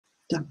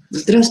Так,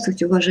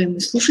 здравствуйте,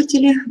 уважаемые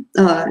слушатели.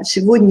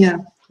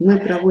 Сегодня мы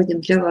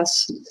проводим для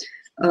вас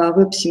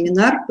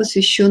веб-семинар,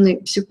 посвященный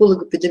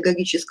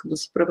психолого-педагогическому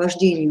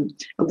сопровождению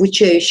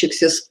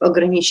обучающихся с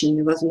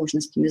ограниченными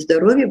возможностями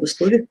здоровья в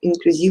условиях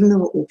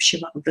инклюзивного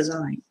общего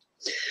образования.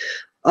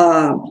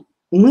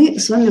 Мы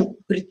с вами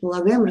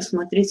предполагаем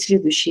рассмотреть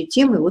следующие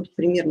темы, вот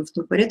примерно в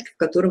том порядке, в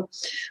котором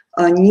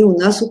они у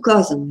нас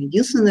указаны.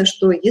 Единственное,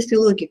 что если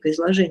логика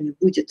изложения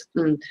будет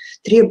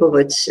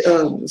требовать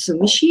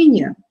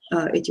совмещения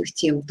этих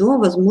тем, то,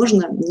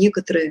 возможно,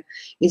 некоторые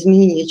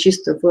изменения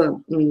чисто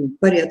в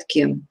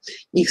порядке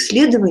их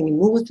следования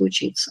могут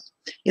случиться.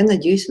 Я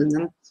надеюсь, вы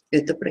нам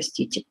это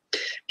простите.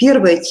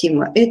 Первая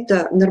тема –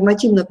 это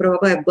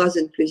нормативно-правовая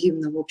база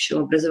инклюзивного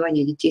общего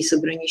образования детей с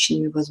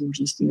ограниченными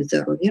возможностями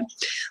здоровья.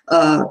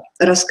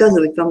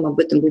 Рассказывать вам об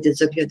этом будет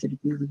Заглядова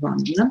Людмила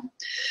Ивановна,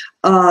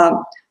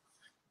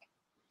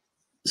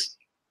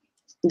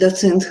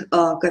 доцент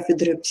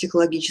кафедры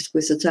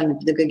психологического и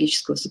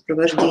социально-педагогического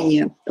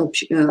сопровождения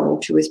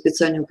общего и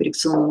специального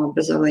коррекционного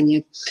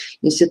образования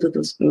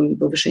Института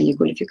повышения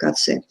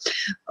квалификации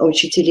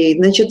учителей.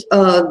 Значит,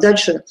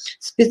 дальше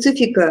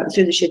специфика,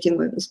 следующая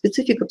тема,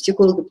 специфика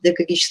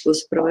психолого-педагогического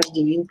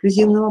сопровождения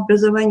инклюзивного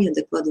образования.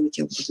 Докладывать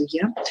я буду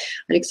я,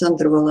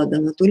 Александрова Лада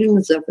Анатольевна,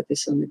 зав. Этой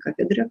самой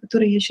кафедры, о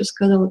которой я еще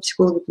сказала,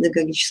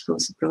 психолого-педагогического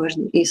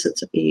сопровождения и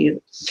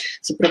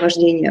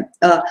сопровождения.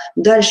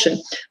 Дальше.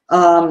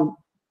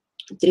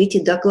 Третий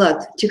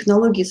доклад.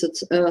 Технологии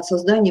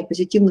создания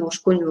позитивного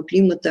школьного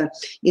климата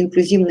и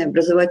инклюзивной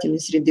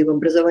образовательной среды в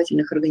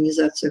образовательных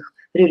организациях,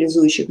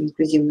 реализующих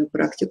инклюзивную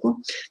практику.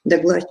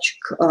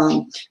 Докладчик,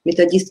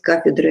 методист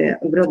кафедры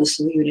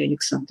Градусова Юлия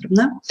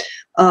Александровна.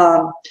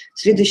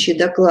 Следующий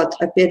доклад,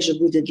 опять же,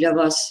 будет для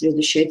вас,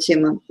 следующая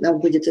тема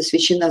будет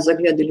освещена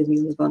Заглядовой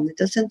Людмилой Ивановной,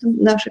 доцентом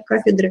нашей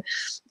кафедры.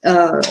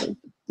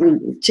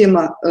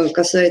 Тема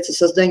касается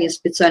создания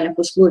специальных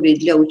условий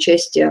для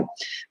участия,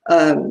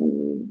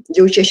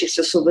 для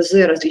учащихся с ОВЗ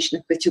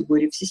различных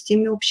категорий в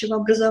системе общего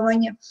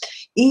образования.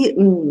 И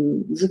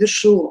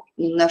завершу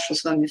нашу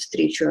с вами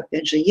встречу,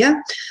 опять же,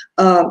 я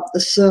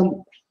с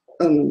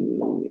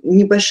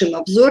небольшим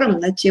обзором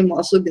на тему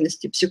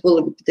особенностей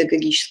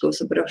психолого-педагогического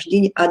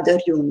сопровождения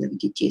одаренных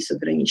детей с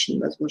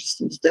ограниченными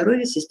возможностями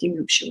здоровья в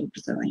системе общего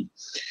образования.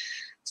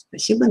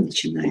 Спасибо,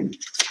 начинаем.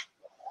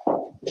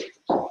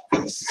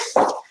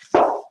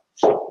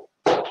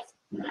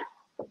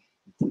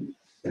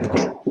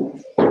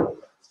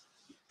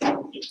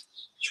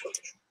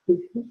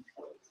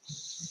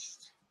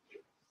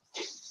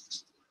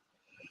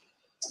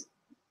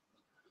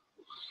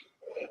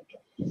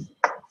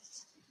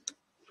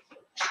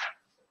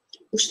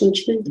 Ну что,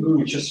 начинаем?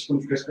 Ну, сейчас,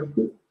 секундочку, я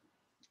скажу.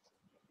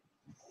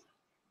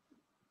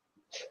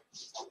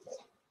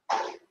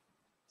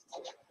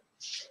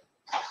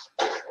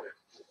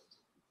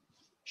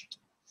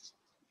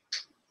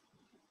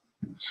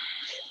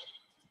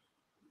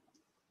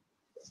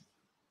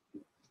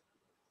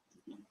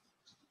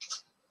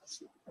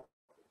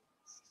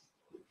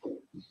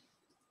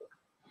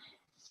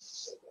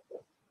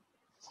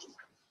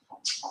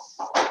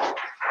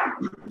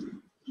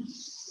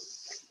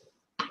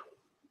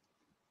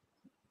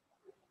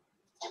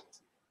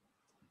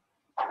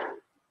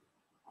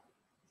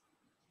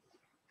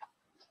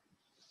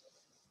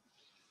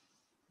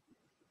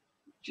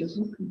 Что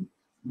звук?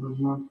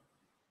 Угу.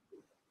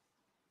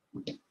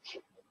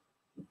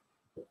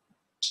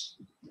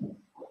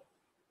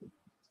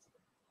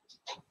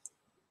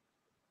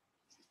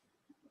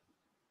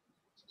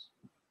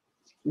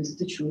 Если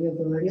ты чего, я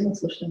говорила,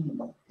 слышно не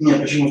было.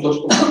 Нет, почему? То,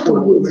 что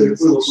было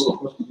просто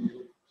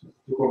в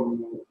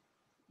другом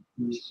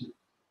месте.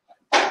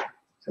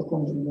 В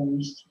каком другом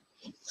месте?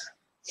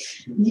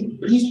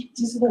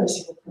 Не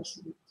задавайся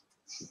вопросом.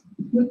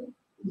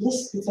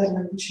 Есть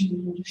специальное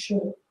обучение или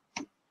все?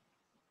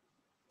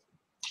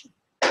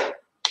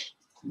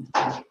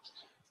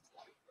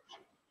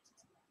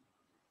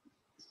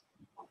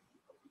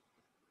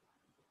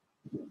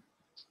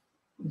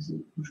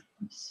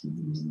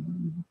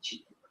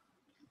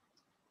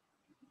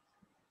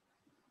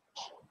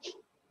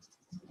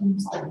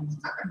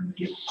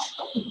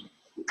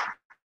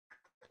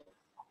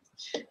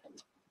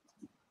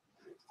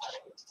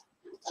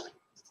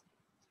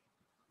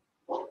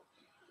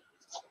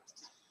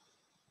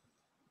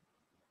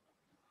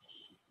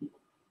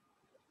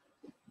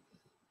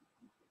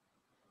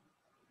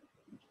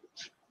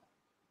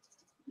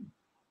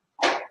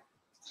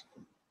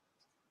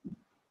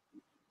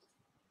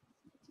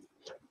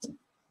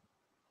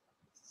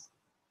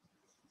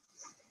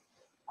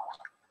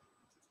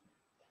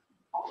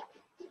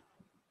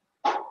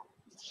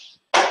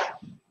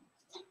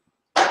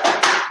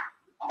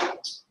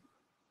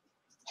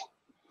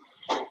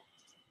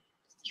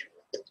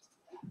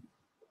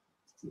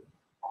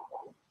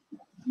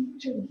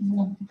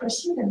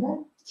 Попросили, да?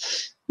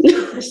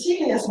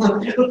 Попросили, я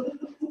смотрю.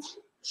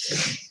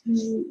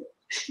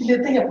 Или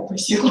это я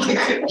попросила, так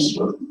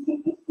хорошо.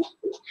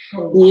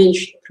 Я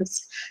ничего не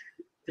просила.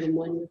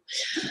 Нормально.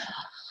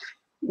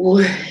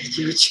 Ой,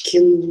 девочки,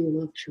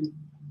 ну, в общем,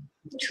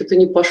 Что-то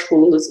не пошло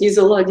у нас, не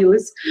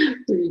заладилось.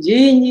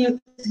 Людей нет,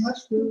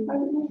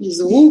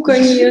 звука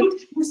нет.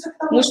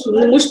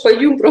 Может,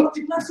 пойдем, правда?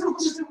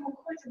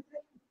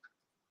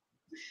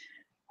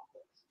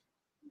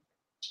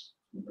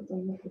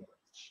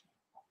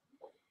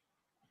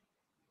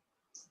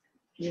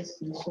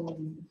 Если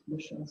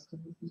больше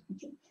рассказывать не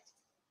хочу,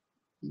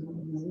 но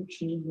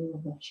лучше не было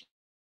вообще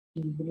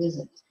не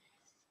вылезать.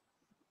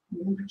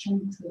 Ну,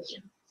 почему-то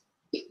зачем?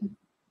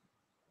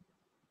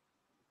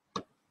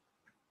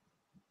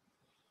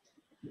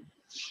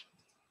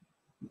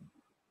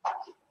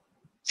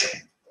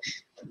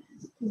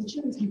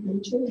 Получилось, не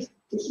получилось,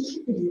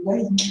 такие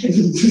переливания.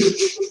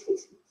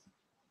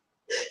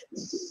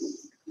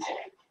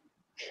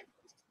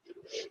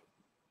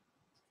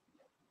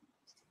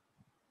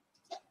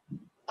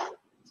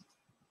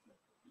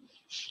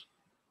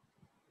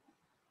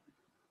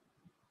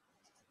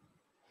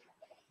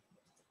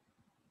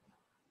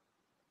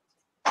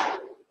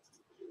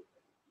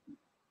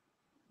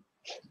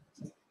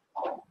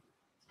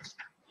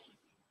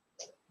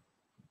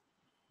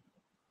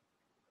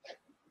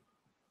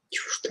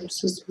 Чего ж там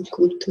со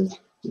звуком-то?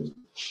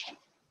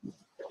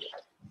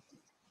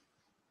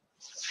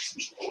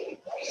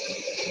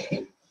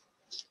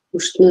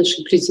 Может,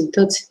 наши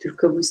презентации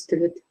только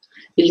выставят.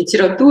 И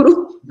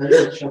литературу. Да,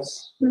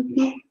 сейчас.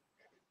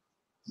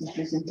 На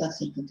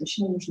презентации это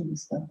точно нужно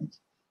выставить.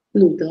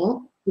 Ну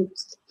да.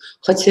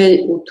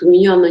 Хотя вот у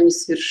меня она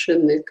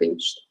несовершенная,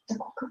 конечно.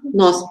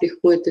 Наспех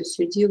мы это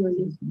все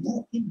делали.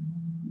 Да, и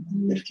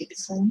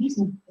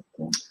перфекционизм.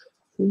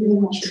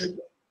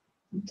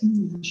 Это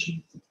не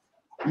наше.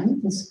 Мы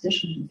на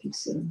содержании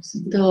фиксируемся.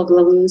 Да,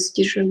 главное, на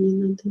содержании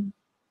надо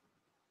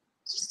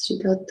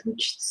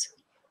сосредоточиться.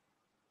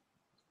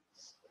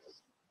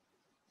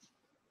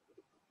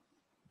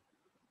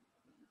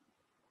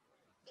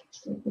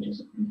 Что это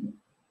результат?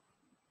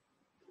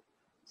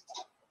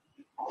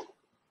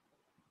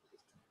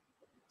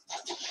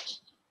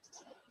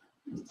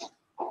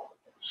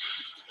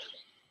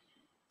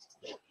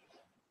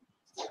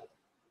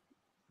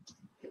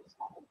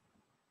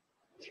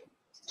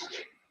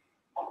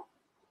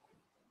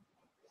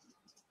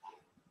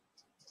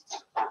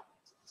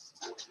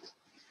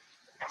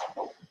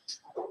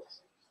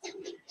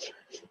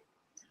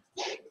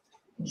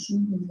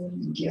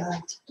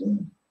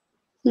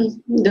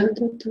 Да.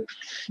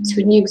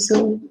 Сегодня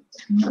экзамен.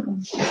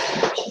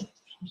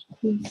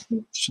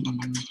 Все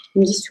нормально.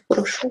 Здесь все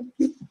хорошо.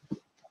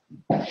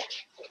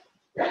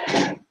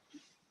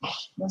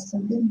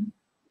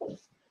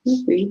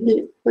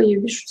 Видно, я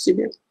вижу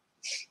себя.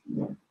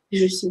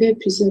 Вижу себя,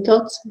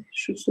 презентацию,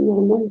 вижу, все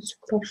нормально, все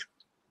хорошо.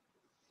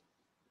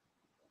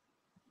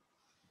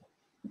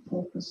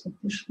 Вопрос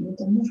запишем. Мы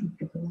это можем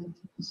проговорить?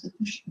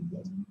 Запишем.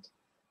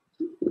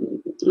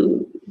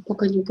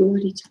 Пока не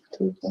говорите.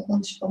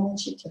 Лучше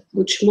помолчите.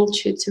 Лучше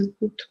молчать, а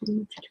вот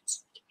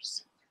придется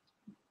писать.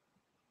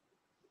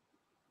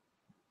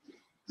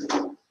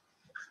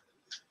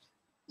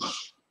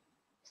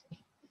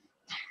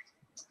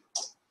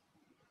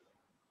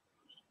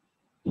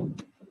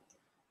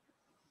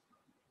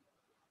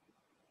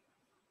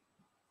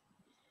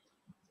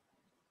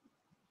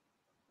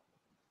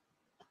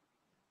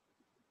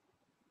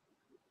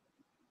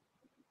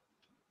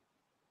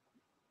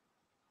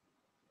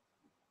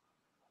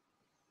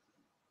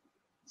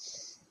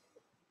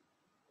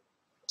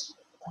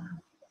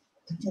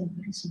 Татьяна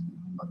Борисовна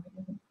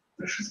говорила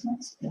про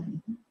 16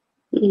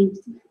 лет.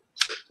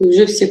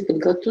 Уже всех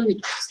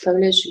подготовить,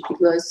 представляешь, и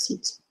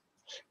пригласить.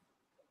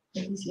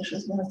 Если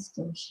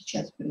 16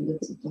 сейчас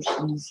придется то,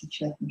 что не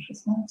сейчас, на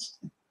 16.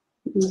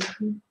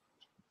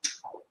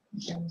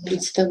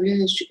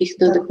 Представляешь, их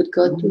надо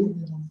подготовить.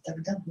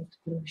 Тогда будет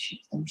проще,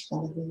 потому что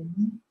она была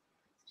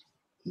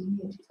и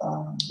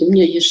у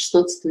меня я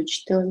 16-го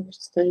читала,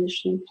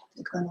 представляешь?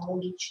 так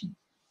аналогично.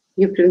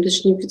 Я прям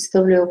даже не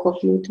представляю,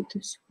 как мы это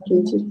все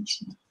будем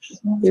делать.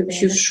 Я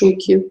вообще в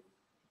шоке.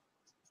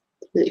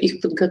 Их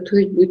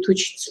подготовить будет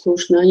очень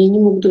сложно. Они не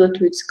могут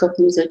готовиться, как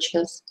мы за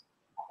час.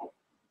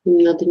 Им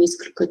надо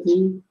несколько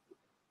дней.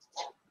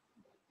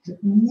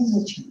 Не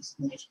за час,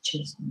 значит,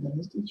 честно, да,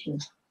 за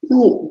час.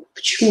 Ну,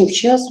 почему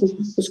час?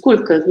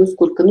 Сколько? Ну,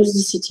 с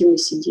 10 мы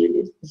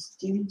сидели. С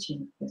 9.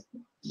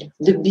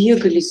 Да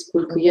бегали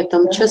сколько. Я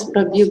там час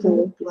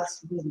пробегала. У вас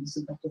были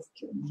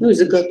заготовки? Ну, и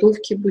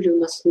заготовки были у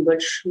нас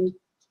небольшие.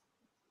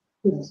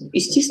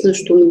 Естественно,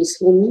 что мы не с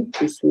Луны,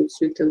 то есть мы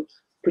все это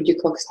вроде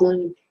как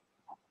знаем.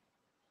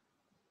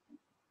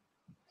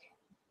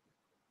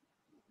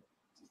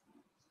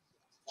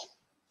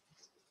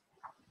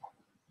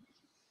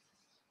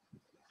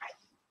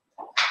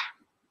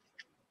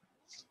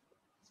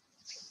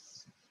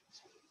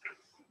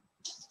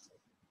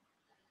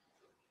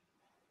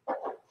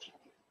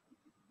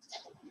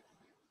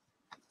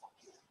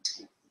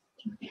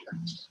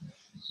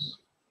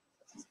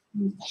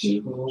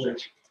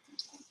 Продолжайте.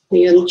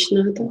 Я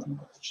начинаю, да?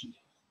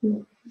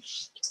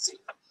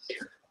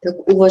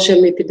 Так,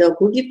 уважаемые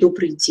педагоги,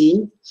 добрый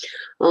день.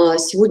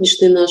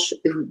 Сегодняшний наш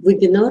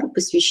вебинар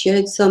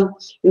посвящается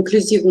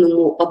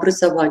инклюзивному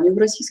образованию в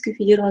Российской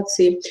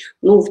Федерации.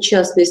 Но, в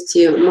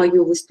частности,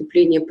 мое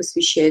выступление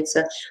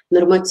посвящается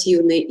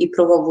нормативной и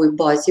правовой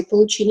базе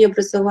получения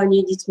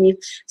образования детьми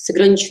с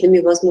ограниченными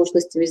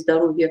возможностями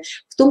здоровья,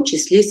 в том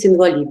числе с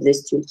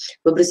инвалидностью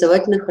в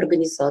образовательных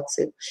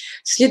организациях.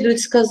 Следует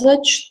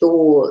сказать,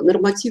 что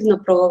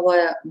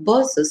нормативно-правовая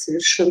база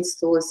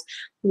совершенствовалась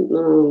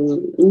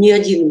не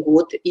один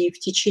год и в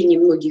течение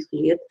многих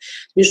лет.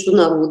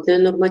 Международная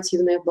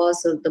нормативная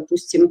база,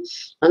 допустим,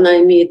 она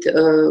имеет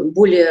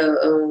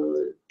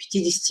более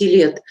 50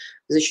 лет,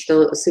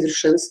 значит,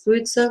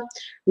 совершенствуется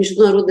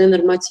международная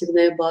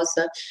нормативная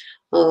база.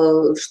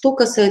 Что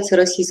касается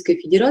Российской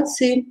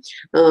Федерации,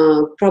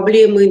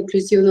 проблемы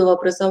инклюзивного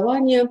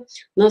образования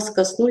нас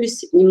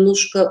коснулись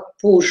немножко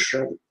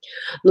позже.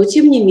 Но,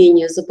 тем не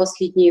менее, за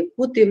последние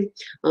годы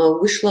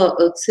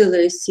вышла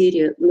целая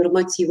серия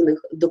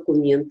нормативных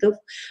документов,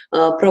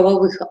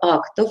 правовых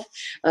актов,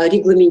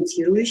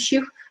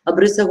 регламентирующих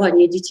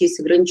образование детей с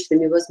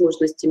ограниченными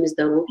возможностями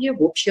здоровья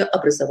в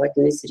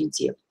общеобразовательной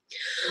среде.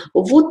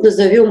 Вот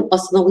назовем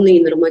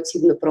основные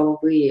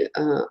нормативно-правовые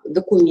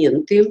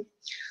документы,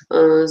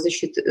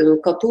 значит,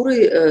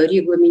 которые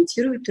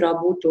регламентируют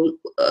работу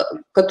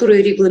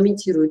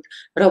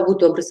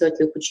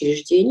образовательных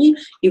учреждений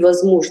и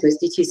возможность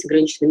детей с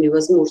ограниченными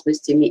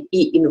возможностями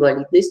и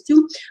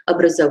инвалидностью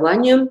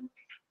образования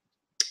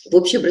в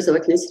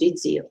общеобразовательной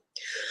среде.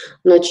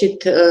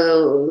 Значит,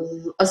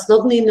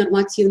 основные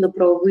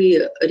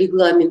нормативно-правовые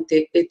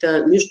регламенты –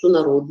 это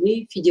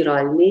международные,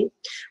 федеральные,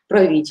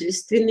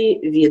 правительственные,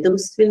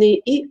 ведомственные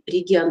и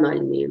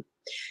региональные.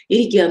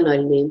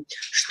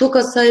 Что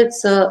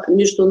касается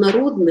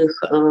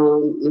международных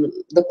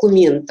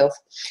документов,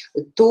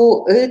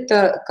 то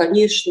это,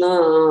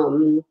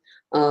 конечно,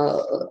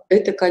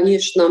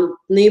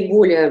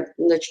 наиболее,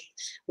 значит,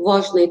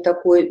 важный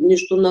такой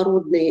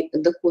международный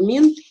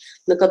документ,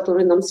 на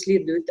который нам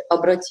следует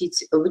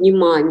обратить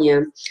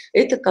внимание.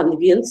 Это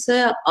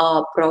Конвенция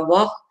о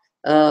правах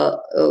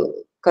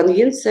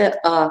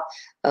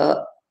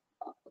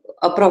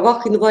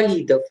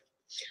инвалидов,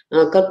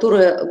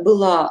 которая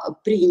была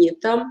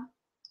принята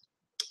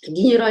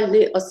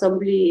Генеральной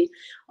Ассамблеей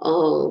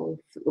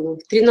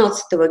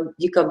 13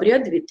 декабря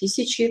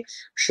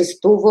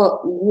 2006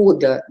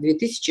 года.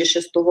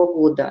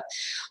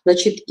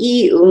 Значит,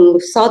 и в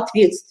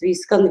соответствии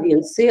с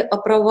Конвенцией о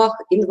правах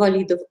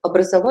инвалидов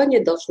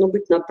образование должно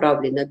быть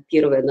направлено,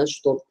 первое, на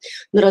что?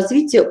 На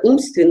развитие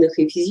умственных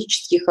и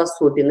физических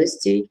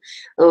особенностей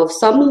в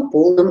самом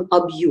полном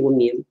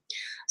объеме.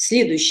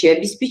 Следующее.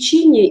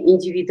 Обеспечение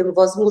индивидам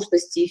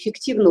возможности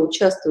эффективно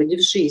участвовать в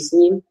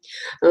жизни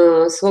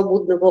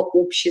свободного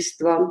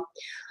общества.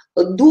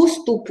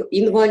 Доступ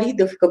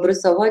инвалидов к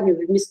образованию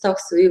в местах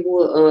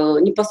своего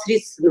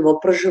непосредственного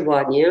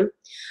проживания,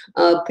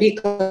 при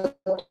котором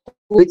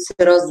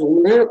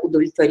разумное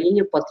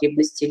удовлетворение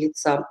потребностей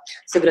лица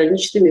с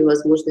ограниченными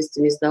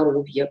возможностями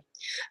здоровья.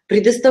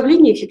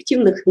 Предоставление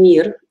эффективных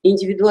мер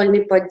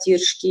индивидуальной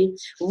поддержки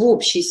в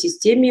общей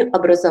системе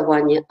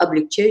образования,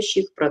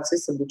 облегчающих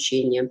процесс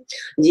обучения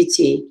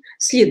детей.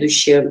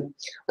 Следующая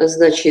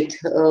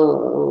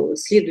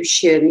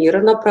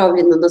мера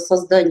направлена на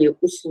создание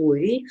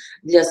условий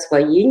для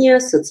освоения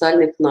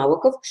социальных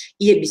навыков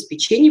и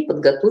обеспечения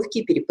подготовки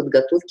и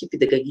переподготовки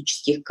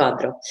педагогических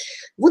кадров.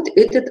 Вот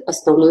этот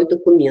основной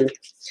документ.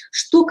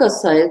 Что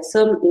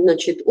касается,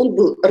 значит, он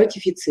был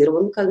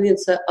ратифицирован,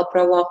 Конвенция о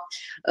правах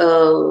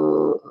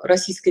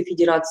Российской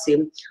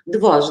Федерации,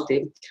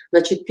 дважды.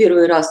 Значит,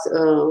 первый раз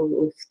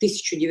в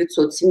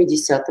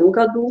 1970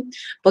 году,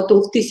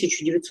 потом в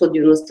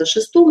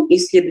 1996 и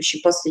следующий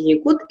последний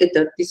год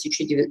это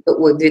 2007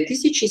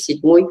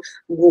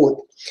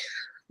 год.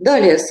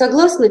 Далее,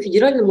 согласно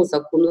федеральному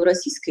закону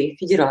Российской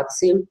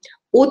Федерации,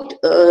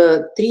 от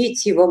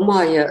 3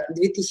 мая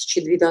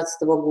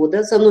 2012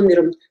 года за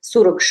номером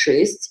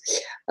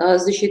 46,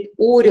 значит,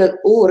 о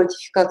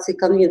ратификации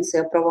Конвенции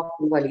о правах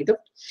инвалидов,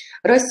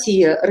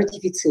 Россия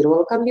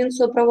ратифицировала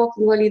Конвенцию о правах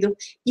инвалидов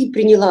и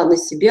приняла на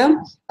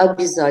себя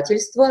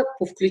обязательства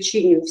по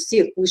включению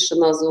всех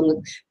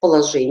вышеназванных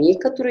положений,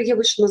 которые я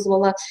выше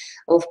назвала,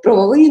 в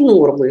правовые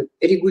нормы,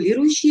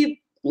 регулирующие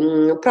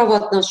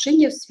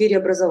правоотношения в сфере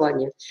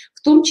образования,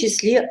 в том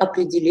числе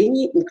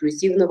определение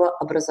инклюзивного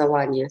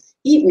образования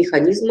и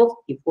механизмов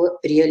его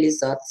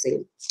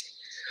реализации.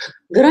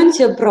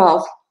 Гарантия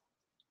прав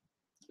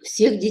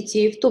всех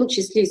детей, в том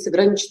числе и с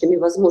ограниченными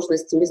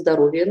возможностями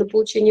здоровья, на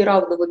получение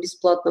равного,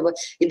 бесплатного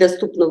и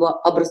доступного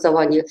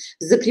образования,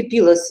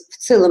 закрепилась в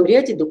целом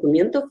ряде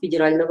документов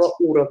федерального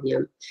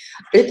уровня.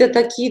 Это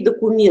такие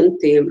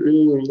документы,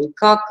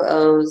 как,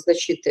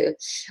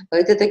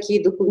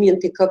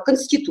 как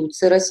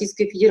Конституция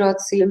Российской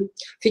Федерации,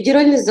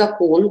 Федеральный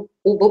закон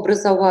об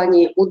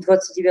образовании от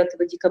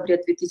 29 декабря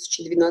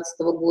 2012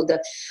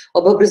 года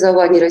об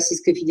образовании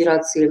Российской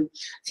Федерации,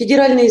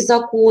 федеральные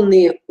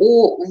законы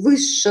о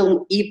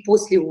высшем и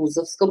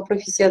послевузовском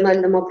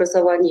профессиональном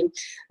образовании,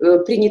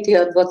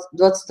 принятые от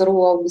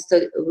 22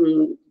 августа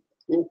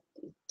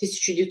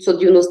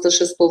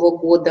 1996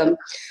 года.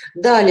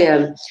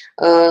 Далее,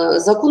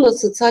 закон о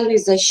социальной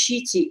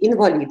защите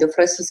инвалидов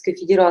Российской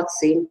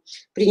Федерации,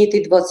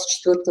 принятый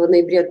 24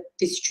 ноября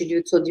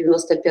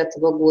 1995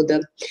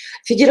 года.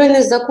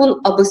 Федеральный закон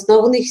об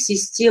основных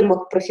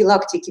системах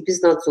профилактики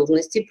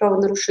безнадзорности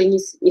правонарушений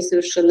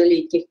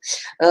несовершеннолетних,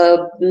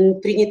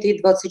 принятый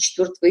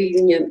 24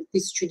 июня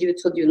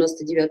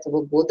 1999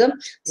 года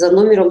за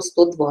номером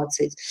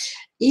 120.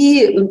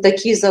 И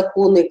такие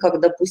законы, как,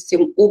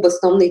 допустим, об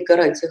основных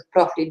гарантиях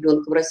прав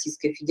ребенка в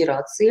Российской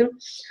Федерации,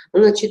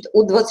 значит,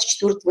 от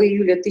 24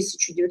 июля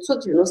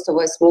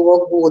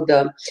 1998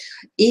 года.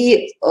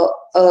 И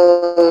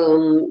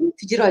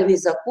федеральный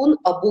закон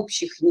об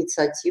общих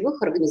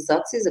инициативах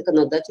организаций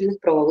законодательных,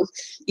 правовых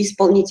и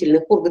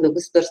исполнительных органов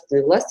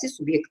государственной власти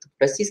субъектов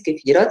Российской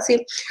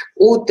Федерации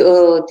от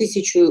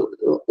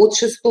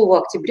 6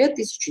 октября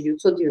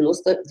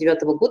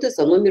 1999 года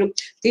за номером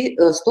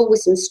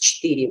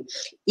 184.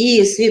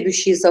 И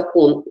следующий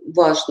закон,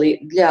 важный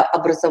для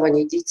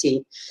образования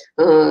детей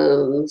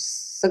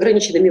с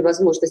ограниченными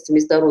возможностями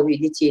здоровья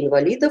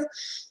детей-инвалидов,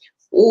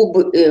 об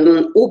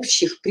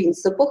общих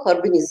принципах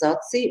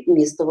организации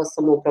местного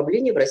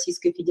самоуправления в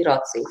Российской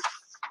Федерации.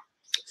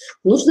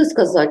 Нужно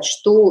сказать,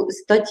 что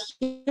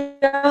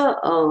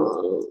статья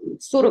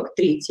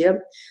 43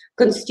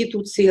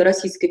 Конституции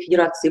Российской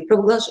Федерации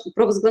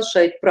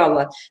провозглашает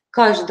право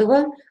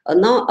каждого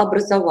на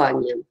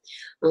образование.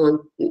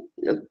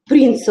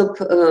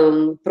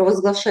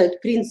 Провозглашает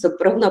принцип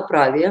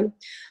равноправия,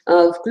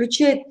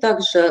 включает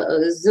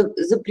также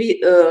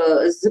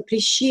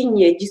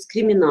запрещение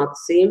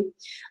дискриминации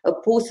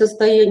по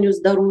состоянию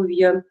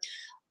здоровья.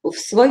 В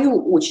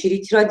свою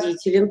очередь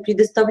родителям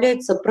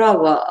предоставляется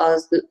право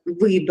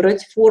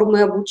выбрать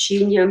формы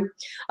обучения,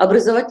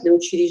 образовательным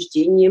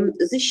учреждениям,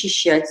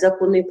 защищать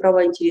законные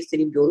права и интересы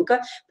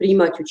ребенка,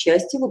 принимать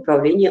участие в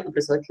управлении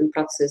образовательным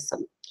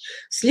процессом.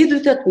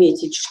 Следует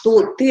отметить,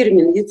 что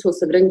термин «лицо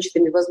с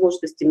ограниченными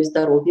возможностями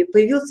здоровья»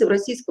 появился в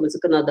российском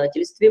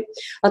законодательстве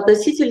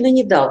относительно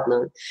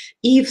недавно.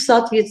 И в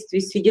соответствии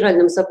с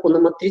федеральным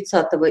законом от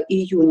 30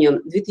 июня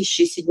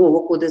 2007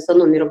 года за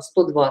номером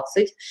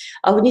 120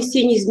 о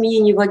внесении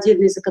изменений в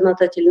отдельные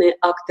законодательные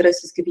акты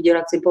Российской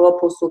Федерации по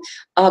вопросу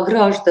о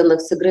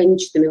гражданах с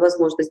ограниченными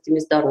возможностями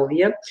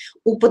здоровья,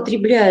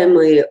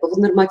 употребляемые в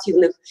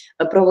нормативных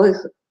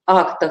правовых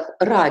актах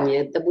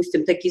ранее,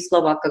 допустим, такие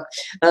слова, как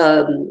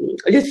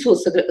лицо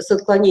с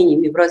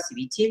отклонениями в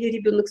развитии или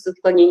ребенок с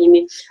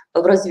отклонениями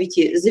в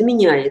развитии,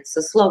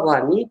 заменяется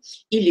словами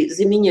или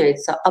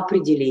заменяется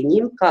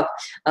определением как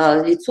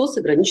лицо с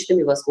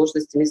ограниченными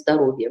возможностями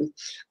здоровья,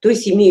 то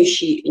есть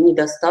имеющие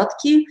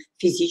недостатки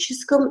в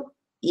физическом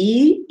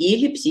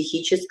или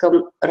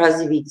психическом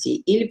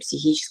развитии,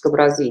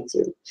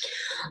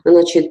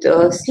 Значит,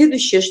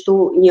 следующее,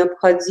 что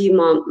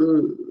необходимо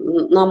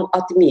нам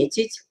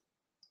отметить,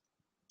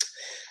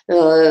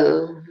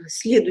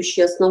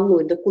 следующий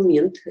основной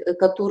документ,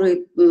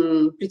 который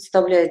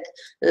представляет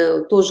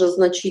тоже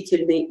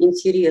значительный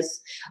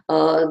интерес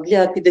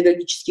для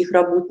педагогических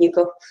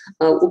работников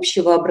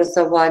общего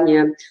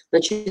образования,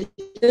 значит,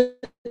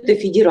 это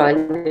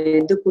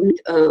федеральный документ,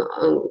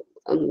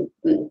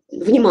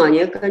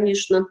 внимание,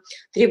 конечно,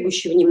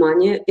 требующий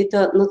внимания,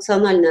 это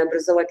национальная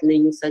образовательная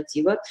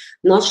инициатива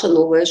 «Наша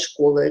новая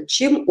школа».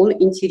 Чем он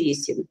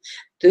интересен?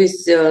 То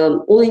есть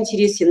он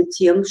интересен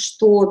тем,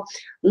 что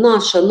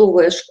наша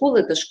новая школа –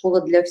 это школа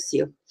для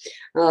всех.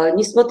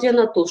 Несмотря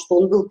на то, что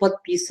он был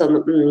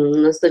подписан,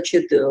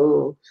 значит,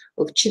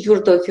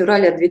 4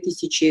 февраля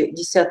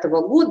 2010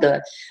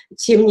 года,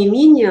 тем не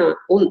менее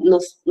он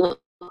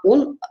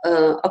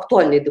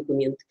актуальный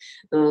документ.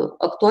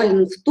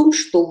 Актуален в том,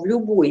 что в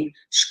любой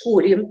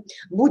школе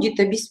будет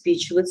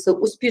обеспечиваться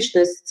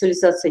успешная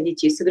социализация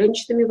детей с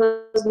ограниченными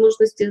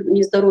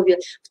возможностями здоровья,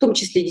 в том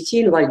числе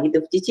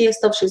детей-инвалидов, детей,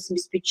 оставшихся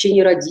без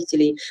попечения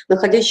родителей,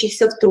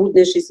 находящихся в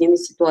трудной жизненной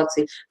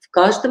ситуации, в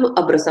каждом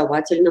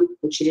образовательном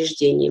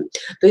учреждении.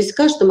 То есть в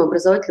каждом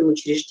образовательном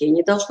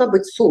учреждении должна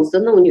быть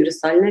создана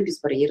универсальная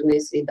безбарьерная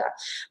среда,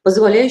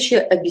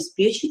 позволяющая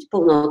обеспечить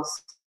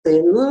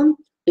полноценную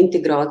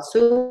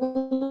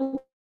интеграцию.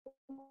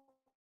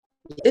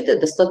 Это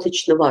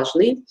достаточно важная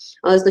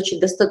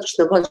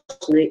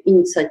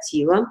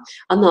инициатива,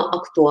 она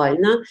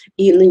актуальна,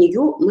 и на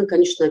нее мы,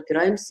 конечно,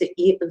 опираемся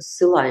и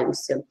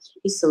ссылаемся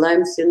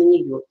на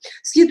нее.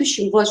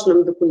 Следующим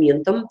важным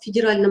документом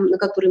федеральным, на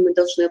который мы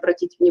должны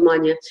обратить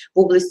внимание в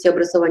области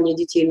образования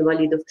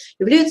детей-инвалидов,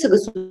 является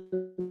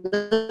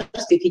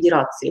Государственной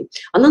Федерации.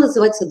 Она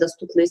называется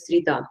 «Доступная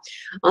среда».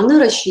 Она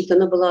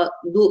рассчитана была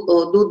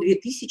до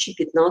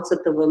 2015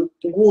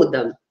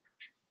 года.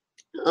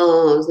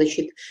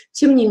 Значит,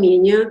 тем не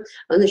менее,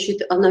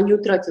 значит, она не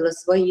утратила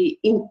своей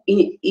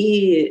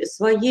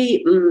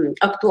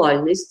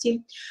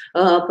актуальности,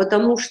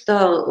 потому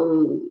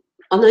что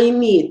она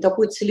имеет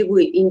такой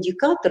целевой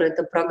индикатор,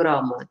 эта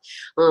программа,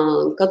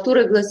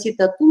 которая гласит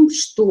о том,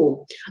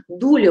 что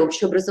доля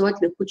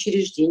общеобразовательных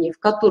учреждений, в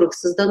которых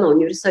создана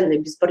универсальная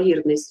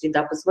безбарьерная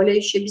среда,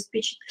 позволяющая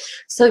обеспечить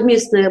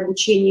совместное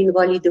обучение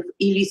инвалидов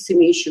и лиц,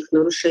 имеющих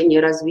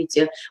нарушения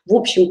развития, в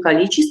общем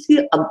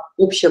количестве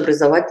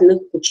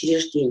общеобразовательных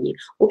учреждений.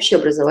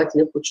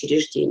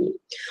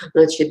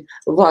 Значит,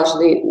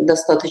 важный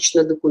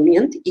достаточно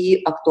документ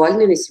и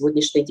актуальный на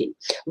сегодняшний день.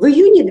 В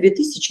июне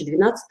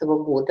 2012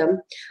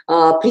 года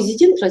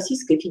президент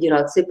Российской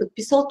Федерации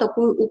подписал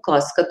такой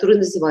указ, который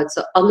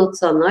называется «О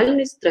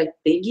национальной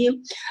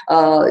стратегии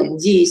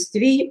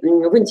действий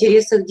в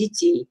интересах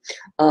детей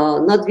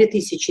на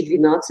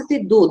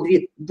 2012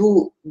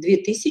 до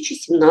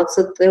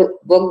 2017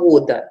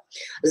 года»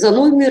 за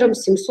номером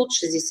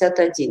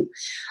 761.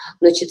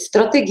 Значит,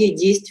 стратегия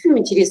действий в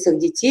интересах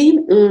детей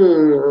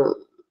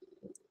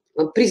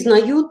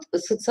признает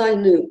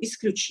социальную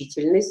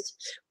исключительность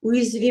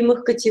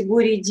уязвимых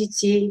категорий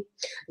детей,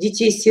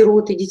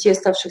 детей-сирот и детей,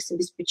 оставшихся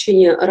без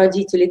попечения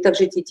родителей,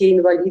 также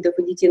детей-инвалидов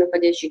и детей,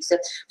 находящихся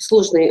в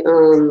сложной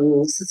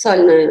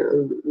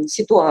социальной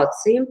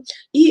ситуации,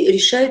 и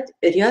решает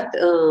ряд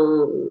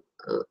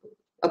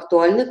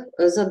актуальных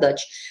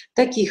задач,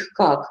 таких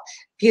как,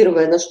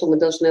 первое, на что мы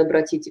должны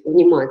обратить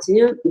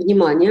внимание,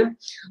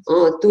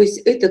 то есть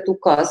этот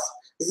указ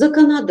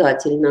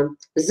законодательно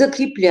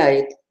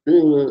закрепляет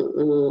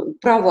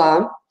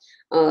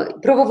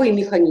правовые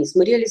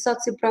механизмы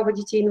реализации права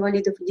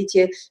детей-инвалидов и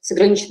детей с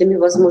ограниченными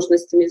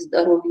возможностями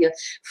здоровья,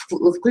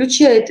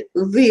 включает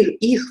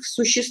их в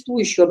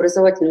существующую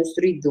образовательную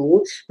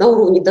среду на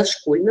уровне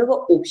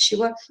дошкольного,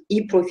 общего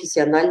и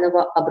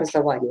профессионального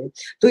образования.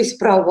 То есть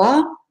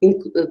права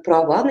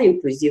на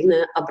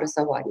инклюзивное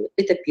образование.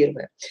 Это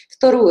первое.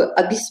 Второе,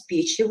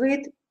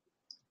 обеспечивает,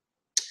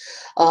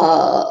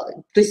 то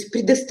есть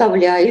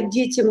предоставляет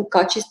детям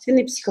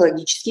качественный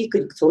психологический и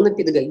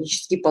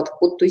коррекционно-педагогический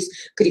подход, то есть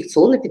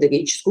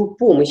коррекционно-педагогическую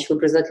помощь в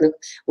образовательных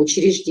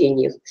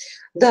учреждениях.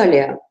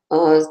 Далее,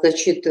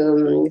 значит,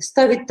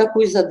 ставит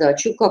такую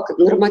задачу, как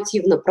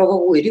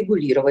нормативно-правовое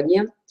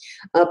регулирование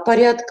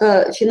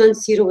порядка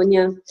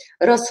финансирования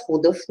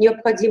расходов,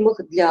 необходимых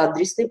для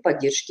адресной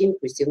поддержки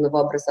инклюзивного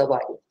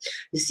образования.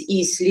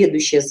 И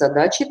следующая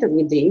задача – это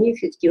внедрение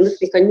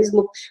эффективных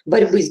механизмов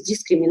борьбы с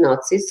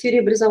дискриминацией в сфере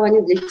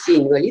образования для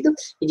детей-инвалидов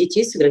и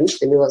детей с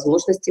ограниченными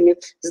возможностями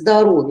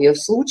здоровья в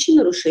случае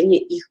нарушения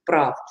их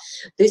прав.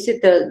 То есть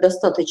это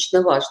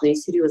достаточно важные и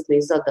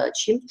серьезные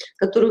задачи,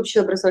 которые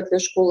общеобразовательная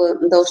школа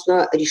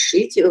должна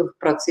решить в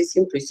процессе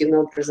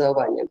инклюзивного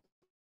образования.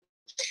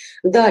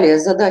 Далее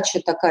задача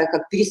такая,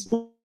 как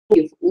пересмотр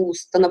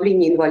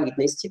установления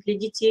инвалидности для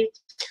детей,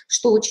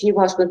 что очень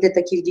важно для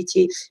таких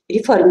детей,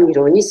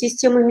 реформирование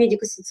системы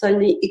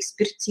медико-социальной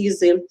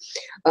экспертизы,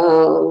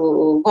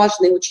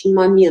 важные очень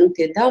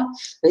моменты, да,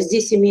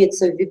 здесь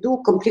имеется в виду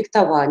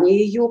комплектование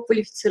ее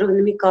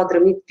квалифицированными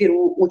кадрами в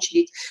первую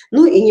очередь,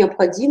 ну и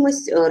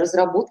необходимость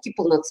разработки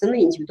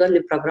полноценной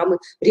индивидуальной программы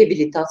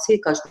реабилитации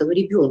каждого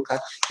ребенка,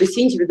 то есть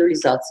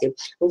индивидуализации.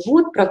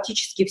 Вот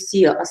практически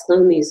все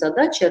основные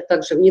задачи, а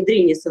также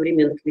внедрение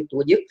современных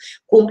методик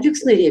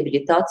комплексной реабилитации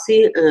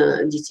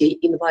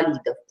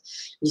детей-инвалидов.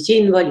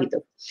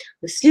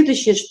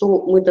 Следующее,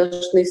 что мы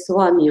должны с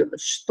вами,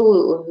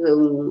 что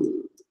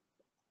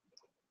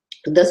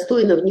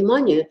достойно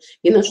внимания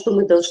и на что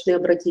мы должны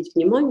обратить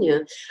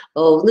внимание,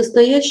 в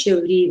настоящее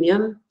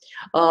время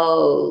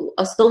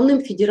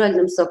основным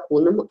федеральным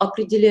законом,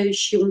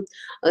 определяющим,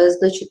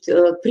 значит,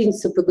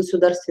 принципы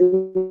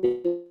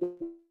государственной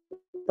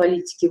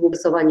политики в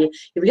образовании,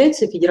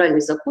 является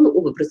федеральный закон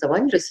об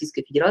образовании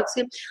Российской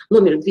Федерации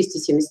номер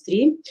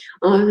 273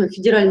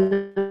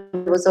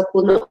 федерального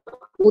закона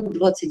от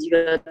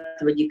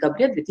 29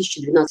 декабря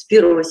 2012,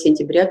 1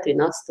 сентября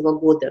 2013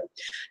 года.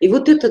 И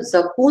вот этот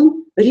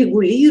закон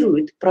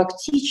регулирует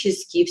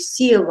практически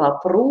все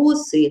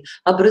вопросы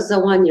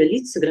образования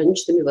лиц с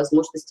ограниченными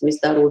возможностями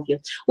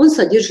здоровья. Он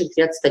содержит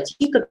ряд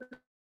статей, которые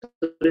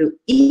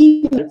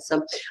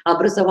имеются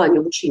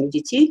образованию, обучению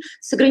детей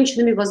с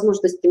ограниченными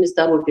возможностями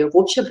здоровья в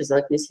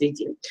общеобразовательной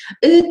среде.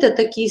 Это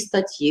такие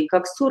статьи,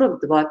 как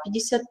 42,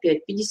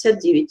 55,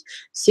 59,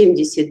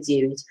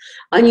 79.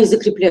 Они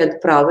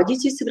закрепляют право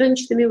детей с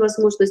ограниченными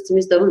возможностями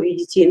здоровья и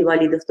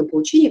детей-инвалидов на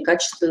получение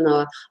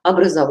качественного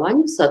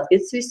образования в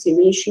соответствии с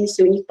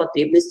имеющимися у них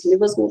потребностями и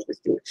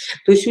возможностями.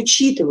 То есть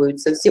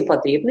учитываются все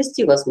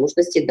потребности и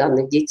возможности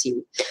данных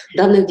детей.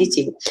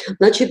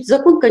 Значит,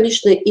 закон,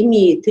 конечно,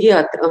 имеет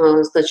ряд,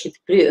 значит,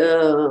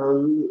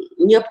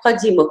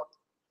 необходимых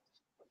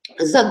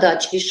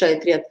задач,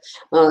 решает ряд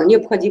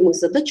необходимых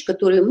задач,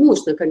 которые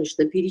можно,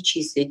 конечно,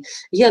 перечислить.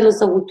 Я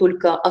назову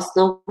только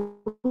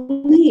основные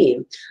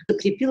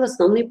закрепил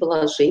основные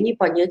положения и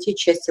понятия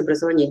части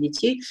образования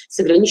детей с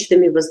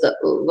ограниченными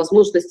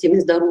возможностями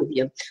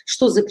здоровья.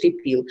 Что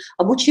закрепил?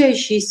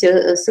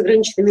 Обучающиеся с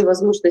ограниченными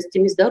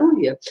возможностями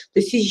здоровья, то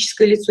есть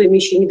физическое лицо,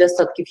 имеющее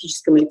недостатки в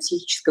физическом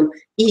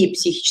или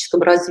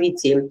психическом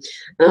развитии,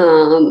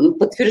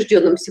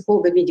 подтвержденном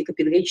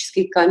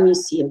психолого-медико-педагогической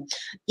комиссией,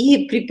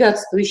 и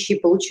препятствующие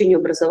получению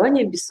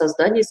образования без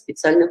создания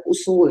специальных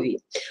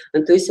условий.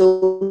 То есть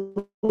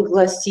он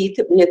гласит,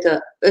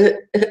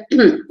 эта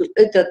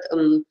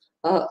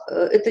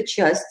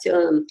часть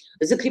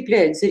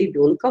закрепляет за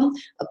ребенком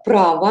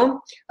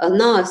право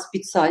на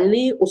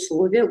специальные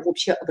условия в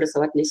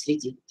общеобразовательной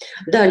среде.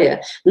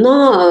 Далее,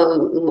 на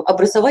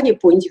образование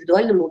по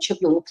индивидуальному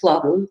учебному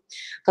плану,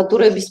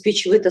 который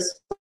обеспечивает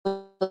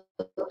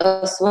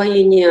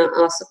освоение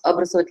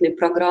образовательной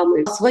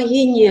программы,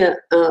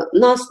 освоение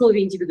на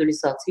основе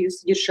индивидуализации ее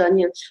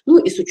содержания, ну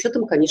и с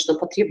учетом, конечно,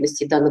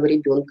 потребностей данного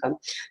ребенка.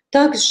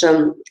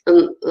 Также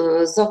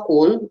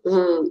закон,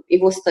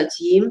 его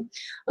статьи,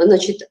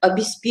 значит,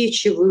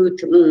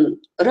 обеспечивают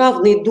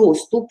равный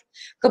доступ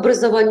к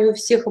образованию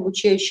всех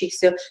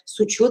обучающихся с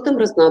учетом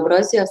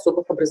разнообразия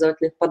особых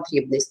образовательных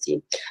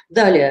потребностей.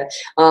 Далее,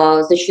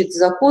 значит,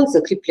 закон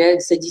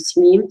закрепляет за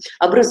детьми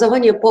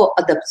образование по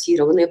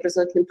адаптированной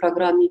образовательной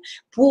программе,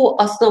 по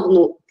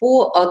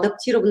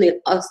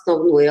адаптированной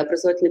основной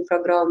образовательной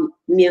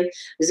программе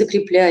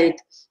закрепляет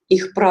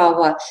их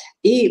право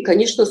и,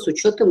 конечно, с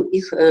учетом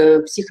их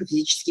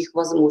психофизических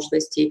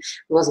возможностей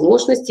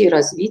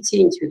развития,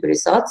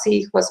 индивидуализации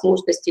их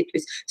возможностей. То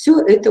есть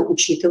все это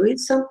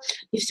учитывается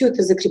и все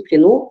это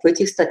закреплено в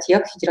этих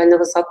статьях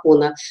федерального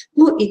закона.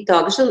 Ну и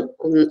также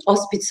о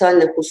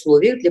специальных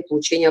условиях для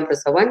получения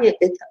образования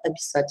это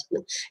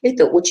обязательно.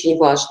 Это очень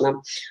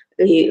важно.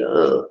 И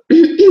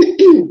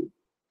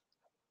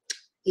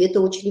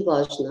это очень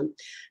важно.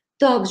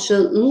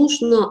 Также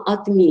нужно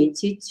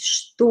отметить,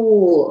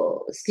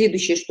 что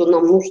следующее, что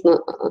нам нужно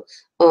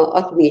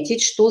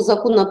отметить, что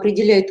закон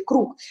определяет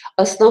круг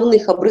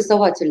основных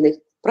образовательных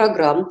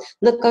программ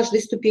на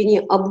каждой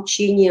ступени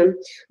обучения,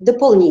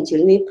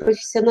 дополнительные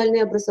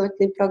профессиональные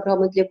образовательные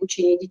программы для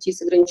обучения детей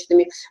с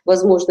ограниченными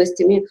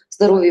возможностями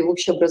здоровья в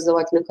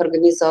общеобразовательных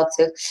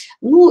организациях,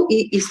 ну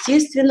и,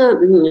 естественно,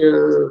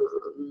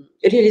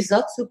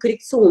 реализацию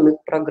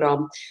коррекционных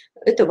программ.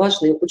 Это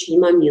важные очень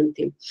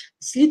моменты.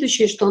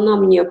 Следующее, что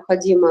нам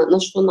необходимо, на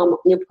что нам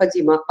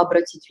необходимо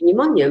обратить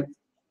внимание,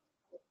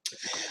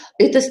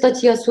 это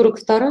статья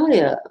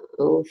 42,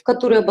 в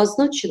которой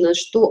обозначено,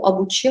 что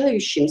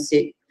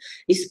обучающимся,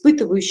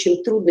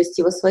 испытывающим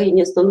трудности в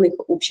освоении основных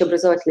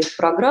общеобразовательных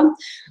программ,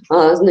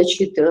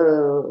 значит,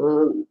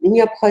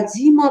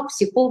 необходима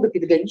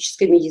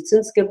психолого-педагогическая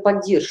медицинская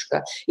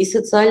поддержка и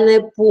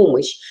социальная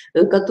помощь,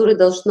 которая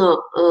должна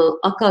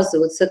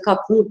оказываться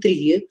как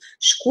внутри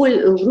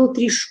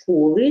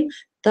школы,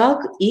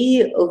 так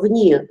и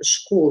вне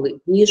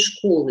школы,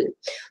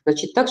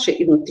 значит, также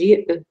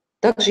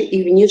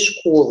и вне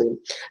школы.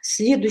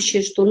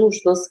 Следующее, что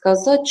нужно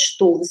сказать,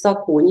 что в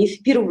законе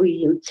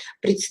впервые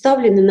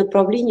представлены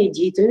направления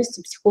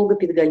деятельности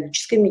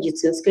психолого-педагогической,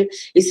 медицинской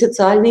и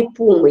социальной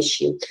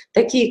помощи,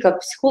 такие как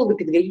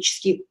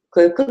психолого-педагогические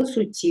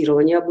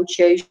консультирование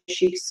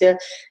обучающихся,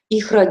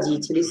 их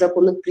родителей,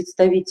 законных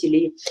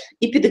представителей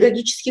и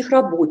педагогических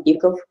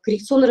работников,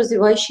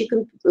 коррекционно-развивающие,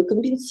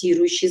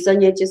 компенсирующие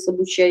занятия с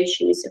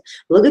обучающимися,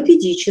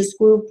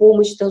 логопедическую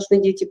помощь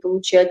должны дети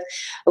получать,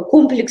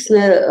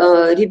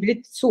 комплексную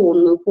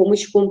реабилитационную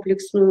помощь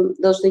комплексную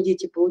должны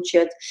дети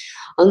получать,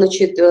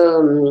 значит,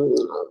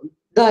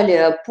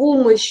 далее,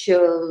 помощь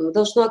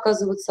должна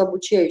оказываться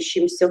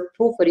обучающимся в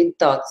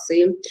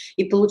профориентации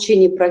и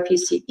получении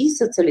профессии и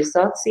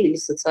социализации или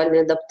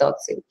социальной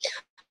адаптации.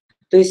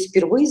 То есть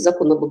впервые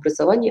закон об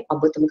образовании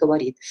об этом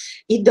говорит.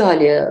 И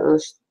далее,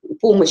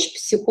 помощь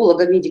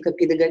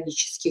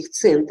психолого-медико-педагогических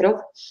центров,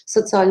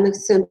 социальных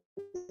центров,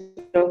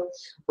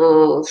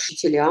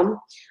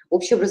 учителям,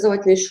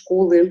 общеобразовательной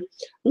школы,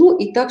 ну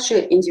и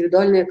также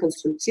индивидуальное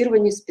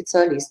консультирование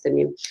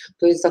специалистами.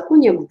 То есть в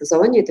законе об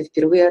образовании это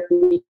впервые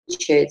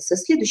отмечается.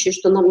 Следующее,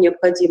 что нам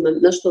необходимо,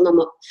 на что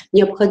нам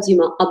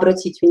необходимо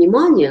обратить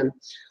внимание,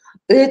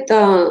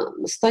 это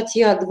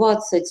статья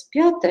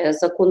 25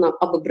 закона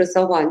об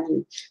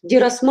образовании, где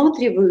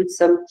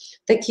рассматриваются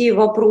такие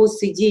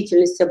вопросы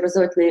деятельности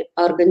образовательной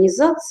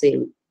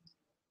организации,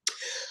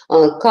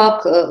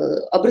 как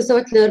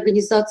образовательная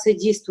организация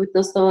действует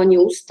на основании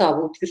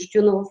устава,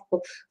 утвержденного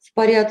в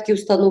порядке,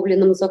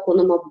 установленном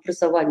законом об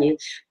образовании.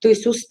 То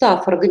есть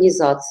устав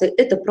организации –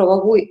 это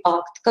правовой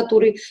акт,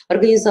 который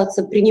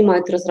организация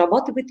принимает,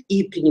 разрабатывает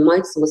и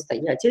принимает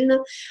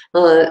самостоятельно.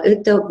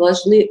 Это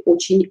важные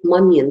очень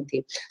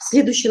моменты.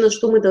 Следующее, на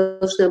что мы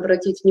должны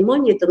обратить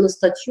внимание, это на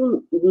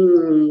статью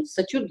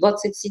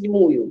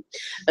 27,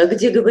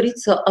 где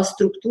говорится о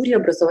структуре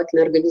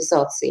образовательной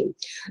организации.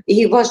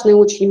 И важные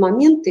очень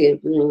моменты,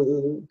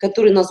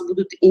 которые нас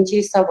будут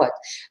интересовать.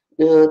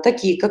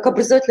 такие как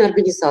образовательная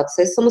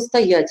организация,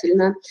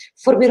 самостоятельно,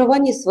 в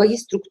формировании своей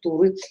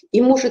структуры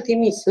и может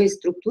иметь в своей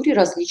структуре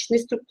различные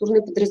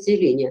структурные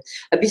подразделения,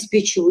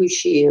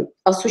 обеспечивающие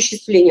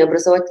осуществление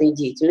образовательной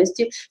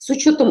деятельности с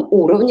учетом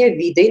уровня,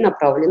 вида и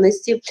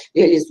направленности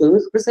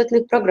реализуемых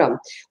образовательных программ,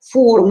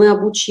 формы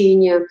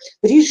обучения,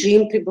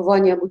 режим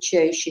пребывания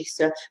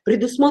обучающихся,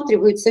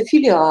 предусматриваются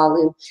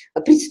филиалы,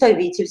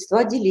 представительства,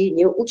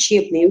 отделения,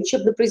 учебные,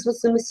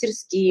 учебно-производственные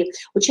мастерские,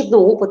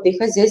 учебно-опытные,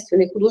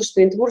 хозяйственные,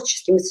 художественные,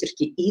 творческие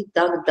мастерские и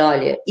так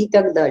далее, и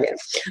так далее.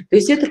 То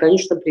есть это,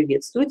 конечно,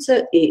 приветствуется,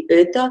 и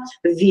это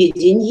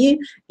ведение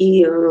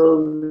и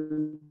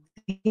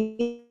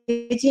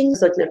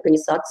образовательной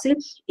организации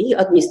и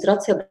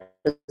администрации образования.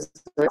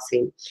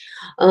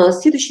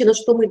 Следующее, на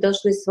что мы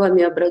должны с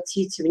вами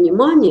обратить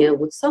внимание,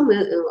 вот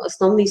самые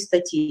основные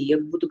статьи. Я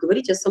буду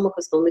говорить о самых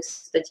основных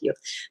статьях.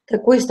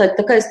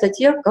 Такая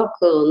статья, как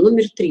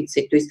номер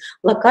 30, то есть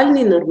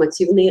локальные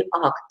нормативные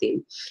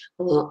акты.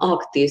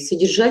 Акты,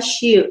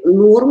 содержащие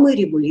нормы,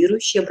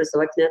 регулирующие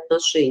образовательные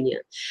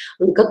отношения.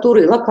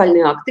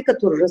 Локальные акты,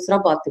 которые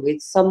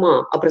разрабатывает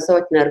сама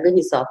образовательная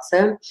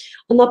организация.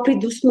 Она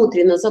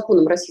предусмотрена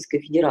законом Российской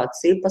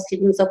Федерации,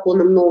 последним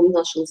законом, новым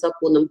нашим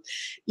законом,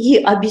 и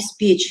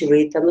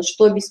обеспечивает, она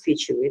что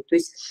обеспечивает? То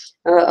есть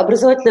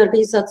образовательная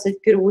организация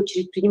в первую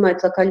очередь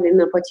принимает локальные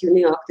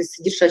нормативные акты,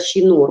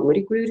 содержащие нормы,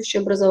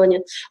 регулирующие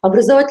образование.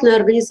 Образовательная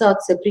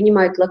организация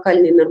принимает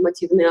локальные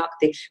нормативные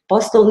акты по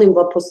основным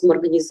вопросам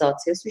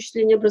организации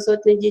осуществления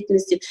образовательной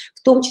деятельности,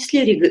 в том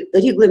числе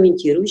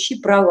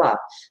регламентирующие правила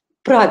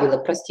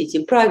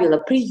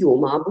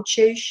приема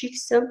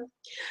обучающихся,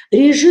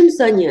 режим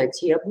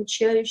занятий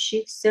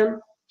обучающихся.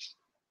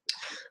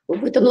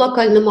 В этом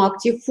локальном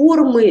акте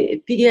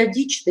формы,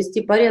 периодичность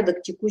и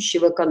порядок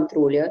текущего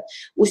контроля,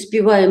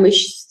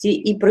 успеваемости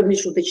и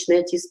промежуточной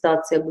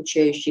аттестации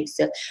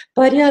обучающихся,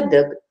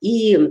 порядок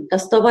и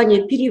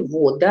основания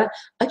перевода,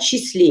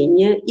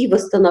 отчисления и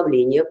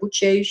восстановления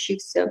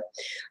обучающихся.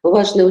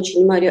 Важный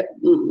очень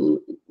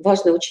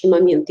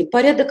момент. И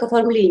порядок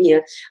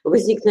оформления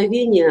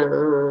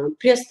возникновения,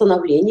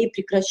 приостановления и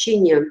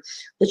прекращения,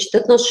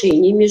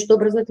 отношений между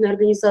образовательной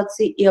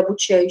организацией и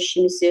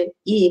обучающимися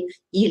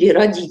или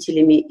родителями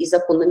и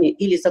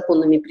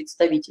законными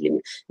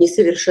представителями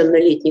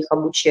несовершеннолетних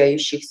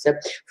обучающихся,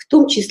 в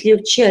том числе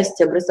в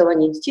части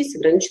образования детей с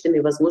ограниченными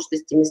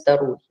возможностями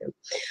здоровья.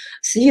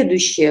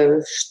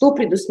 Следующее, что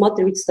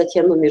предусматривает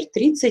статья номер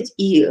 30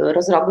 и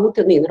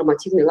разработанный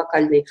нормативный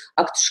локальный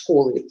акт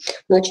школы.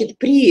 Значит,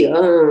 при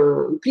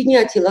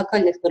принятии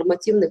локальных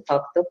нормативных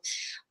актов,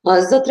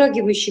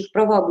 затрагивающих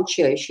права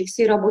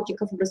обучающихся и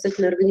работников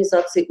образовательной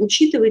организации,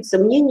 учитывается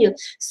мнение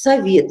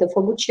советов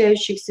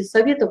обучающихся,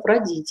 советов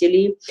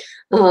родителей,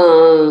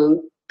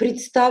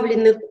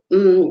 представительных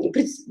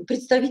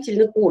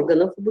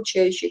органов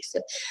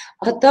обучающихся,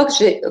 а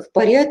также в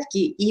порядке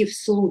и в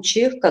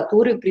случаях,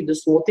 которые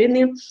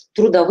предусмотрены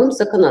трудовым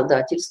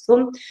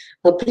законодательством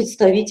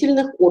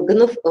представительных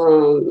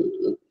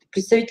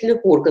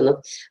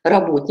органов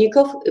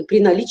работников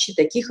при наличии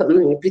таких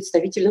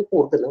представительных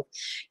органов.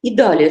 И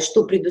далее,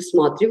 что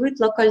предусматривают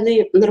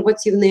локальные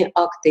нормативные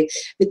акты,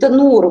 это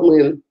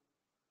нормы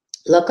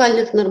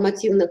локальных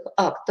нормативных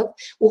актов,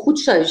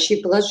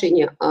 ухудшающие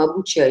положение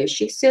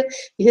обучающихся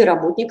или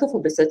работников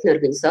образовательной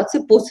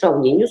организации по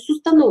сравнению с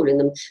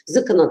установленным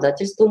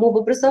законодательством об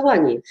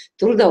образовании,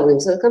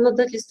 трудовым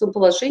законодательством,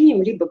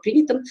 положением, либо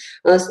принятым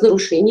с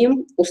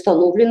нарушением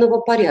установленного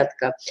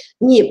порядка,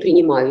 не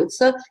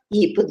принимаются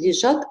и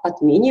подлежат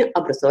отмене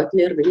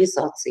образовательной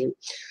организации.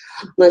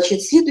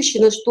 Значит,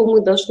 следующее, на что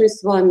мы должны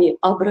с вами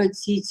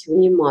обратить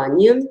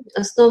внимание,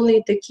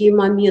 основные такие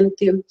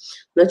моменты,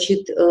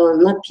 значит,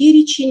 на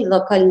перечень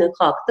локальных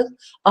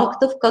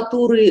актов,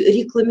 которые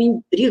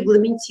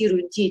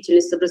регламентируют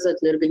деятельность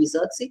образовательной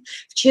организации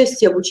в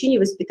части обучения и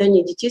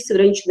воспитания детей с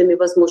ограниченными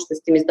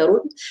возможностями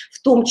здоровья,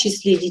 в том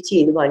числе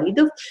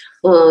детей-инвалидов.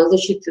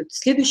 Значит,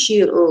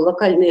 следующие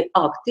локальные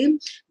акты,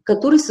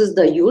 который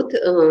создает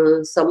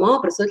сама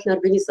образовательная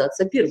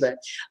организация. Первое.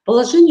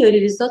 Положение о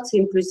реализации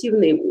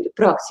инклюзивной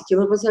практики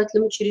в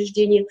образовательном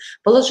учреждении,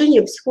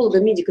 положение о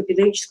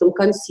психолого-медико-педагогическом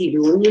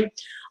консилиуме,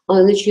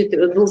 значит,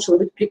 должен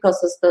быть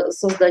приказ о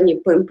создании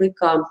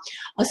ПМПК,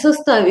 о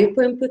составе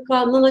ПМПК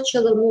на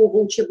начало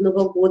нового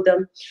учебного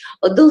года,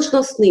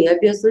 должностные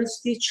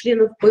обязанности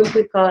членов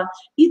ПМПК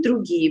и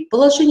другие.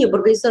 Положение об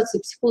организации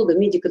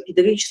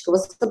психолого-медико-педагогического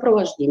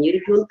сопровождения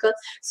ребенка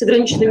с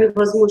ограниченными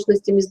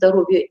возможностями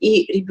здоровья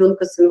и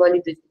ребенка с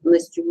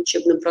инвалидностью в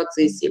учебном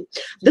процессе,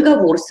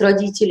 договор с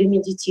родителями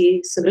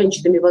детей с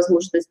ограниченными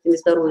возможностями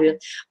здоровья,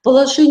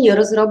 положение о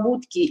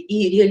разработке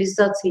и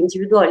реализации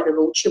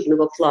индивидуального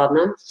учебного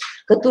плана,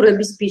 который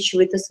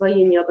обеспечивает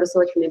освоение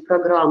образовательной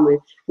программы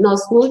на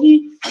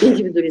основе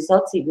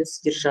индивидуализации ее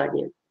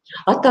содержания,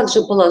 а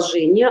также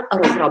положение о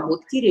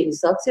разработке и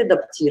реализации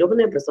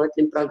адаптированной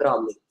образовательной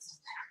программы.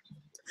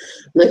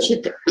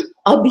 Значит,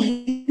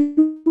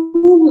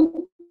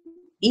 объем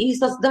и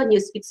создание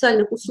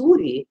специальных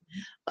условий,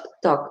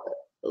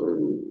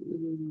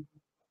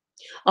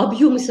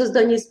 Объемы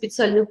создания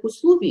специальных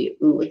условий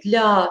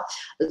для,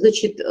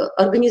 значит,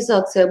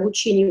 организации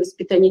обучения и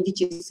воспитания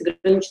детей с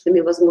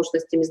ограниченными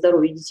возможностями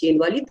здоровья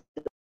детей-инвалидов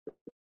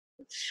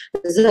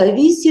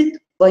зависит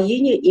от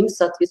освоения им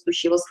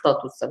соответствующего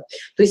статуса.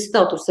 То есть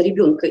статуса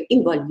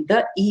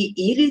ребенка-инвалида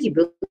или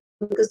ребенка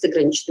с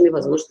ограниченными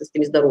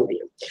возможностями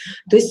здоровья.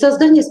 То есть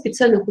создание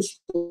специальных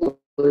условий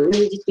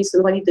для детей с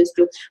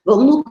инвалидностью во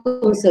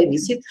многом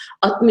зависит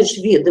от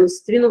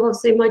межведомственного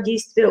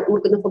взаимодействия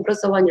органов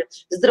образования,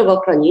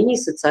 здравоохранения и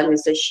социальной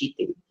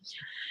защиты.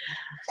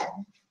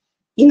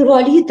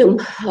 Инвалидом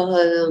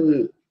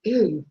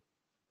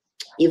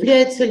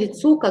является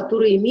лицо,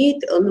 которое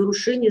имеет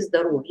нарушение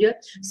здоровья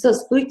со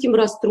стойким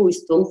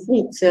расстройством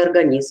функции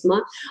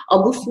организма,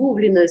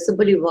 обусловленное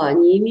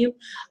заболеваниями,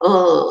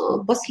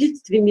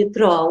 последствиями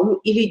травм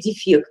или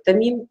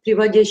дефектами,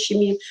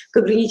 приводящими к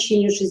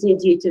ограничению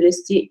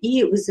жизнедеятельности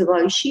и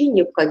вызывающие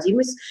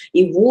необходимость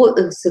его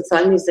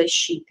социальной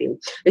защиты.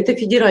 Это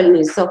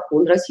федеральный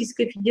закон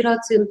Российской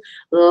Федерации,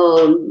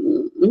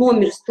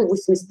 номер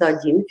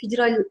 181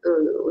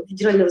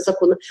 федерального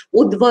закона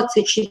от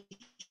 24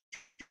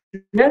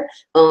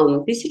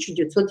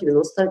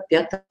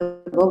 1995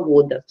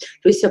 года,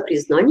 то есть о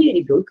признании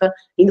ребенка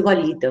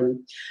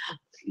инвалидом.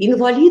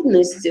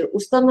 Инвалидность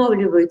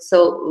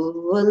устанавливается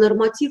в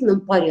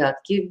нормативном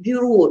порядке в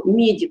Бюро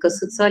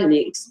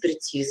медико-социальной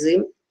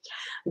экспертизы.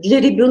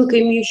 Для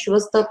ребенка, имеющего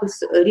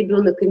статус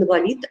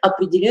ребенок-инвалид,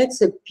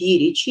 определяется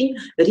перечень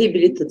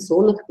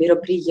реабилитационных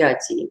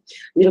мероприятий,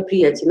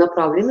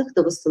 направленных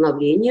на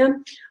восстановление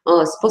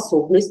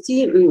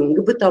способностей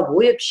к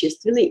бытовой,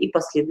 общественной и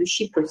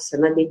последующей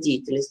профессиональной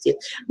деятельности,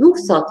 в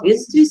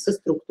соответствии со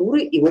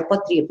структурой его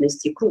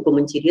потребностей, кругом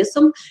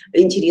интересов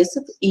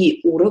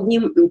и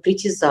уровнем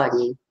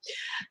притязаний.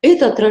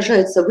 Это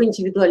отражается в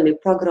индивидуальной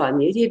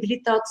программе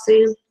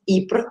реабилитации,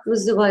 ИПР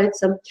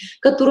называется,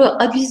 которая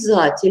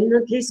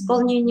обязательна для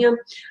исполнения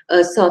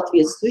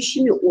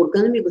соответствующими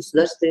органами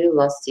государственной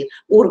власти,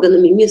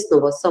 органами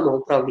местного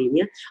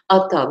самоуправления,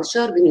 а также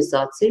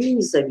организациями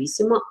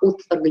независимо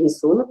от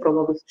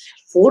организационно-правовых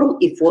форм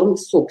и форм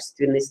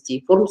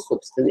собственности.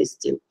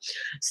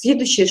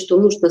 Следующее, что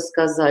нужно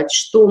сказать,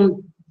 что,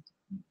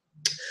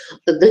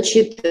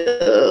 значит,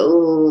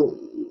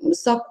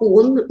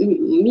 закон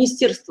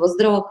Министерства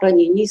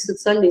здравоохранения и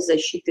социальной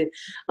защиты,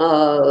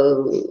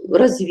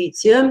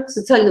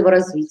 социального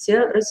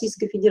развития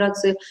Российской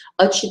Федерации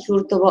от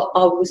 4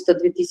 августа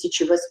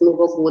 2008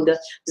 года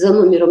за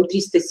номером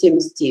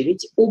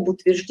 379 об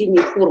утверждении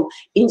форм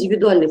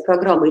индивидуальной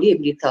программы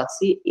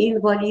реабилитации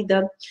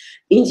инвалида,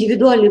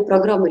 индивидуальной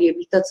программы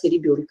реабилитации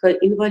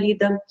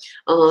ребенка-инвалида,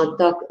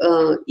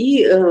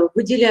 и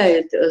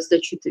выделяет,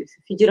 значит,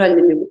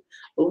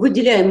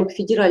 выделяемых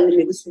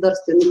федеральными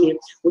государственными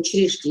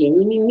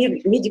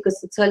учреждениями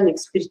медико-социальной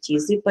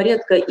экспертизы,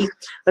 порядка их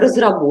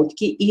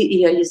разработки и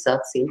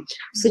реализации.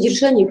 В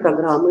содержании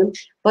программы,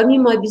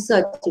 помимо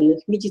обязательных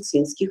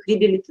медицинских,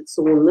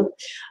 реабилитационных,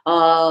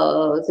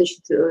 значит,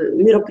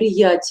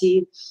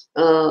 мероприятий,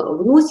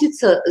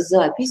 вносится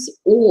запись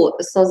о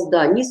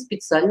создании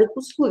специальных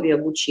условий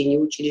обучения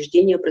в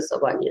учреждении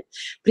образования,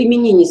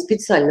 применении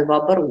специального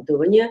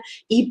оборудования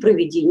и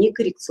проведении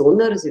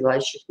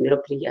коррекционно-развивающих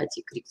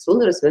мероприятий.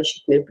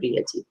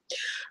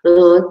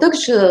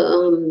 Также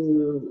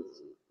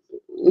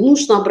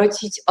нужно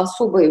обратить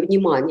особое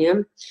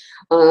внимание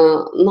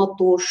на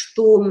то,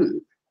 что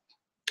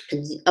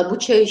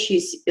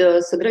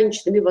обучающиеся с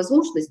ограниченными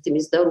возможностями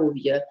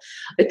здоровья,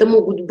 это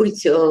могут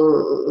быть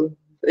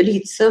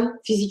лица,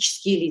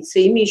 физические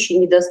лица, имеющие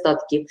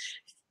недостатки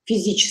в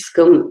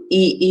физическом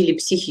или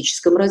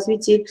психическом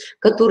развитии,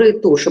 которые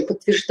тоже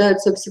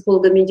подтверждаются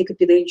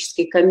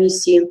психолого-медико-педагогической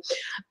комиссией,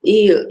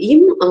 и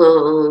им,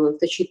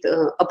 значит,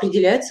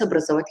 определяется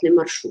образовательный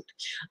маршрут.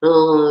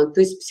 То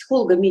есть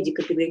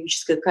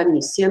психолого-медико-педагогическая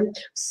комиссия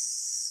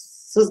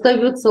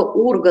создается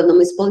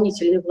органом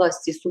исполнительной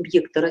власти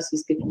субъекта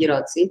Российской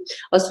Федерации,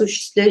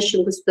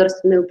 осуществляющим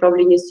государственное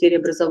управление в сфере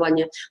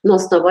образования на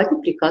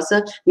основании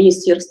приказа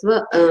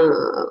Министерства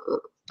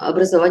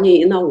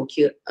образования и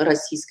науки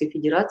Российской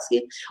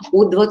Федерации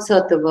от 20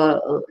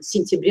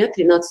 сентября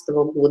 2013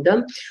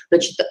 года,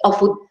 значит,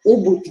 об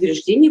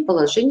утверждении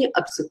положения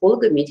о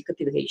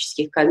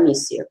психолого-медико-педагогических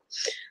комиссиях.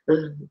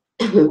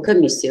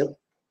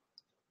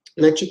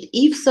 Значит,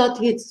 и в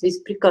соответствии с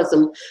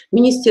приказом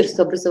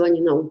Министерства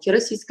образования и науки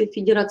Российской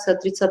Федерации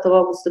от 30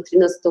 августа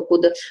 2013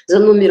 года за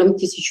номером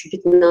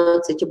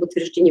 1015 об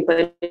утверждении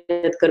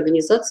порядка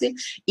организации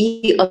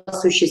и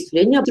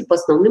осуществления по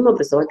основным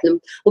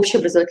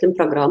общеобразовательным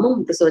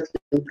программам,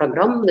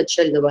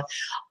 начального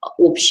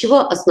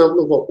общего,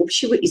 основного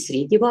общего и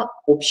среднего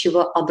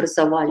общего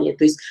образования,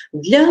 то есть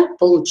для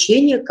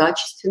получения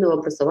качественного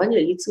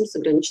образования лицам с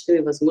ограниченными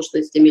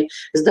возможностями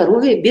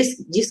здоровья без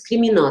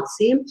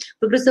дискриминации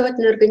в образовании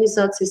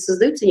организации,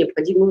 создаются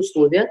необходимые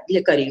условия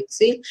для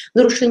коррекции,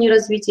 нарушения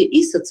развития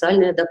и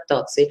социальной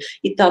адаптации,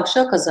 и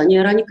также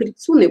оказания ранней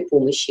коррекционной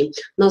помощи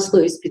на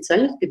основе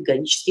специальных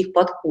педагогических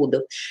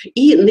подходов.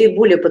 И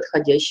наиболее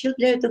подходящих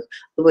для этих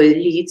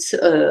лиц,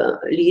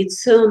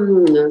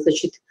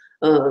 значит,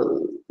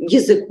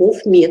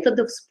 языков,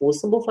 методов,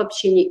 способов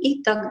общения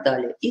и так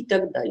далее, и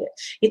так далее,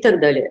 и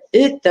так далее.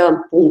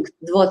 Это пункт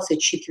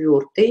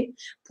 24,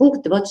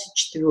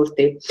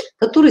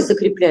 который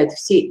закрепляет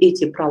все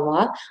эти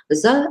права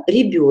за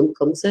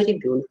ребенком,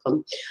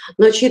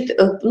 Значит,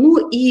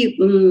 ну и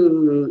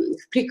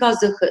в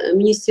приказах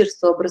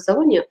Министерства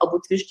образования об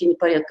утверждении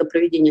порядка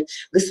проведения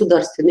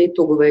государственной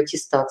итоговой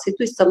аттестации,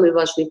 то есть самые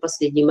важные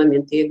последние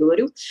моменты, я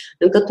говорю,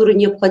 которые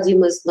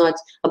необходимо знать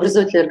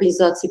образовательной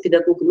организации,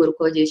 педагогам и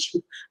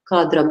руководящим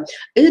кадрам,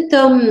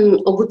 это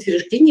об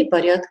утверждении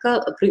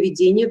порядка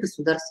проведения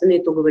государственной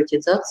итоговой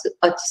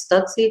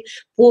аттестации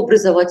по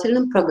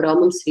образовательным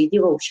программам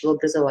среднего общего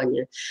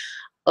образования.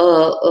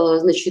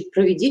 Значит,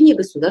 проведение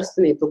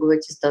государственной итоговой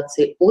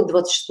аттестации от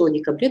 26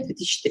 декабря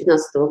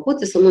 2013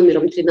 года со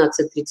номером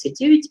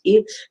 1339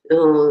 и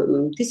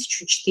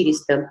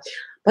 1400.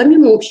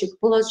 Помимо общих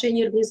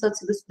положений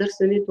организации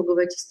государственной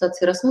итоговой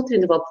аттестации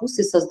рассмотрены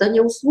вопросы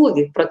создания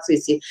условий в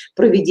процессе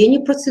проведения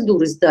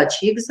процедуры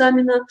сдачи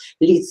экзамена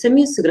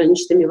лицами с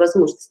ограниченными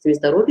возможностями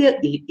здоровья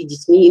и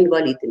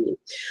детьми-инвалидами.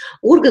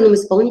 Органам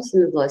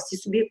исполнительной власти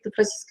субъектов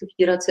Российской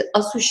Федерации,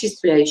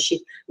 осуществляющих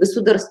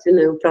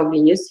государственное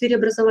управление в сфере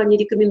образования,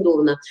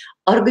 рекомендовано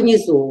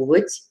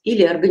организовывать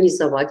или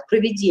организовать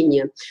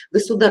проведение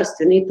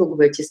государственной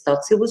итоговой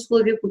аттестации в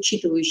условиях,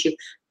 учитывающих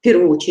в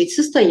первую очередь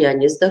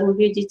состояние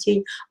здоровья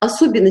детей,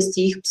 особенности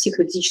их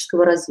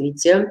психофизического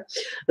развития.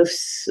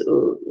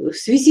 В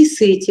связи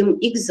с этим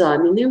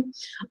экзамены,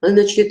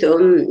 значит,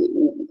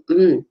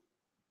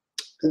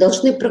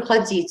 должны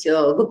проходить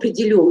в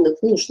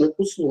определенных нужных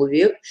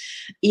условиях,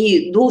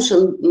 и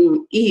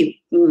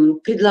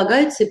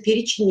предлагается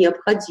перечень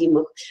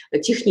необходимых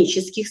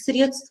технических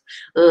средств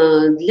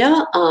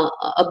для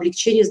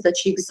облегчения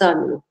сдачи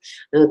экзаменов,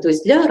 то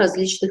есть для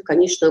различных,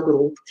 конечно,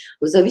 групп,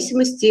 в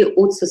зависимости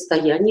от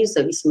состояния, в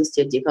зависимости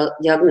от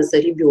диагноза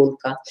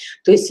ребенка.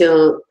 То есть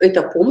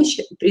эта помощь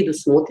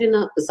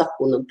предусмотрена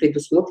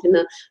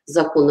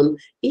законом,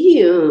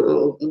 и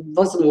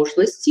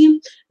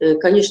возможности,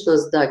 конечно,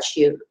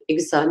 сдачи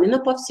экзамена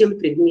по всем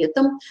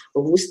предметам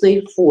в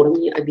устной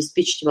форме,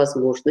 обеспечить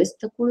возможность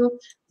такую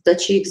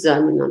сдачи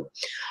экзамена.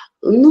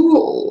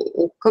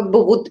 Ну, как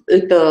бы вот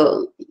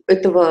этого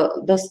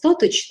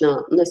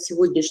достаточно на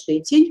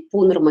сегодняшний день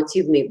по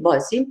нормативной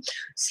базе.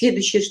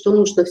 Следующее, что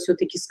нужно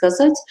все-таки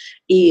сказать,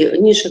 и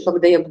ниже,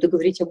 когда я буду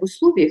говорить об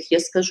условиях, я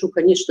скажу,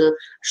 конечно,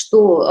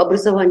 что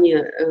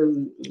образование,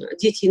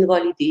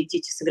 дети-инвалиды и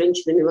дети с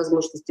ограниченными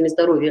возможностями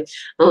здоровья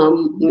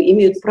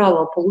имеют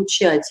право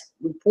получать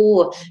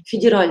по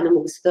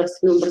федеральному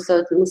государственному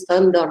образовательному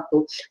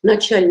стандарту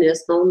начального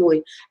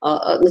основного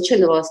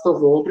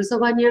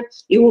образования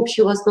и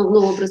общего основного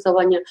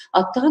образования,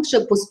 а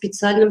также по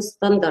специальным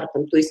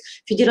стандартам, то есть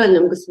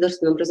федеральным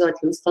государственным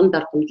образовательным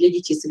стандартам для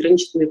детей с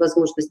ограниченными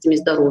возможностями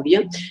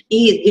здоровья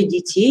и для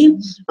детей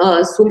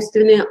с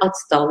умственной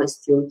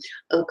отсталостью.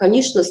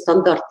 Конечно,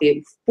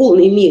 стандарты в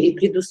полной мере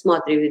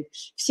предусматривают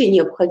все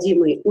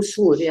необходимые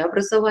условия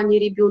образования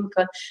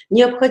ребенка,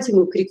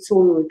 необходимую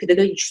коррекционную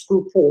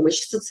педагогическую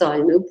помощь,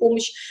 социальную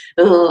помощь,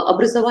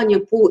 образование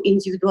по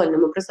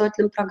индивидуальным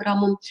образовательным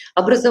программам,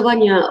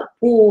 образование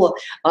по,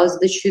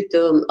 значит,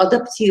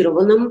 адаптированным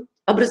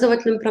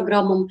образовательным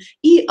программам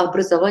и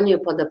образование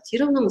по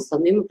адаптированным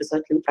основным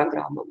образовательным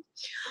программам.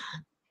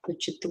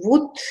 Значит,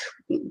 вот,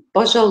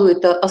 пожалуй,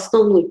 это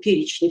основной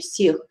перечень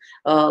всех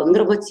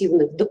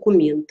нормативных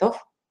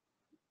документов,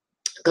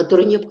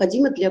 которые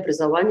необходимы для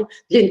образования,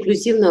 для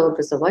инклюзивного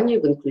образования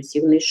в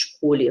инклюзивной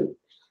школе.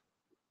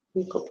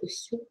 Ну, как бы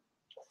все.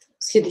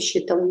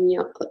 Следующее там у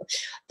меня.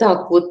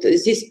 Так, вот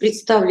здесь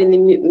представлены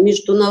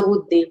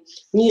международные,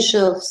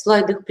 ниже в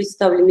слайдах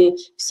представлены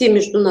все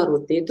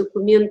международные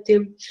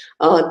документы,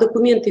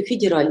 документы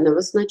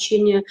федерального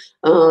значения,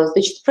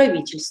 значит,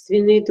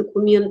 правительственные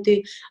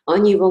документы,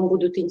 они вам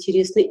будут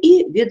интересны,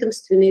 и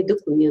ведомственные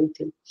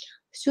документы.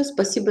 Все,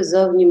 спасибо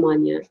за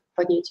внимание.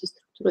 Понятие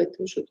структуры –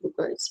 это уже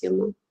другая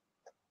тема.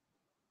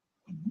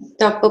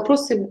 Так,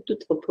 вопросы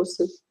будут,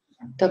 вопросы.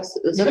 Так,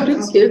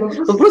 закрытие.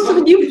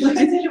 Вопросов не будет.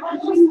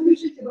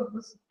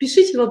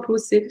 Пишите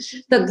вопросы.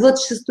 Так,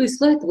 26-й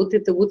слайд, вот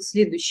это вот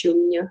следующее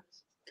у меня.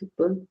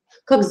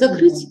 Как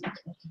закрыть?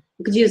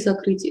 Где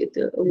закрыть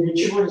это?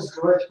 Ничего не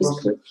закрывать.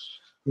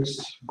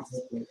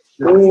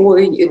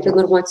 Ой, это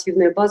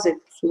нормативная база,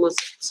 это с ума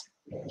сойти.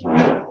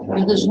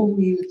 Я даже не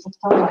умею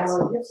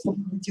повторяться.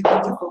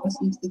 Тихо, вас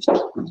не слышно.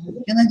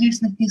 Я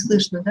надеюсь, нас не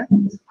слышно, да?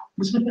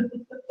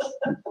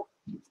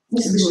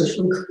 Не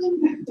слышно.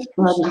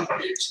 Ладно.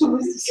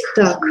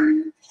 Так.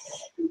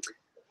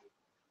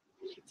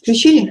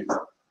 Включили?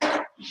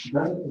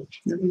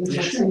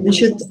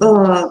 Значит,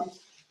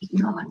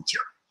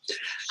 тихо.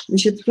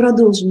 Значит,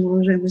 продолжим,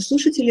 уважаемые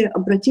слушатели.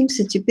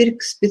 Обратимся теперь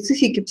к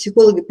специфике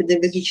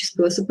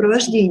психолого-педагогического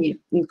сопровождения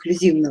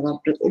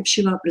инклюзивного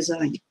общего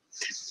образования.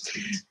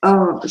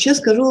 Сейчас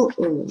скажу,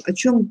 о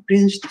чем,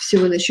 прежде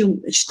всего,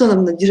 что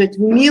нам надо держать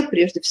в уме,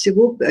 прежде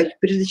всего,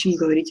 прежде чем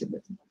говорить об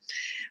этом.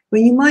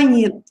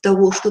 Понимание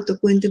того, что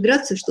такое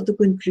интеграция, что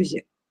такое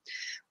инклюзия.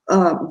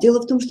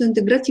 Дело в том, что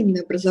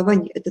интегративное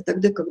образование – это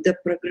тогда, когда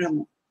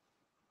программу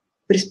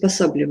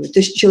приспосабливают, то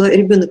есть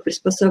ребенок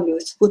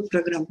приспосабливается под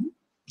программу,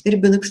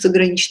 ребенок с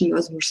ограниченными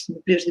возможностями,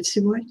 прежде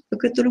всего, о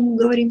котором мы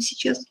говорим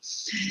сейчас.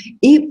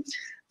 И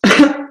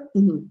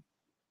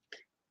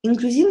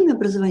инклюзивное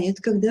образование –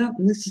 это когда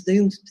мы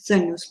создаем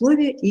специальные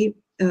условия и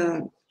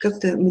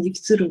как-то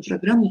модифицируем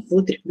программу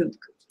под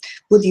ребенка,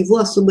 под его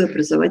особые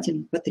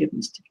образовательные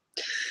потребности.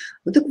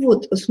 Вот так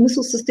вот,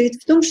 смысл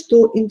состоит в том,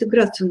 что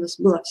интеграция у нас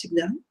была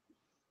всегда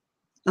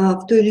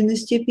в той или иной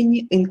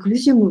степени,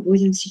 инклюзию мы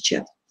вводим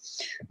сейчас.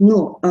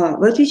 Но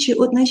в отличие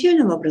от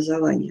начального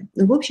образования,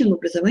 в общем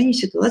образовании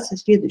ситуация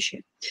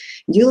следующая.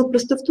 Дело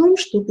просто в том,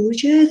 что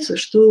получается,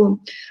 что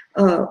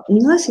у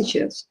нас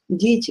сейчас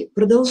дети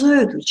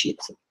продолжают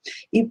учиться,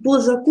 и по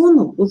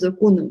закону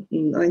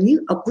они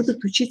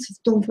будут учиться в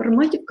том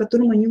формате, в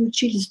котором они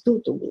учились до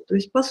того. То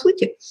есть, по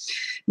сути,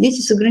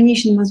 дети с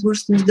ограниченными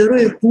возможностями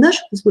здоровья в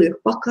наших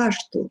условиях пока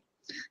что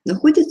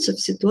находятся в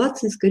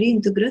ситуации скорее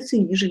интеграции,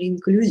 нежели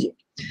инклюзии.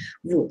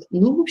 Вот.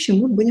 Ну, в общем,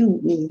 мы будем,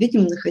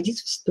 видимо,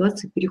 находиться в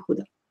ситуации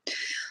перехода.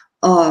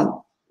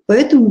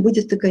 Поэтому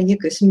будет такая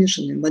некая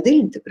смешанная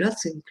модель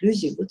интеграции,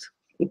 инклюзии, вот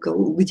у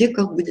кого, где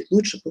как будет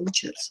лучше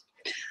получаться.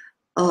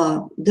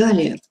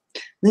 Далее,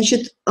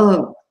 значит,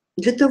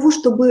 для того,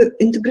 чтобы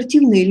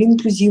интегративное или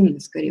инклюзивное,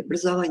 скорее,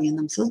 образование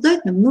нам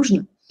создать, нам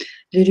нужно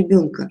для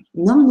ребенка,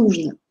 нам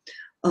нужно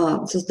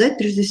создать,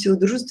 прежде всего,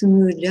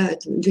 дружественную для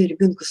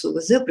ребенка с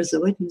ОВЗ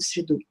образовательную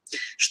среду.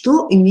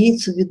 Что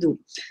имеется в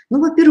виду? Ну,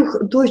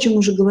 во-первых, то, о чем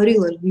уже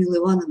говорила Людмила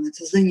Ивановна,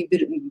 создание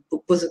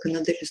по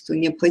законодательству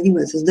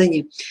необходимое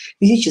создание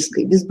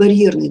физической,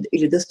 безбарьерной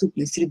или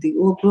доступной среды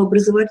в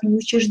образовательном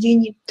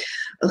учреждении.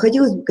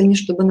 Хотелось бы,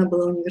 конечно, чтобы она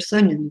была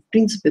универсальной, но, в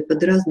принципе,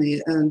 под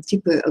разные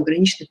типы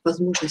ограниченных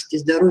возможностей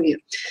здоровья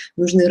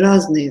нужны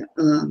разные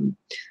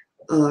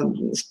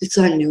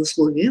специальные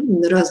условия,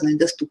 разная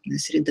доступная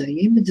среда,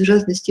 я имею в виду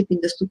разная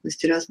степень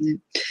доступности,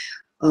 разные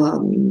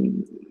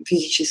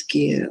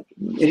физические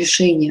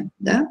решения,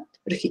 да,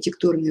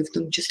 архитектурные в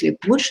том числе.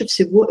 Больше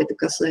всего это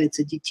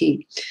касается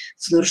детей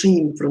с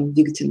нарушениями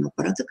опорно-двигательного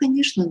аппарата,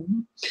 конечно,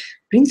 но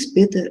в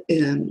принципе это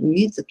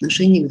имеет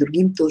отношение к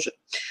другим тоже.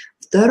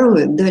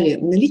 Второе, далее,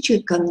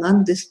 наличие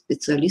команды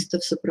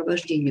специалистов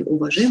сопровождения.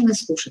 Уважаемые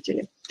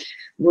слушатели,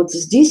 вот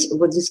здесь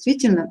вот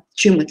действительно,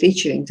 чем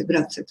отличие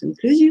интеграции от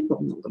инклюзии во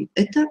многом,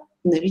 это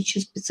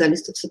наличие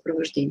специалистов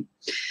сопровождения.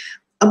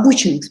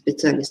 Обученных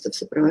специалистов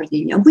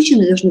сопровождения.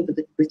 Обучены должны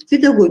быть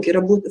педагоги,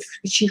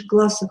 работающие в чьих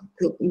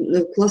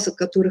классах,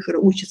 которых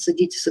учатся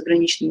дети с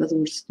ограниченными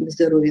возможностями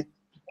здоровья.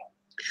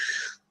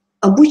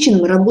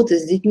 Обученным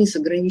работать с детьми с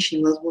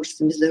ограниченными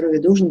возможностями здоровья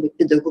должен быть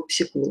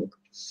педагог-психолог.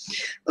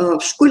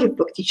 В школе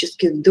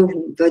фактически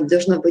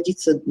должна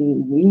вводиться,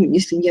 ну,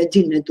 если не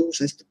отдельная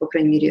должность, то, по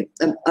крайней мере,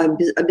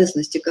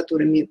 обязанности,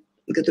 которые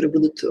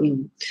будут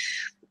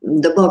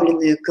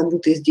добавлены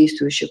кому-то из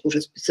действующих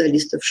уже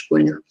специалистов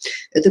школьных.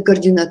 Это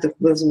координатор,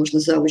 возможно,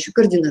 завуч,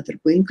 координатор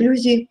по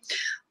инклюзии.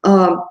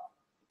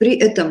 При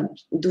этом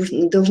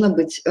должна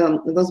быть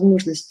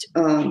возможность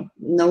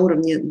на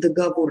уровне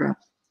договора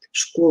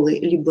школы,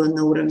 либо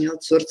на уровне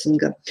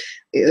аутсорсинга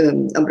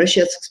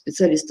обращаться к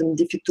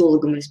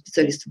специалистам-дефектологам или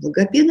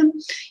специалистам-логопедам,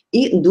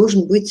 и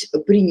должен быть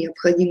при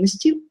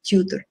необходимости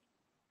тьютор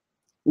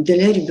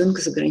для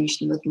ребенка с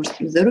ограниченными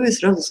возможностями здоровья.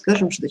 Сразу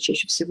скажем, что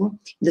чаще всего,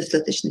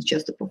 достаточно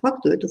часто по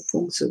факту, эту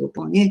функцию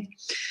выполняют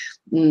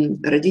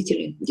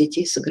родители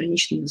детей с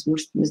ограниченными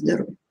возможностями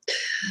здоровья.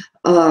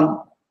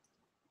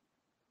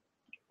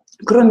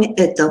 Кроме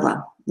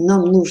этого,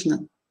 нам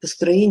нужно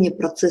построение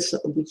процесса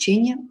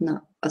обучения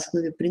на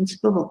основе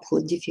принципа в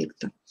обход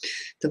дефекта.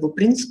 Того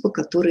принципа,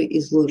 который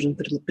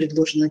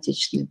предложен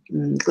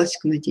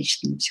классиками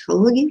отечественной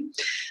психологии,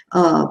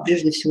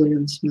 прежде всего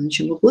Леонидом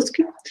Семеновичем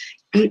Выгодским.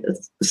 И,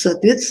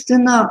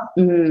 соответственно,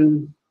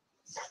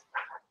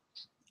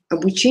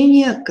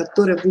 обучение,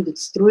 которое будет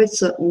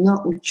строиться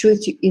на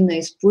учете и на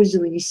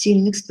использовании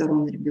сильных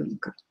сторон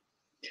ребенка.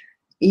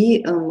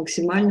 И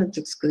максимально,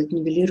 так сказать,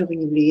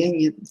 нивелирование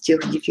влияния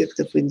тех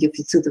дефектов и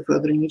дефицитов и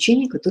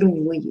ограничений, которые у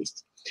него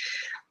есть.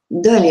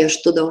 Далее,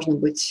 что должно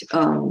быть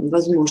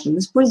возможным?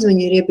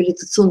 Использование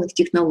реабилитационных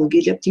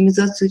технологий для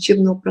оптимизации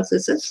учебного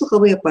процесса. Это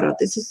слуховые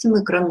аппараты,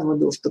 системы экранного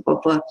доступа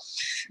по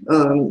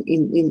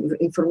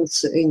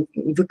информации,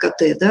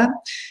 ВКТ, да?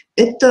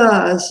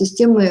 Это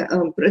системы,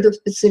 это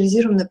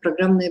специализированное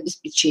программное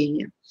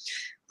обеспечение,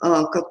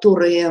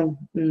 которые,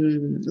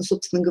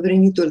 собственно говоря,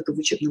 не только в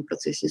учебном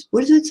процессе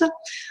используются,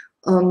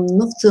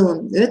 но в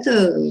целом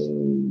это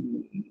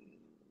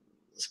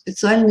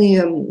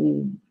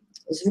специальные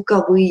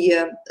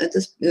звуковые,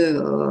 это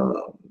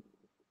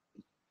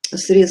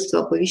средства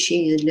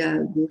оповещения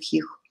для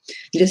глухих,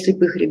 для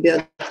слепых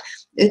ребят,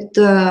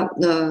 это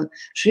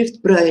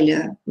шрифт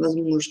Брайля,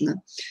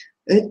 возможно,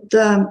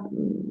 это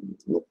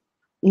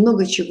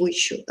много чего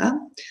еще. Да?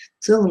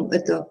 В целом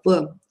это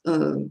в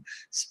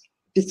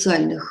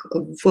специальных,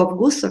 в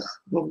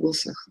ВГОСах,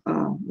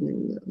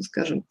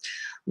 скажем,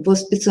 в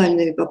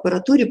специальной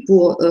аппаратуре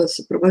по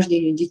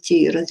сопровождению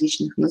детей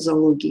различных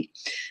нозологий,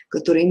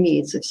 которые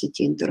имеются в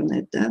сети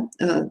интернет,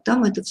 да,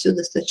 там это все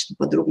достаточно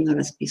подробно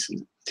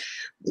расписано.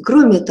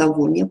 Кроме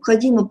того,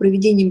 необходимо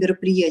проведение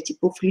мероприятий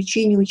по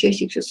включению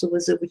учащихся с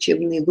ОВЗ в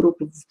учебные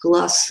группы, в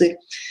классы,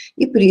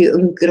 и при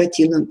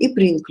интегративном, и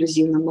при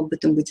инклюзивном. Об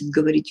этом будет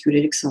говорить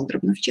Юлия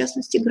Александровна, в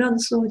частности,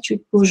 Градусова,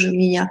 чуть позже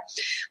меня.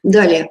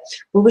 Далее,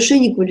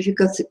 повышение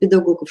квалификации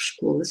педагогов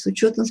школы с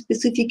учетом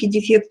специфики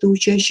дефекта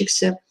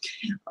учащихся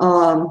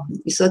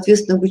и,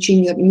 соответственно,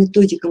 обучение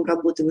методикам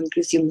работы в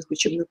инклюзивных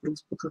учебных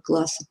группах и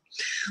классах.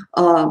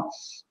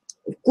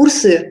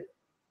 Курсы,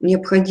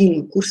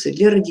 необходимы курсы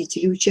для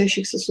родителей,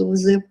 учащихся с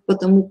ОВЗ, по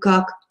тому,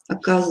 как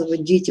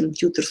оказывать детям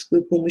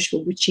тьюторскую помощь в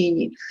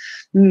обучении.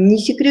 Не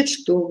секрет,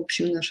 что, в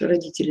общем, наши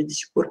родители до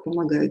сих пор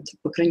помогают,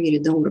 по крайней мере,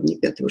 до уровня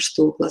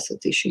 5-6 класса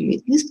это еще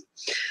имеет место,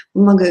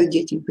 помогают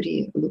детям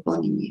при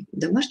выполнении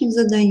домашних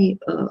заданий,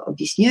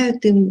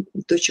 объясняют им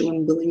то, чего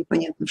им было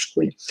непонятно в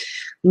школе.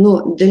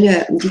 Но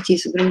для детей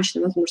с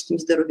ограниченными возможностями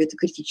здоровья это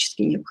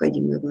критически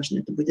необходимо и важно.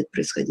 Это будет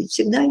происходить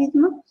всегда,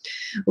 видимо.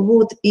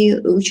 Вот. И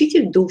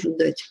учитель должен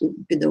дать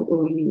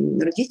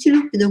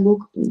родителю,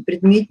 педагог,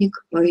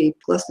 предметник и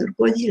классный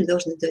руководитель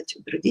должны дать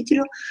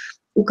родителю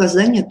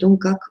указания о том,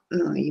 как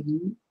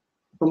ему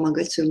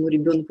помогать своему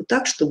ребенку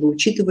так, чтобы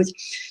учитывать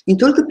не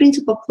только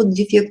принцип обхода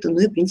дефекта,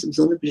 но и принцип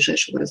зоны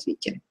ближайшего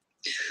развития,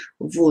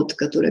 вот,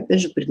 который,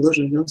 опять же,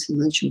 предложен Львом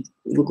Семеновичем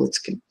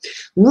Выгодским.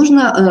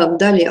 Нужно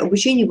далее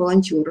обучение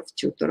волонтеров,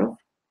 тьюторов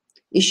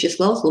из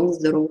числа условно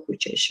здоровых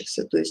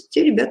учащихся, то есть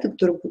те ребята,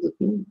 которые будут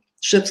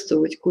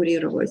шефствовать,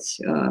 курировать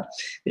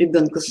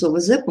ребенка с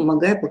ОВЗ,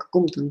 помогая по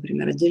какому-то,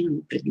 например,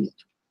 отдельному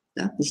предмету.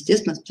 Да?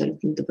 Естественно,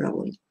 абсолютно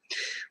добровольно.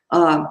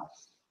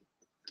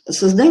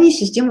 Создание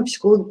системы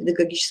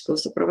психолого-педагогического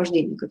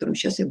сопровождения, о котором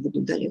сейчас я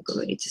буду далее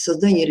говорить, и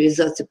создание и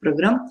реализации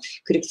программ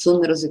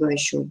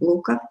коррекционно-развивающего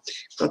блока,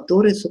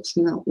 которые,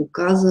 собственно,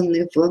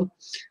 указаны в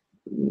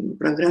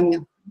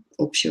программе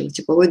общего.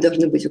 Типовой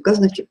должны быть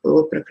указаны в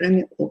типовой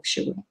программе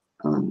общего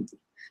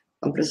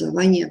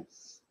образования,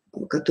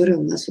 которая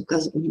у нас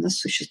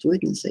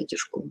существует на сайте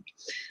школы.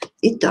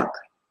 Итак,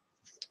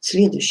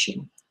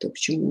 следующее. То, к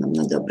чему нам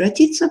надо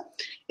обратиться,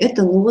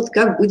 это,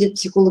 как будет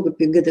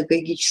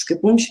психолого-педагогическая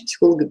помощь,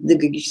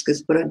 психолого-педагогическое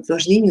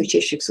сопровождение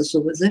учащихся с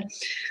ОВЗ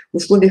в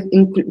условиях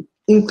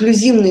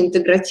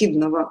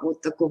инклюзивно-интегративного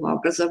вот такого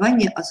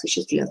образования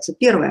осуществляться.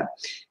 Первое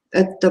 –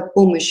 это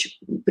помощь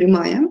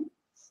прямая,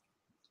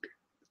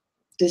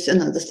 то есть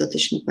она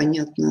достаточно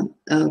понятно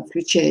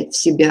включает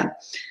в себя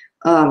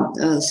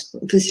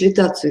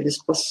фасилитацию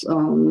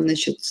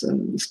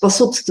или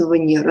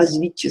способствование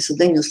развитию,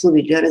 созданию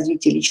условий для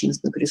развития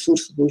личностных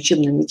ресурсов и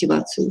учебной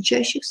мотивации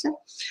учащихся,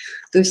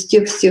 то есть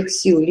тех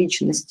сил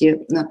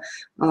личности,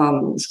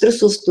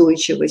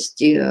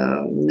 стрессоустойчивости,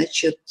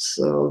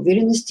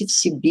 уверенности в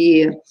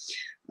себе,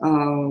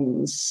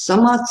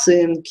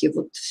 самооценки,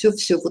 вот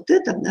все вот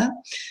это,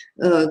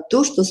 да,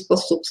 то, что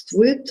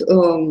способствует,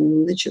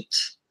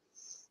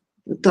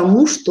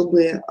 тому,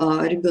 чтобы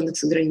ребенок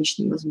с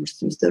ограниченными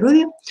возможностями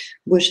здоровья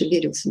больше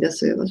верил в себя, в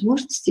свои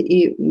возможности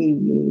и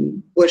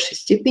в большей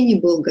степени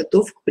был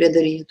готов к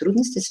преодолению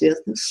трудностей,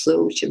 связанных с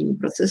учебным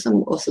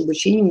процессом, с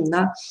обучением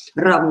на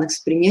равных,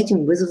 с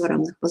принятием вызова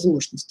равных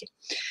возможностей.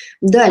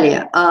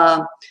 Далее,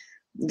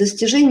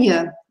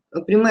 достижение,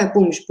 прямая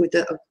помощь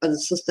будет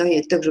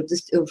состоять также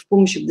в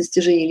помощи в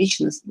достижении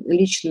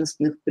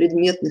личностных,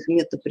 предметных,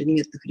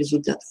 метапредметных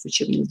результатов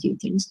учебной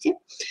деятельности,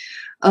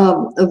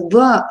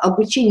 в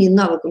обучении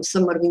навыкам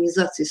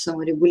самоорганизации,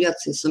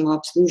 саморегуляции,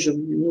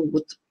 самообслуживания,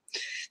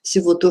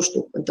 всего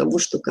того,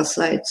 что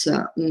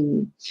касается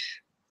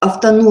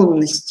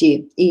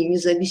автономности и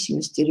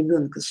независимости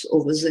ребенка с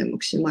ОВЗ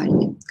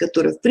максимальной,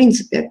 которая, в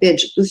принципе, опять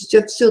же, то есть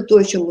все то,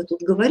 о чем мы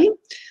тут говорим,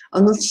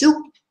 оно все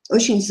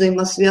очень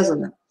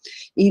взаимосвязано.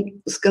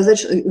 И сказать,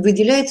 что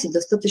выделяется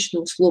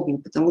достаточно условно,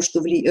 потому что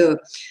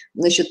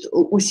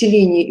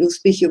усиление и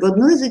успехи в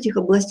одной из этих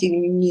областей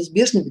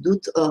неизбежно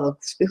ведут к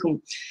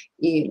успехам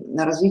и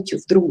на развитию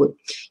в другой.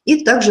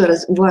 И также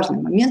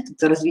важный момент –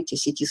 это развитие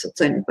сети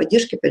социальной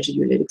поддержки, опять же,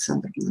 Юлия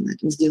Александровна на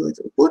этом сделает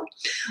упор,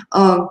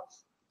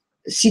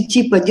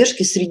 сети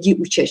поддержки среди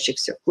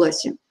учащихся в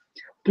классе,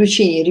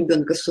 включение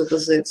ребенка с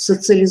ОВЗ,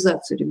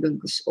 социализацию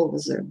ребенка с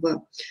ОВЗ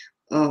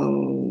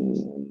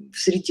в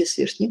среде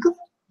сверстников.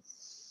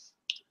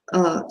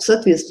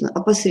 Соответственно,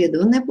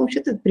 опосредованная помощь –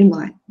 это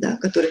прямая, да,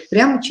 которая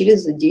прямо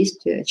через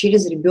действие,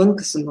 через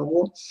ребенка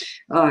самого,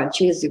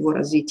 через его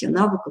развитие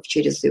навыков,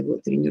 через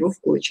его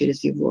тренировку,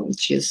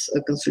 через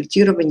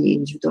консультирование и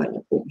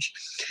индивидуальную помощь.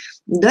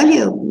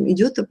 Далее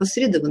идет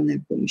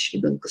опосредованная помощь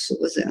ребенка с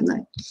ОВЗ.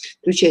 Она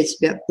включает в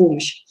себя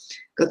помощь,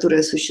 которая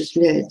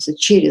осуществляется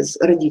через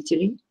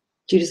родителей,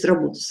 через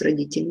работу с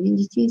родителями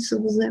детей с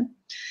ОВЗ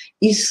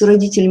и с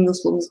родителями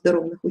условно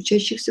здоровых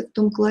учащихся в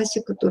том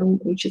классе, в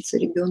котором учится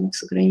ребенок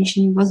с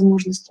ограниченными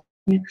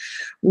возможностями.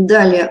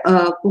 Далее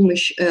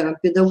помощь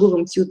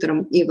педагогам,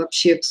 тьюторам и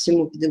вообще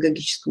всему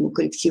педагогическому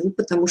коллективу,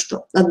 потому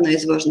что одна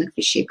из важных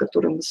вещей,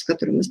 с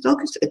которой мы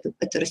сталкиваемся,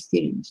 это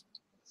растерянность.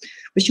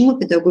 Почему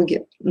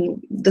педагоги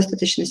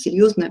достаточно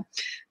серьезно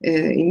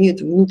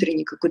имеют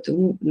внутреннее какое-то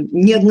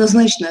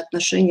неоднозначное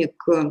отношение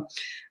к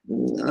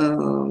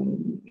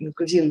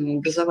инклюзивному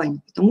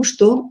образованию? Потому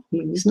что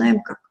мы не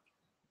знаем как.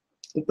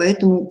 И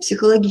поэтому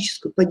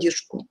психологическую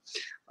поддержку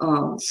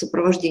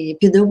сопровождения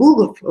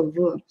педагогов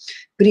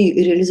при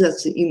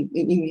реализации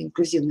ими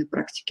инклюзивной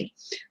практики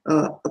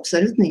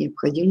абсолютно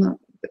необходимо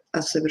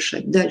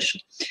совершать. Дальше.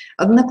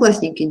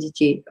 Одноклассники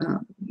детей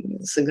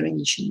с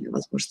ограниченными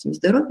возможностями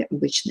здоровья,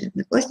 обычные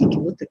одноклассники,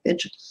 вот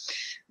опять же,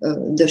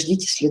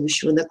 дождитесь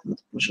следующего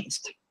доклада,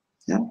 пожалуйста.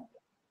 Да?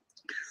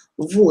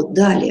 Вот,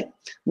 далее.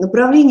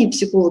 Направление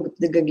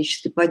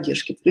психолого-педагогической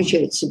поддержки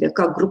включает в себя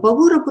как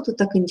групповую работу,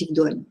 так и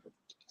индивидуальную работу.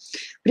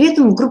 При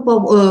этом в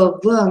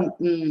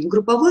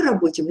групповой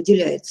работе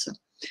выделяется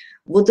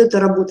вот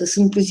эта работа с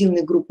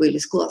инклюзивной группой или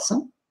с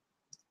классом,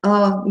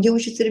 где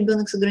учится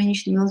ребенок с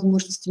ограниченными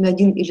возможностями,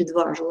 1 или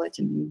 2,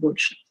 желательно не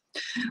больше.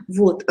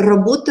 Вот,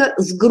 работа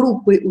с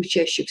группой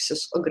учащихся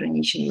с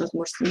ограниченными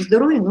возможностями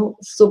здоровья,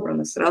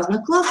 собрана с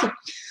разных классов,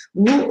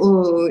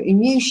 но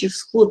имеющих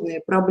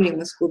сходные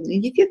проблемы, сходные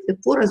дефекты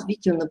по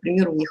развитию,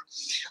 например, у них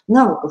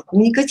навыков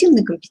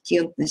коммуникативной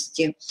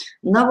компетентности,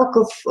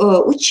 навыков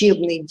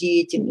учебной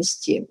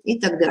деятельности и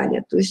так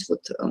далее. То есть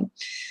вот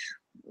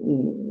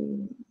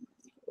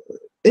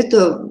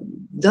это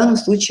в данном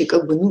случае,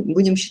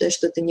 будем считать,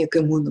 что это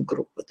некая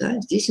моногруппа, да,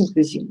 здесь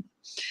инклюзивно.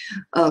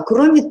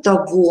 Кроме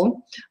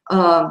того,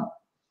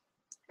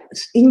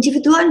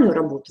 индивидуальную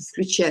работу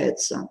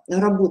включается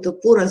работа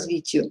по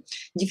развитию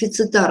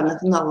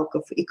дефицитарных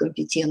навыков и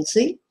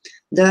компетенций,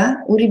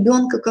 да, у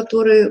ребенка,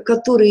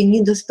 которые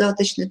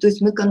недостаточны. То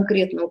есть мы у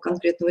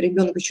конкретного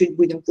ребенка чуть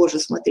будем позже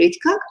смотреть,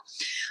 как.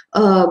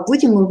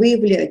 Будем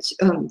выявлять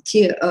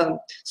те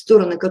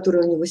стороны,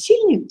 которые у него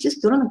сильные, те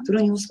стороны,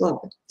 которые у него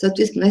слабые.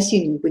 Соответственно, на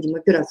сильные будем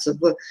опираться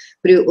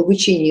при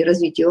обучении и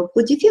развитии его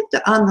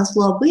поддефекта, а на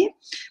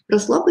про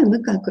слабые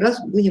мы как раз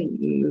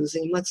будем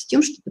заниматься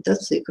тем, что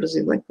пытаться их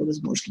развивать по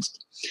возможности.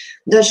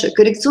 Дальше.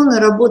 Коррекционная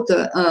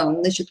работа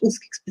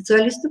узких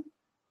специалистов.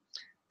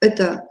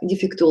 Это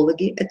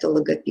дефектологи, это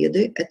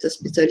логопеды, это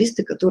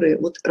специалисты, которые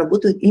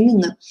работают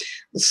именно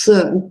с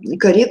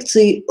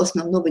коррекцией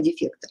основного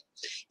дефекта.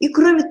 И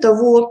кроме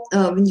того,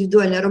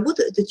 индивидуальная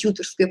работа – это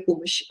тьюторская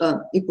помощь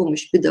и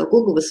помощь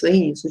педагогу в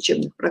освоении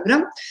учебных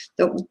программ.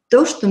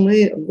 То, что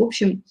мы, в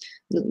общем,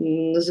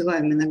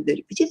 называем иногда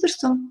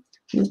репетиторством.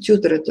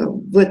 Тьютор – это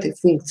в этой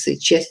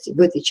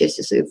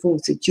части своей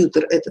функции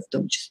тьютор – это в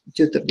том числе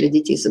тьютор для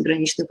детей с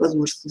ограниченной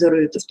возможностью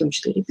здоровья, это в том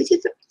числе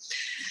репетитор.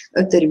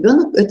 Это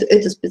ребенок,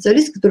 это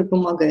специалист, который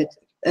помогает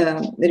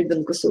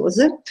ребенку с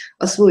ОВЗ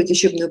освоить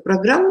учебную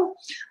программу,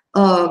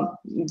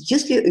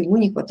 если ему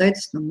не хватает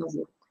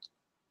основного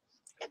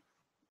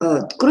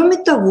урока. Кроме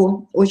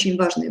того, очень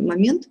важный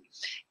момент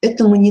 –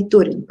 это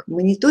мониторинг.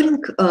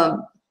 Мониторинг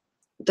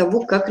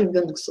того, как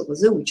ребенок с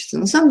ОВЗ учится.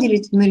 На самом деле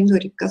эти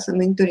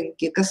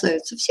мониторинги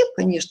касаются всех,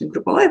 конечно,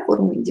 групповая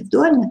форма,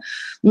 индивидуальная,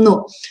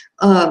 но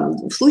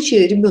в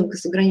случае ребенка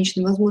с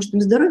ограниченными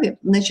возможностями здоровья,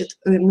 значит,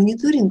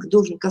 мониторинг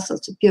должен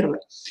касаться, первое,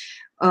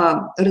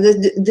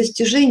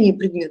 достижения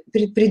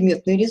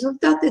предметные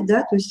результаты,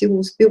 да, то есть его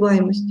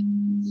успеваемость.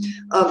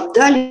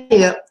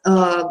 Далее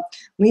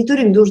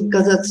мониторинг должен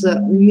касаться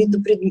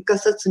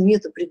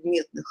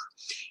метапредметных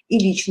и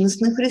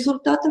личностных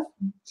результатов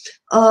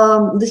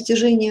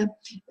достижения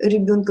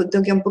ребенка.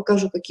 Да, я вам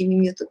покажу, какими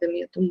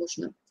методами это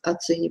можно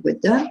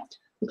оценивать. Да?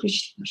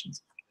 Выключите,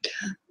 пожалуйста.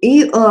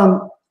 И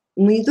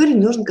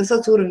мониторинг должен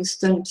касаться уровня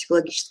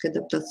социально-психологической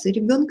адаптации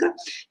ребенка,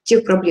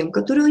 тех проблем,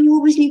 которые у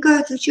него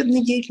возникают в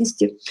учебной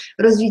деятельности,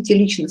 развития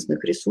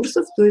личностных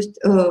ресурсов, то есть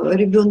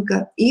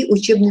ребенка, и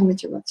учебной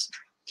мотивации.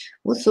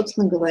 Вот,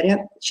 собственно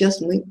говоря, сейчас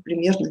мы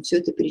примерно все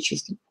это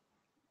перечислим.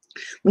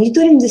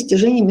 Мониторинг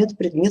достижения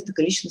метапредметных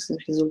и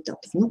личностных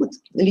результатов.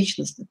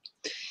 Личностных.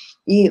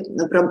 И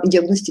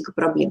диагностика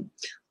проблем.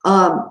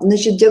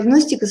 Значит,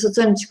 диагностика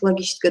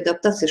социально-психологической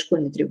адаптации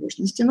школьной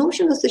тревожности. В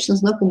общем, достаточно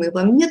знакомые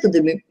вам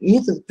методы.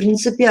 Метод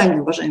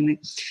принципиально, уважаемые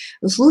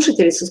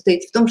слушатели,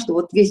 состоит в том, что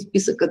вот весь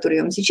список, который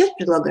я вам сейчас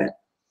предлагаю,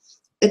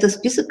 это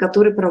список,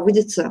 который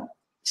проводится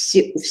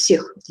у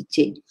всех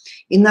детей.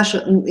 И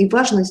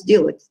важно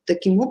сделать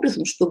таким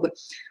образом, чтобы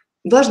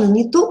важно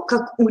не то,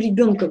 как у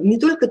ребенка, не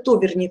только то,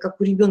 вернее,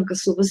 как у ребенка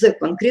с ОВЗ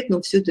конкретно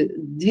все это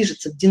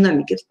движется в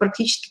динамике. Это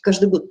практически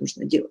каждый год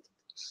нужно делать,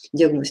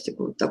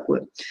 диагностику вот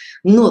такую.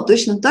 Но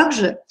точно так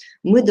же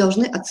мы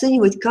должны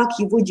оценивать, как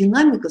его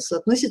динамика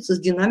соотносится с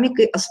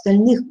динамикой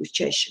остальных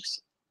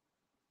учащихся.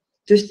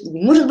 То есть,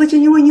 может быть, у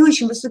него не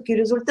очень высокие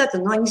результаты,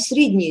 но они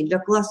средние для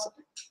класса.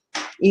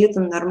 И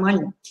это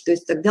нормально, то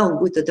есть тогда он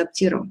будет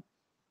адаптирован.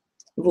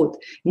 Вот.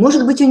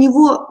 Может быть, у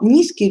него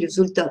низкие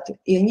результаты,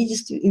 и они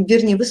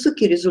вернее,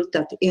 высокие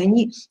результаты, и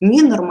они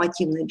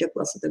ненормативные для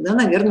класса. Тогда,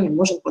 наверное, мы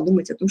можем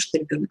подумать о том, что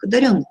ребенок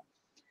одаренный.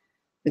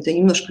 Это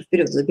немножко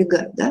вперед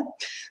забегает, да?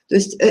 То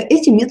есть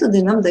эти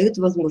методы нам дают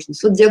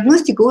возможность. Вот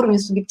диагностика уровня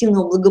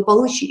субъективного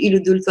благополучия или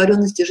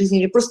удовлетворенности жизни,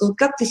 или просто вот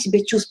как ты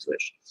себя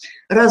чувствуешь.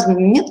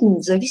 Разными методами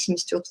в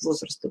зависимости от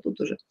возраста тут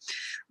уже.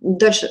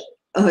 Дальше.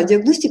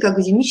 диагностика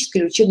академической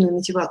или учебной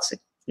мотивации,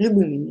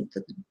 любыми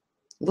методами.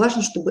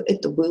 Важно, чтобы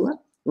это было,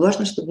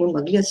 важно, чтобы мы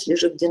могли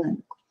отслеживать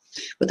динамику.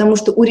 Потому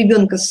что у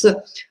ребенка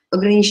с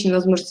ограниченными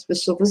возможностями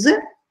СОВЗ,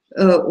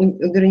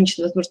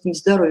 ограниченными возможностями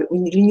здоровья,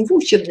 для него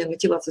учебная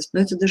мотивация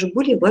становится даже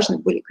более важной,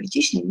 более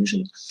критичной,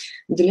 нежели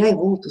для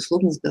его вот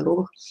условно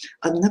здоровых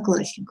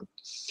одноклассников.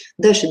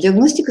 Дальше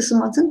диагностика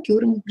самооценки и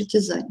уровня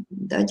притязаний,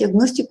 да,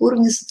 диагностика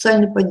уровня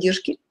социальной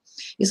поддержки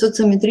и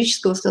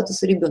социометрического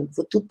статуса ребенка.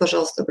 Вот тут,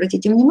 пожалуйста,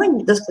 обратите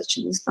внимание,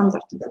 достаточно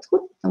нестандартный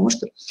подход, потому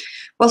что,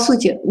 по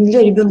сути,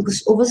 для ребенка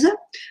с ОВЗ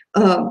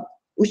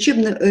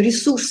учебным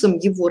ресурсом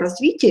его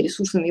развития,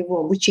 ресурсом его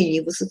обучения,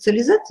 его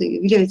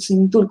социализации является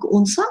не только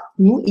он сам,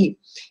 но и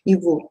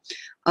его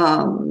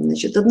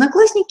значит,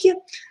 одноклассники,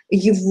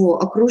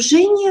 его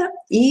окружение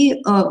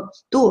и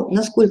то,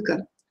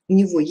 насколько у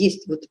него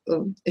есть вот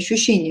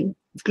ощущение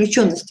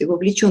включенности,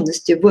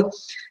 вовлеченности в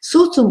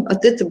социум,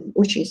 от этого в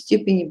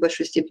очень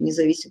большой степени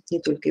зависит не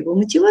только его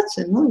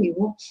мотивация, но и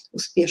его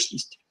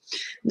успешность.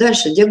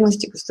 Дальше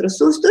диагностика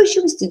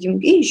стрессоустойчивости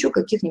и еще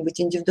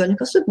каких-нибудь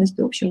индивидуальных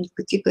особенностей, в общем,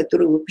 те,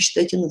 которые вы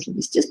посчитаете нужными.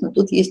 Естественно,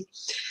 тут есть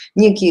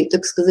некие,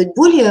 так сказать,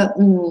 более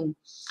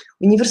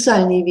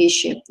универсальные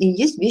вещи, и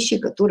есть вещи,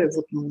 которые,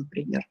 вот, ну,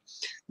 например,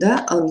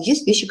 да,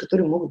 есть вещи,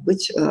 которые могут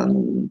быть,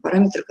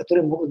 параметры,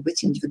 которые могут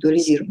быть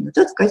индивидуализированы.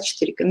 Это в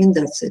качестве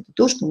рекомендации. Это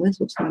то, что мы,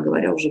 собственно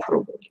говоря, уже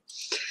пробовали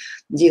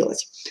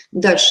делать.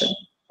 Дальше.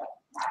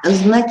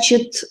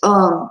 Значит,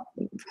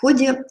 в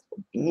ходе...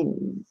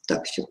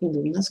 Так,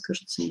 секунду, у нас,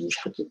 кажется,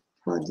 немножко тут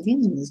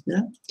подвинулось,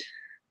 да?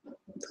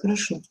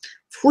 Хорошо.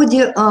 В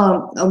ходе,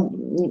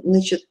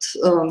 значит,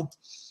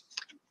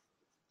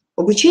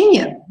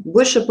 обучения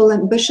большая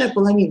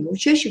половина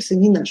учащихся,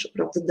 не наши,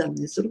 правда,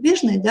 данные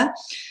зарубежные, да,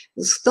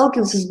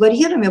 сталкиваются с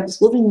барьерами,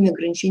 обусловленными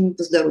ограничениями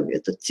по здоровью.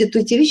 Это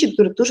те вещи,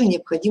 которые тоже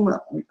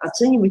необходимо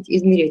оценивать и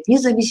измерять,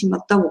 независимо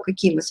от того,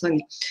 какие мы с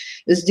вами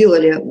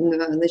сделали,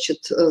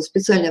 значит,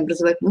 специальные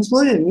образовательные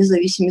условия, вне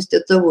зависимости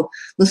от того,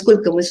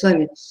 насколько мы с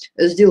вами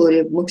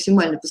сделали,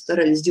 максимально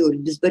постарались сделать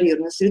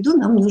безбарьерную среду,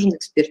 нам нужен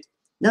эксперт.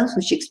 В данном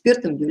случае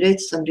экспертом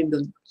является сам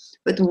ребенок.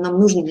 Поэтому нам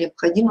нужно,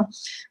 необходимо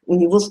у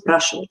него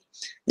спрашивать.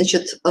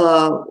 Значит,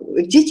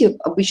 дети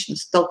обычно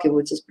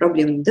сталкиваются с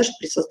проблемами даже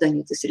при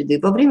создании этой среды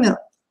во время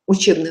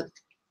учебных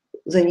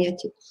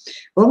занятий,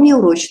 во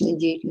внеурочной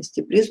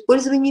деятельности, при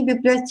использовании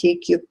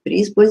библиотеки,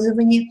 при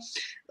использовании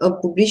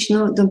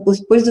публичного, при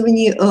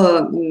использовании,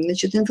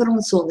 значит,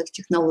 информационных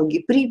технологий,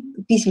 при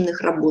письменных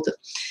работах,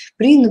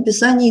 при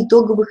написании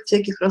итоговых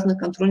всяких разных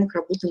контрольных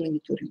работ и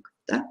мониторингов.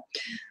 Да?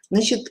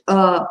 Значит,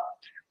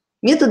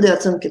 методы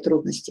оценки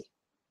трудностей,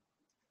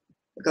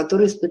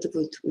 которые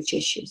испытывают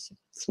учащиеся.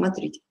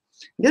 Смотрите.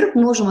 Во-первых,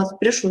 мы можем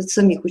спрашивать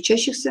самих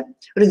учащихся,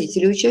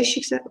 родителей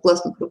учащихся,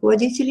 классных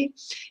руководителей,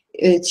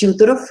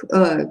 тьюторов,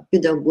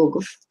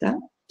 педагогов, да,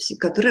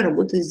 которые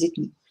работают с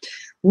детьми.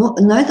 Но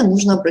на это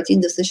нужно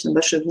обратить достаточно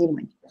большое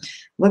внимание.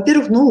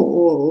 Во-первых,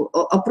 ну,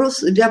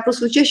 для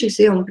опроса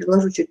учащихся я вам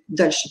предложу чуть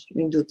дальше,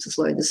 идут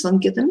слайды с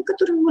анкетами,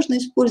 которые можно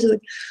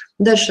использовать.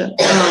 Дальше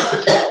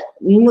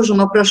мы можем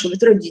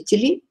опрашивать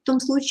родителей в том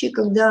случае,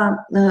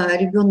 когда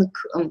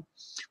ребенок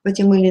по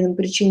тем или иным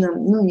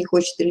причинам, ну, не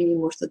хочет или не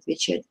может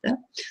отвечать, да,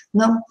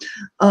 нам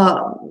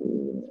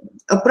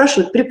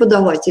опрашивать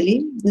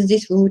преподавателей.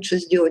 Здесь лучше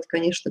сделать,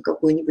 конечно,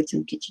 какую-нибудь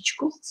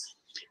анкетичку.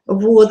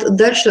 Вот,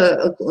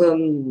 дальше,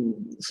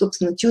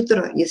 собственно,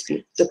 тьютера,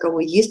 если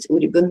таковой есть, у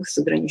ребенка с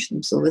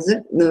ограниченным СОВЗ,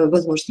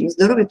 возможностями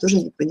здоровья,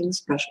 тоже необходимо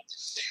спрашивать.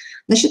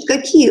 Значит,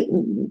 какие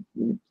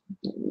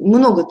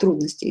много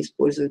трудностей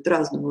используют,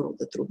 разного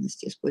рода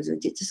трудности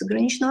используют дети с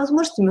ограниченными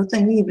возможностями, вот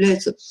они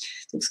являются,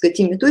 так сказать,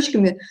 теми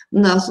точками,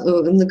 на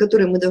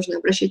которые мы должны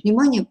обращать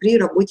внимание при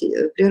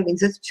работе, при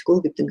организации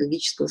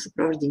психолого-педагогического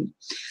сопровождения.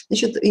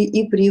 Значит,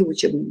 и при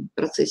учебном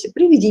процессе,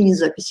 при ведении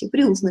записей,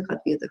 при устных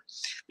ответах,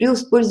 при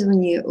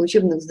использовании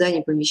учебных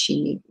зданий,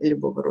 помещений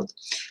любого рода,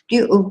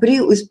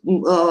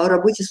 при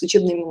работе с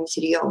учебными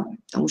материалами,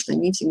 потому что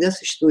они всегда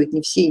существуют,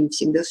 не все, не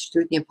всегда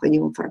существуют в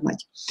необходимом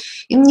формате.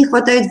 Им не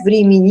хватает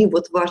времени,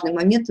 вот важный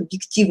момент,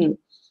 объективный.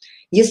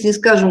 Если,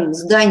 скажем,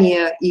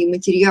 здания и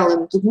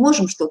материалы мы тут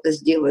можем что-то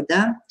сделать,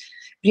 да,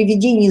 при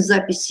ведении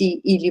записей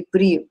или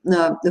при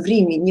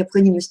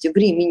необходимости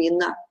времени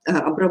на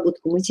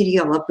обработку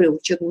материала по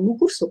учебному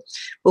курсу,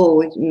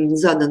 по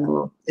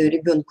заданному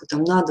ребенку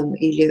там на дом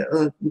или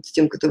с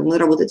тем, которым он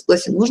работает в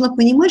классе, нужно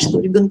понимать, что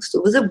у ребенка с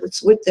ОВЗ будет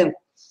свой темп.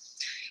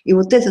 И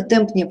вот этот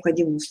темп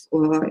необходимо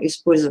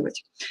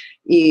использовать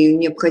и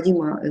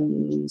необходимо,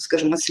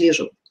 скажем,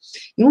 отслеживать.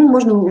 Ему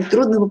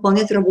трудно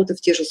выполнять работу в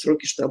те же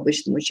сроки, что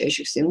обычным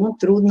учащихся. Ему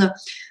трудно,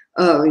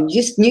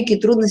 есть некие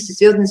трудности,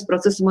 связанные с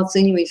процессом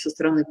оценивания со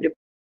стороны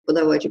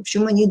преподавателя.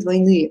 Причем они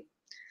двойные.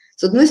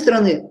 С одной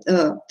стороны,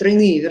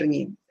 тройные,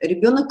 вернее,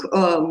 ребенок,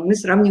 мы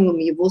сравниваем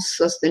его с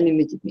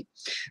остальными детьми.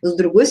 С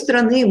другой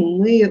стороны,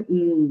 мы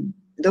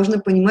должны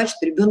понимать,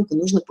 что ребенку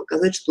нужно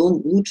показать, что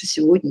он лучше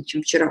сегодня,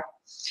 чем вчера.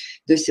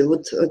 То есть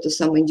вот это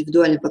самый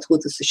индивидуальный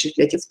подход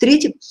осуществлять. И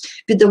в-третьих,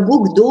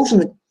 педагог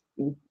должен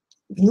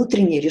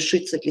внутренне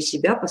решиться для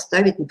себя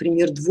поставить,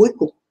 например, 2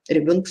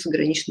 ребенку с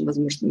ограниченными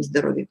возможностями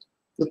здоровья.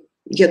 Вот,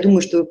 я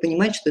думаю, что вы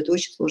понимаете, что это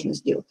очень сложно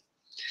сделать.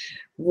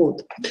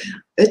 Вот.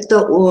 Это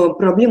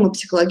проблемы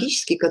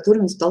психологические, с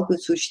которыми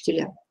сталкиваются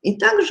учителя. И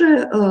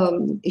также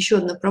еще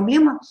одна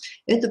проблема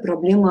 – это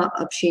проблема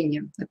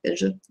общения, опять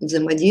же,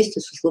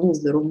 взаимодействия с условно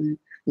здоровыми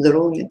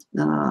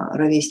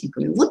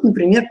ровесниками. Вот,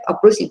 например,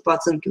 опросник по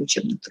оценке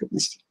учебных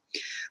трудностей.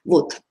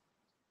 Вот.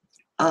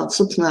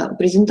 Собственно,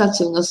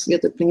 презентации у нас, я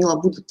так поняла,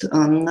 будут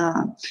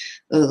на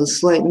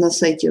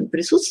сайте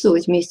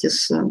присутствовать вместе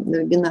с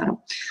вебинаром.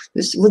 То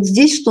есть вот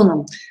здесь что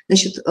нам,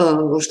 значит,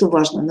 что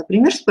важно?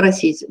 Например,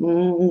 спросить,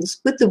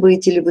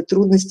 испытываете ли вы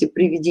трудности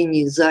при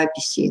ведении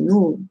записей?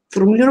 Ну,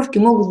 формулировки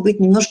могут быть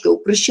немножко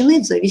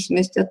упрощены в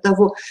зависимости от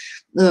того,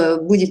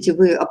 будете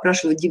вы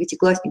опрашивать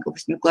девятиклассников,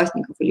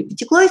 восьмиклассников или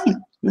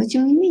пятиклассников, но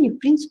тем не менее, в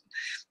принципе,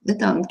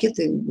 это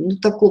анкеты, ну,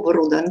 такого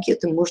рода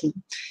анкеты можно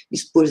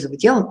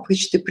использовать. Я вот в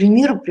качестве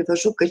примера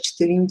привожу в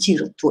качестве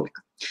ориентира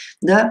только.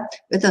 Да,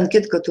 это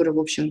анкета, которая, в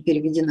общем,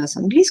 переведена с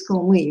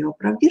английского, мы ее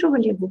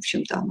опробировали, в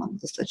общем-то, она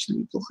достаточно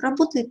неплохо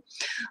работает.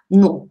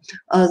 Но,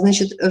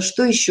 значит,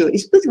 что еще?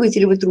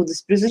 Испытываете ли вы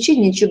трудность при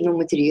изучении учебного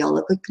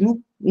материала? Как,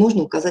 ну,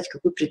 можно указать,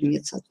 какой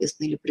предмет,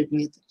 соответственно, или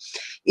предметы.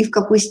 И в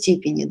какой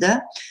степени,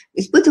 да?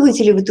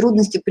 Испытываете ли вы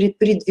трудности при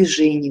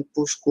передвижении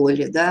по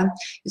школе, да?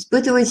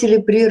 Испытываете ли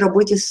при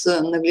работе с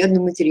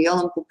наглядным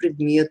материалом по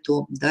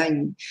предмету, да?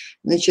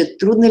 Значит,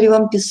 трудно ли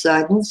вам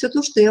писать? Ну, все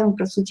то, что я вам,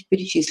 по сути,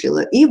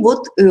 перечислила. И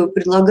вот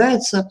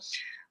предлагается,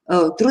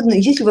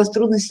 если у вас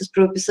трудности с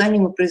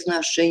правописанием и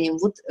произношением,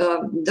 вот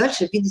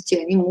дальше, видите,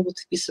 они могут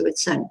вписывать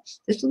сами.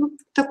 То есть, ну,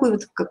 такой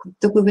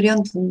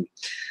вариант,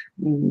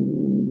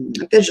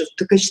 опять же,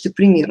 в качестве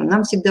примера.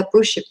 Нам всегда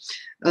проще,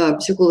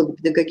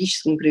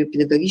 психолого-педагогическому, при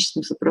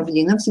педагогическом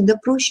сопровождении, нам всегда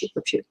проще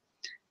вообще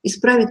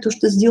исправить то,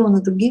 что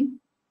сделано другим,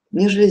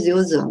 нежели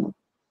сделать заново.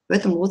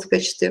 Поэтому вот в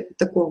качестве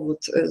такого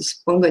вот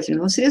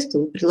вспомогательного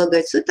средства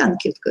предлагается эта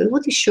анкетка. И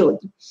вот еще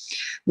одна.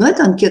 Но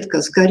эта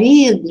анкетка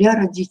скорее для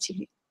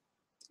родителей.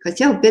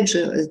 Хотя, опять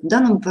же, в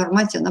данном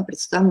формате она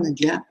представлена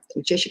для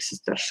учащихся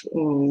старших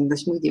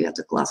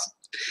 8-9 классов,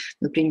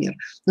 например.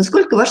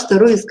 Насколько ваше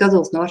здоровье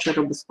сказалось на вашей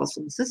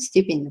работоспособности, это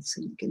степень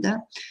оценки,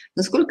 да?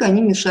 Насколько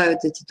они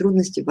мешают, эти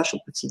трудности, в вашей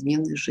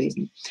повседневной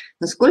жизни?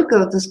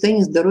 Насколько в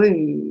состоянии здоровья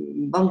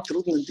вам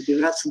трудно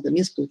добираться до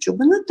места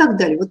учебы? Ну и так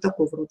далее. Вот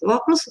такого рода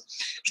вопросы,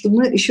 чтобы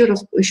мы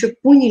еще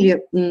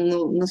поняли,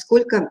 ну,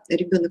 насколько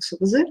ребенок с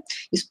ОВЗ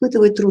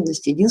испытывает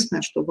трудности.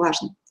 Единственное, что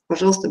важно,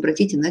 пожалуйста,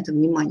 обратите на это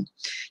внимание.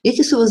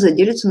 Дети с ОВЗ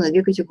делятся на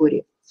две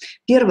категории.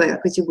 Первая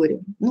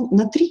категория, ну,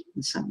 на три,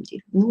 на самом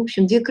деле. Ну, в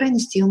общем, две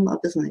крайности я вам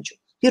обозначу.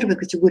 Первая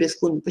категория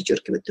склонна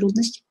подчеркивать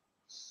трудности,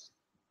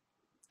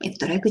 и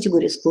вторая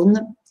категория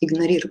склонна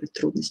игнорировать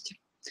трудности.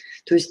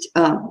 То есть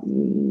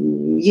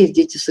есть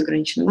дети с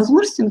ограниченными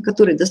возможностями,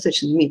 которые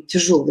достаточно имеют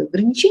тяжелые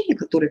ограничения,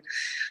 которые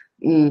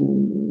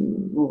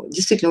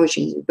действительно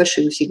очень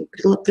большие усилия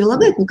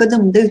прилагают, но когда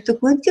ему дают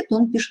такую анкету,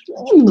 он пишет,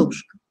 ну,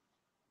 немножко.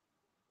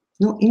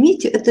 Но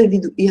имейте это в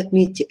виду и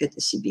отметьте это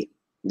себе,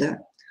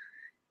 да,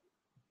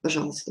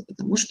 пожалуйста,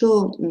 потому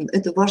что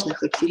это важная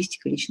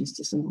характеристика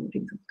личности самого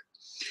ребенка.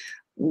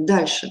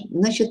 Дальше,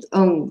 значит,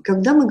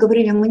 когда мы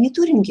говорили о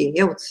мониторинге,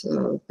 я вот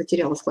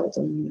потеряла слайд,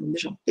 он у меня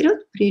убежал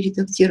вперед при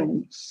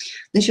редактировании,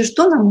 значит,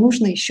 что нам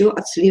нужно еще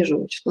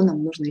отслеживать, что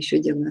нам нужно еще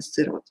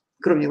диагностировать?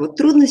 Кроме вот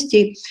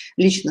трудностей,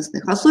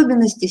 личностных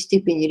особенностей,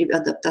 степени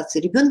адаптации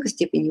ребенка,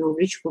 степени его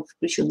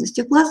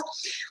включенности в класс,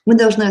 мы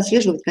должны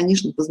отслеживать,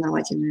 конечно,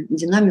 познавательную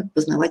динамику,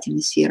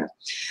 познавательной сферы.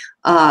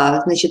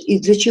 Значит, и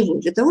для чего?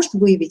 Для того,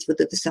 чтобы выявить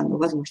вот эти самые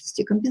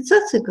возможности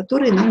компенсации,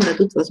 которые нам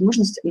дадут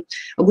возможность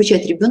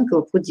обучать ребенка в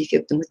обход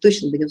дефекта. Мы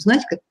точно будем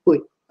знать,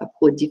 какой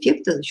обход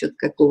дефекта, за счет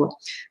какой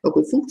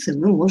функции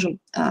мы можем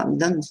в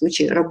данном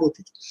случае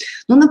работать.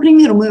 Ну,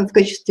 например, мы в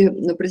качестве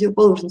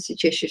противоположности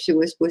чаще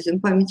всего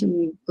используем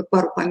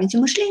пару памяти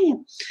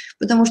мышления,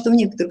 потому что в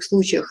некоторых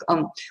случаях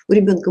у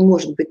ребенка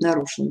может быть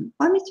нарушена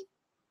память,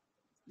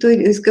 то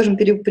есть, скажем,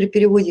 при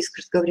переводе из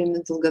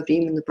кратковременной в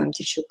долговременную память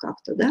еще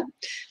как-то, да,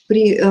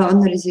 при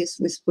анализе,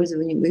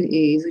 использовании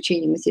и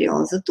изучении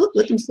материала. Зато в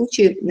этом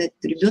случае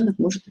этот ребенок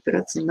может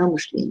опираться на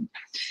мышление.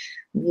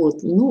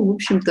 Вот. Ну, в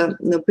общем-то,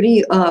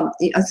 при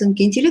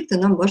оценке интеллекта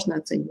нам важно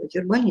оценивать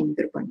вербально и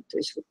невербально. То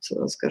есть,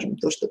 вот, скажем,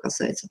 то, что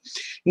касается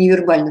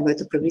невербального,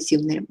 это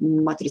прогрессивная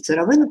матрица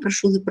Равена,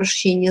 прошу за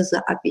прощения за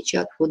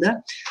опечатку,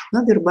 да,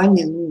 но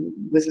вербальные, ну,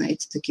 вы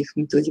знаете, таких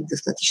методик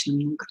достаточно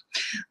много.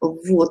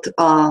 Вот,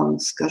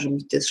 скажем,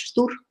 тест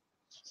Штур,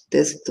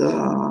 тест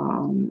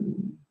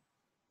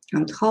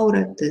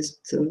Антхаура,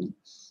 тест,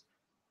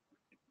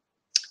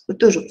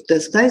 тоже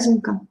тест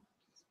Айзенка.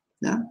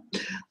 Да?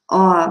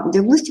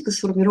 Диагностика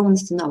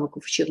сформированности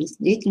навыков учебной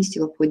деятельности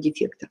в обходе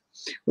дефекта.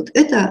 Вот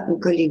это,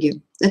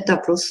 коллеги, это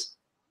опрос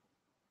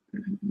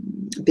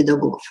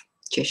педагогов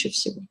чаще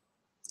всего.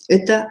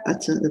 Это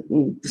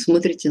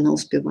посмотрите на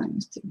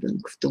успеваемость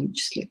ребенка в том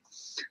числе.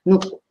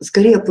 Но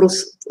скорее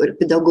опрос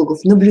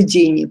педагогов,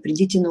 наблюдение,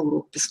 придите на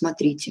урок,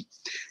 посмотрите.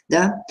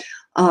 Да?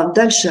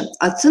 Дальше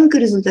оценка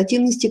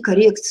результативности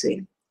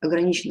коррекции.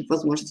 ограниченных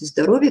возможностей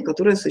здоровья,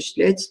 которые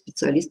осуществляются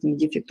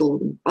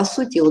специалистами-дефектологами, по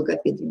сути,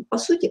 логопедами. По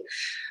сути,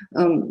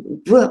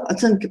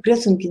 при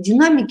оценке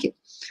динамики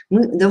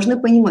мы должны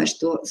понимать,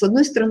 что, с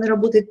одной стороны,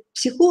 работает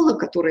психолог,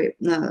 который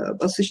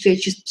осуществляет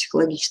чисто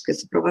психологическое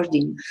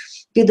сопровождение,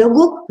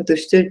 педагог, который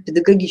осуществляет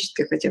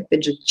педагогическое, хотя,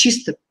 опять же,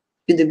 чисто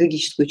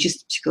педагогическую,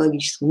 чисто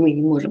психологическую мы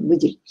не можем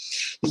выделить.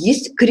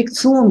 Есть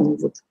коррекционный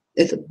вот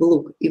этот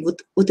блок. И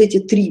вот эти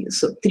три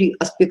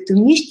аспекта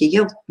вместе,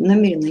 я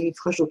намеренно не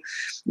вхожу,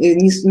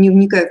 не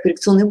вникаю в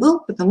коррекционный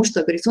блок, потому что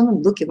о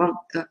коррекционном блоке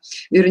вам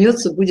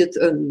вернется, будет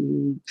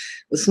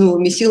с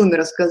новыми силами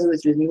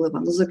рассказывать Людмила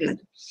Ивановна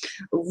Загляду.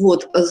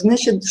 Вот,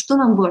 значит, что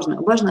нам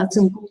важно? Важно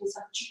оценку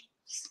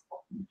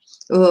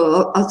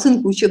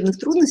учебных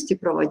трудностей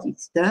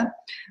проводить, да,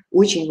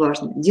 очень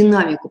важно,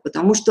 динамику,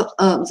 потому что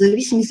в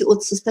зависимости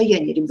от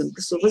состояния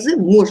ребенка с ОВЗ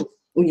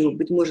у него,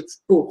 быть может,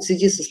 в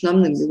связи с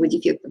основным его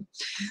дефектом,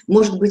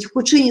 может быть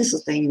ухудшение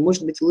состояния,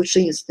 может быть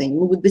улучшение состояния,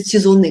 могут быть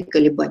сезонные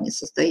колебания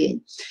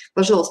состояния.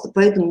 Пожалуйста,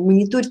 поэтому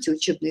мониторьте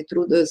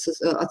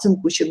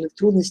оценку учебных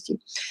трудностей,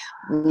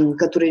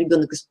 которые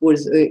ребенок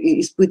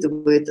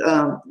испытывает.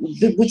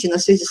 Будьте на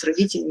связи с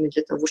родителями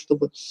для того,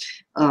 чтобы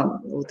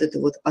вот это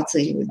вот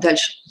оценивать.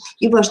 Дальше.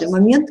 И важный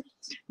момент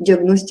 –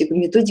 диагностика,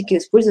 методики,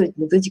 использовать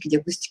методики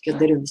диагностики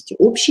одаренности.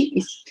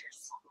 Общий.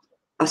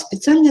 А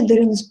специальная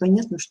одаренность,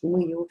 понятно, что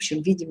мы ее, в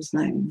общем, видим,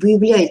 знаем.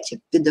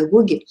 Выявляйте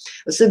педагоги,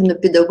 особенно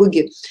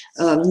педагоги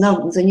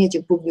на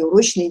занятиях по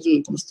внеурочной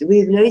деятельности,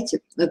 выявляйте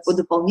по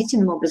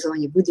дополнительному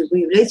образованию,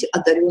 выявляйте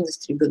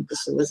одаренность ребенка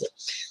с ОВЗ.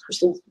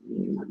 Что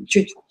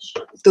чуть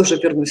тоже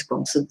вернусь к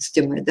вам с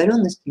темой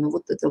одаренности, но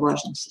вот это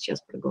важно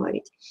сейчас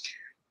проговорить.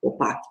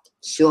 Опа,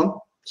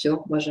 все,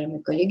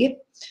 уважаемые коллеги.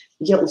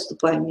 Я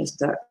уступаю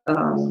место,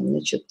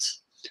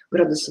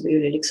 Градусовой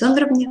Юлии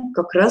Александровне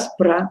как раз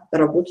про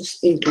работу с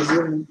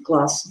инклюзивным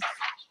классом,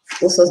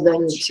 по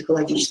созданию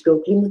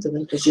психологического климата в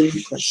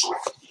инклюзивном классе.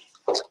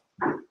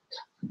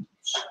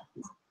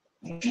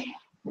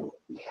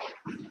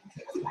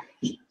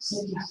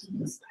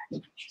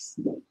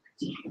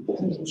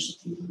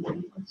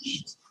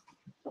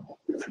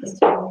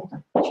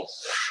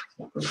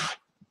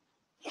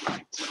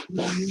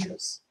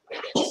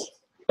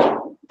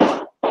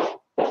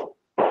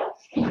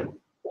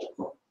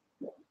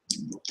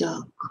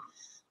 Так,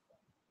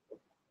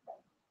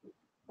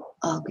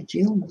 а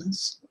где у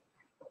нас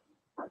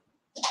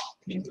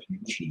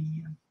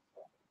переключение?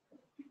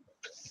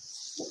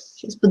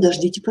 Сейчас,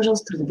 подождите,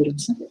 пожалуйста,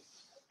 разберемся.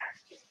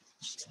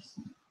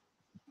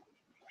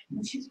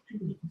 Сейчас,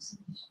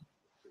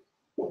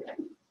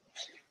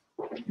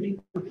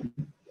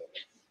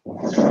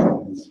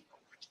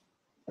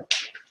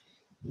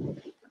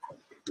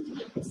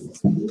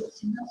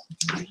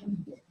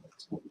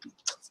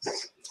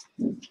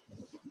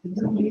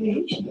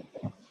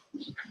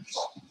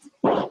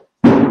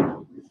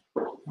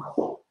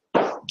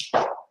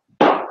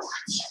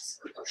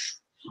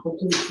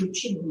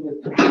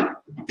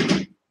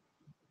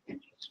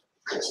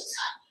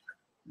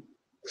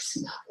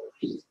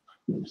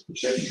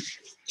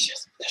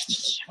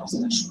 подождите, я вас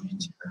нашу.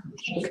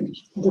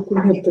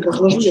 Документы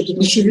разложу, я тут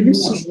не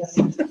шевелюсь.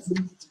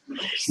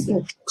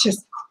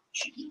 Сейчас.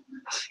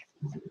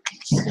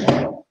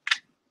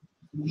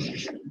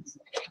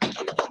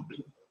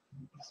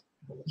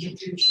 Я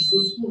через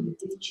условия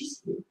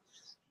перечислю.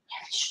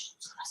 Я начну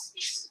с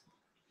расписывать.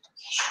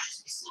 Я еще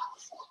расписала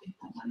в копии.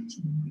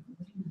 Давайте мы говорим.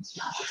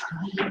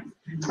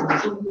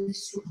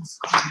 Все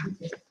рассказываю.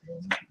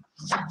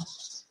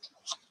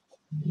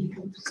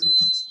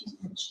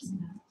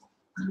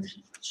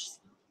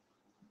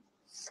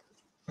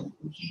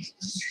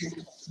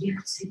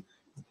 Лекции.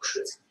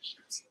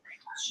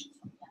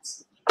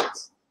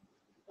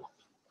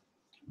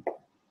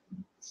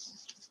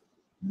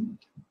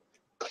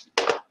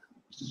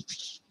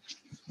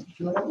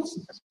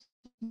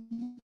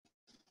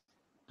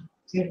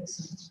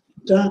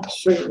 Да,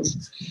 все.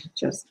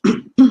 Сейчас.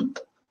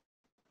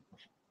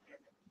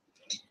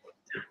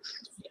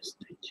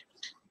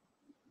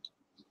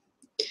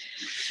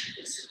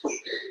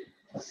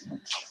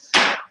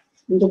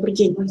 Добрый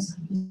день.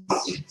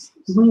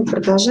 Мы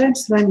продолжаем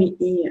с вами,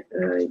 и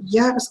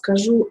я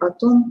расскажу о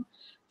том,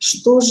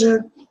 что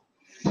же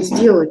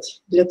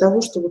сделать для того,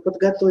 чтобы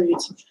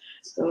подготовить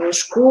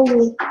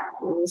школу,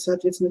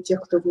 соответственно,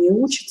 тех, кто в ней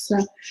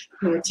учится,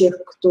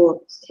 тех,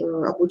 кто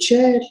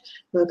обучает,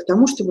 к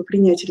тому, чтобы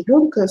принять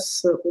ребенка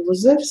с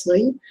ОВЗ в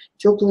свои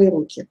теплые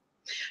руки.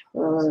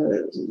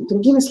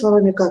 Другими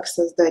словами, как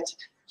создать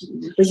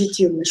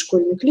позитивный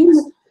школьный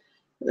климат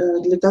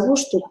для того,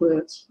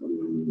 чтобы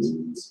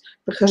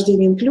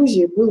прохождение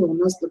инклюзии было у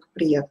нас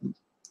благоприятным.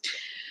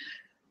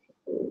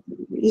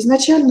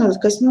 Изначально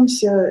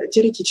коснемся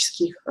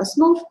теоретических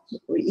основ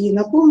и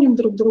напомним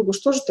друг другу,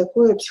 что же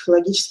такое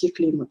психологический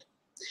климат.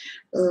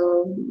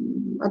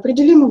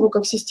 Определим его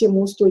как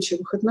систему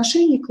устойчивых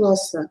отношений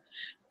класса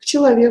к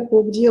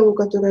человеку, к делу,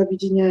 которое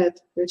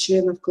объединяет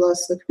членов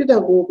класса, к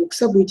педагогу, к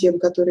событиям,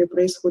 которые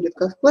происходят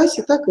как в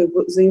классе, так и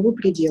за его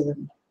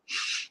пределами.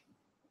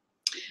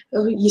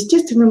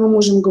 Естественно, мы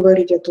можем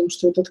говорить о том,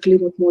 что этот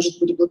климат может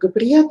быть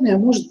благоприятный, а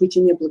может быть и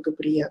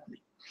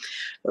неблагоприятный.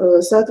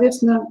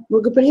 Соответственно,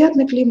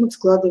 благоприятный климат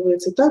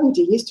складывается там,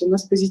 где есть у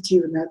нас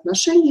позитивное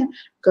отношение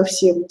ко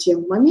всем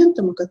тем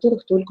моментам, о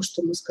которых только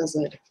что мы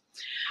сказали.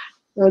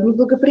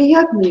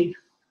 Неблагоприятный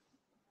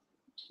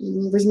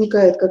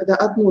возникает, когда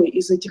одно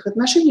из этих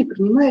отношений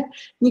принимает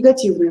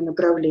негативное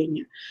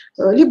направление.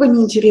 Либо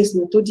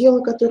неинтересно то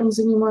дело, которым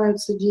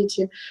занимаются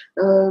дети,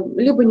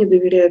 либо не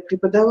доверяют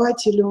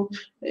преподавателю,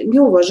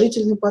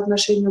 неуважительны по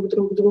отношению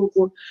друг к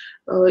другу,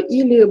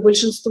 или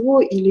большинство,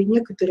 или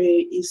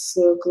некоторые из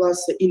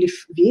класса, или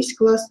весь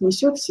класс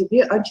несет в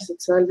себе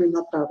антисоциальную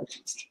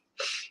направленность.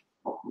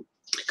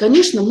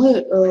 Конечно,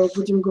 мы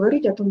будем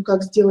говорить о том,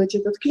 как сделать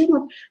этот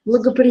климат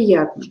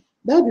благоприятным,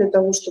 да, для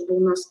того, чтобы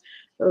у нас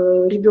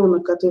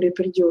ребенок, который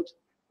придет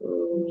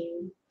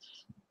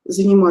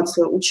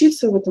заниматься,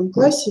 учиться в этом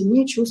классе,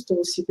 не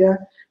чувствовал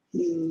себя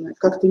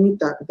как-то не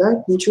так,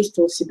 да, не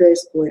чувствовал себя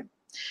изгоем.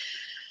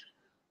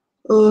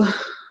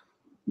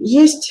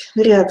 Есть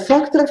ряд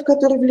факторов,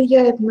 которые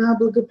влияют на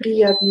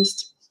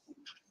благоприятность,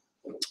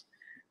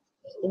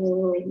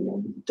 то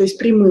есть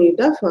прямые,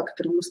 да,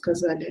 факторы, мы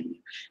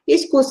сказали.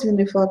 Есть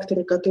косвенные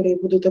факторы, которые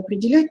будут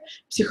определять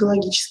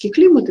психологический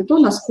климат и то,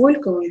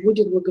 насколько он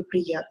будет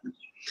благоприятным.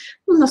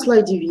 Ну, на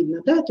слайде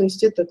видно, да, то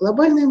есть это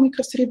глобальная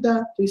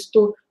микросреда, то есть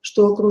то,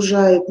 что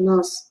окружает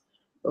нас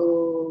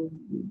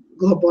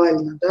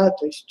глобально, да,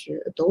 то есть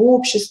это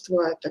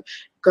общество, это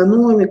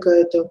экономика,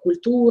 это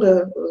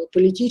культура,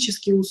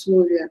 политические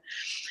условия.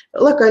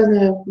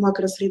 Локальная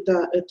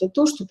макросреда – это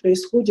то, что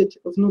происходит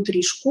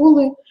внутри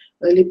школы,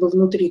 либо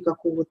внутри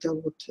какого-то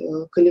вот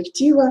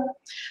коллектива.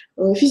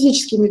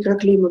 Физический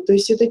микроклимат, то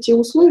есть это те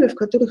условия, в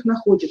которых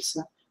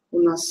находятся у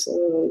нас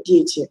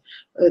дети.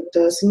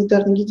 Это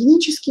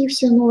санитарно-гигиенические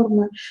все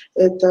нормы,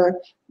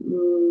 это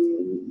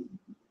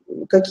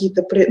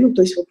какие-то, ну,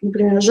 то есть, вот,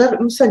 например,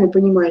 жар, ну, сами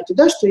понимаете,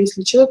 да, что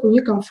если человеку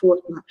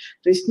некомфортно,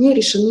 то есть не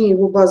решены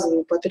его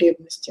базовые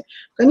потребности,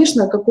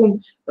 конечно, о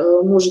каком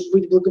может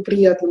быть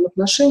благоприятном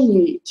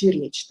отношении идти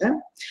речь,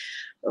 да?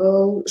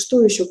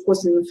 Что еще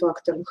косвенным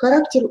фактором?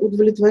 Характер,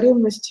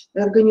 удовлетворенность,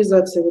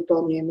 организация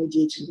выполняемой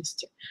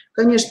деятельности.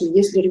 Конечно,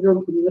 если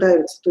ребенку не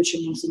нравится то,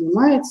 чем он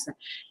занимается,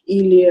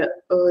 или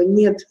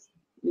нет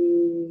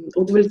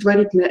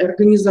удовлетворительной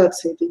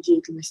организации этой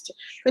деятельности,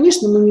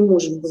 конечно, мы не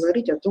можем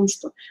говорить о том,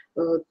 что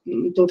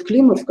тот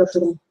климат, в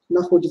котором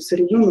находится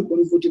ребенок,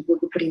 он будет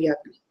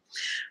благоприятным.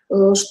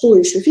 Что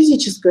еще?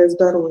 Физическое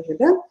здоровье,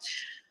 да?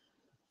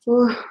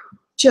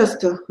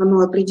 Часто оно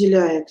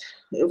определяет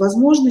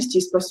возможности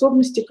и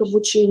способности к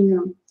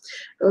обучению.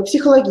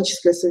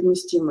 Психологическая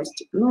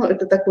совместимость. Но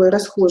это такое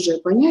расхожее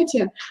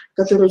понятие,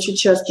 которое очень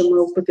часто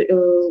мы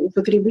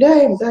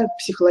употребляем, да,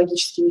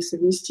 психологически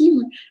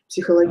несовместимы,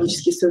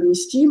 психологически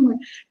совместимы.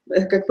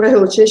 Как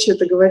правило, чаще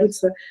это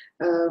говорится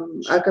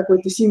о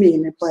какой-то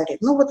семейной паре.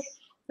 Но вот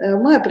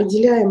мы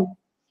определяем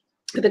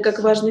это как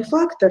важный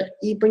фактор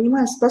и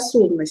понимаем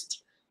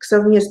способность к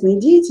совместной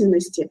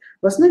деятельности,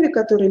 в основе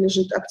которой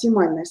лежит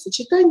оптимальное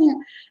сочетание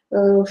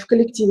в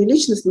коллективе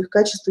личностных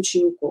качеств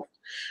учеников.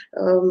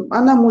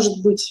 Она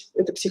может быть,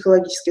 эта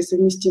психологическая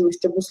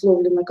совместимость,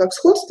 обусловлена как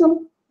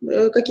сходством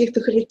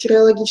каких-то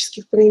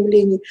характерологических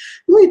проявлений,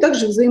 ну и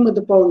также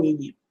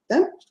взаимодополнением.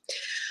 Да?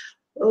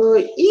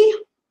 И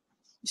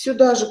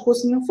сюда же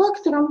косвенным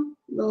фактором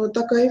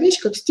такая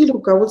вещь, как стиль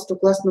руководства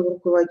классного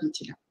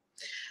руководителя.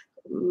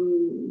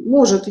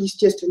 Может,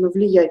 естественно,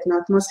 влиять на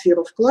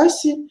атмосферу в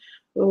классе,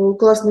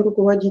 классный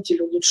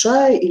руководитель,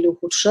 улучшая или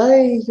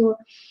ухудшая ее.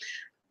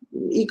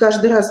 И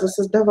каждый раз,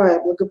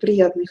 воссоздавая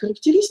благоприятные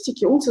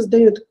характеристики, он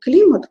создает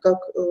климат как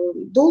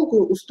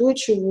долгую,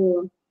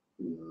 устойчивую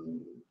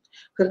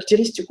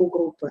характеристику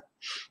группы.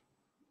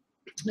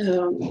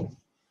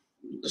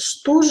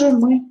 Что же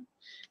мы,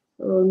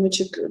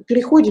 значит,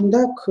 переходим,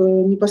 да, к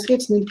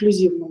непосредственно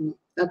инклюзивному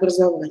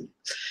образованию.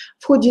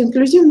 В ходе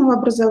инклюзивного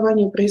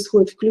образования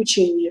происходит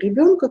включение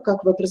ребенка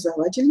как в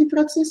образовательный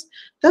процесс,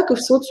 так и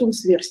в социум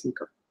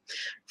сверстников.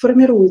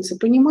 Формируется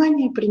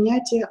понимание,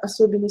 принятие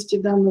особенностей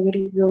данного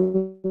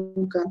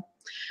ребенка.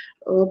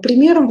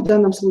 Примером в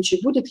данном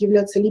случае будет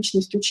являться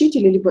личность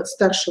учителя, либо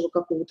старшего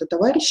какого-то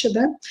товарища,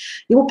 да,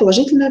 его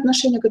положительное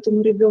отношение к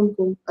этому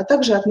ребенку, а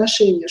также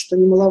отношение, что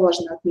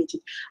немаловажно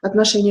отметить,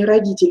 отношение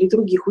родителей и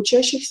других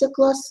учащихся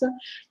класса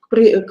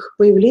к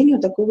появлению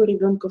такого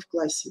ребенка в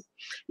классе.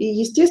 И,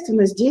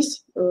 естественно,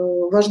 здесь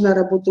важна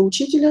работа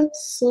учителя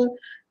с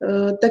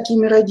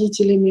такими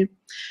родителями.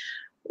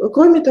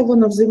 Кроме того,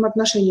 на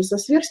взаимоотношения со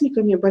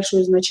сверстниками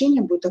большое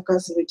значение будет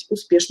оказывать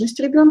успешность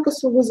ребенка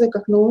с ОВЗ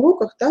как на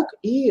уроках, так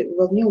и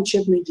во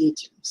внеучебной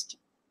деятельности.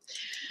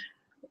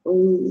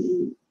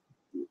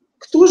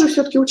 Кто же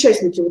все-таки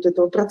участники вот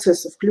этого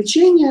процесса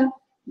включения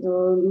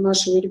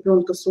нашего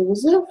ребенка с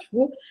ОВЗ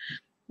в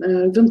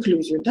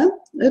инклюзию? Да?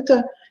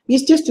 Это,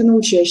 естественно,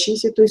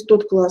 учащиеся, то есть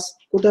тот класс,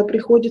 куда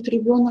приходит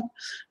ребенок,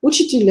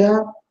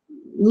 учителя.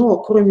 Но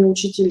кроме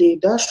учителей,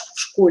 да, в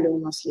школе у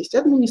нас есть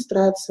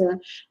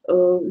администрация,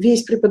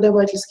 весь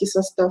преподавательский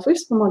состав и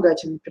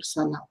вспомогательный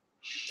персонал.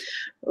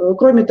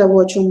 Кроме того,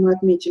 о чем мы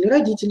отметили,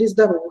 родители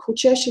здоровых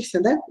учащихся,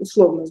 да,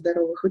 условно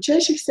здоровых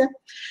учащихся,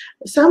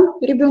 сам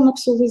ребенок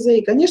с ОВЗ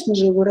и, конечно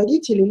же, его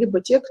родители,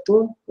 либо те,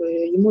 кто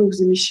ему их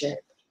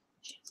замещает.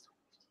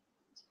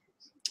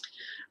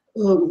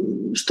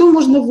 Что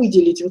можно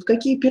выделить? Вот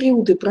какие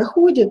периоды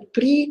проходят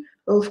при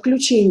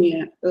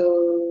включении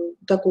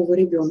такого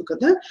ребенка?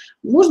 Да?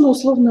 Можно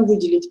условно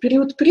выделить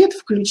период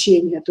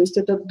предвключения, то есть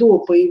это до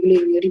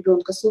появления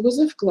ребенка с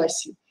ОВЗ в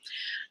классе.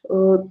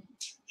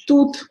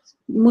 Тут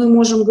мы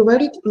можем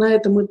говорить на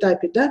этом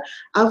этапе, да,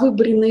 о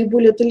выборе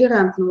наиболее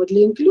толерантного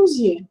для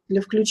инклюзии,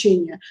 для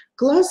включения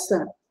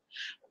класса,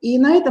 и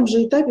на этом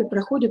же этапе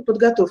проходит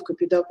подготовка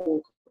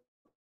педагога.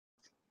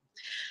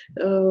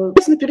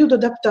 На период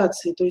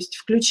адаптации, то есть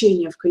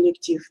включения в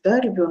коллектив,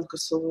 да, ребенка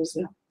с ОВЗ,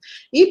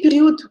 и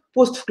период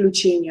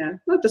поствключения,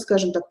 ну, это,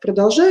 скажем так,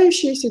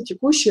 продолжающаяся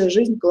текущая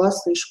жизнь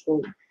класса и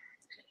школы.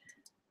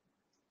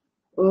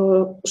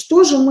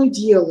 Что же мы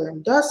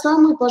делаем? Да,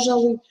 самые,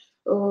 пожалуй,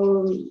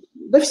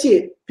 да,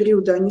 все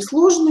периоды, они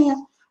сложные,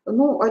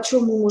 но о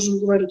чем мы можем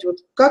говорить? Вот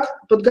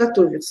как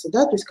подготовиться,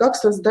 да, то есть как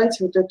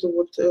создать вот эту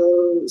вот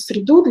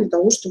среду для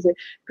того, чтобы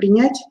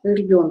принять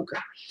ребенка.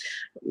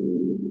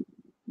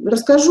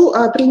 Расскажу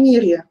о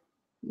примере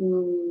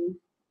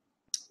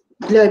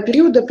для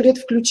периода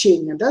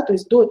предвключения, да, то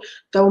есть до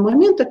того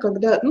момента,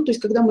 когда, ну, то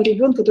есть когда мы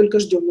ребенка только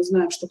ждем, мы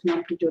знаем, что к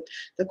нам придет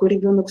такой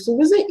ребенок с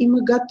ОВЗ, и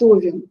мы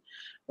готовим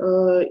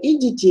и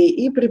детей,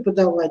 и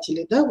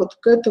преподавателей, да, вот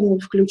к этому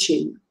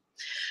включению.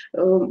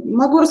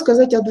 Могу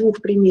рассказать о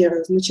двух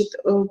примерах. Значит,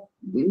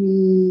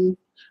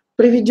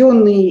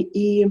 проведенные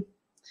и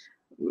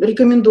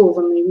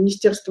рекомендованные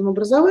Министерством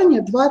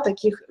образования два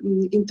таких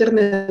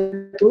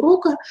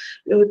интернет-урока.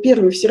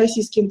 Первый –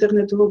 всероссийский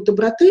интернет-урок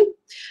доброты.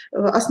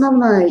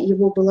 Основная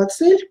его была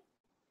цель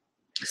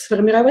 –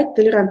 сформировать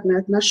толерантное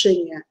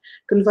отношение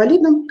к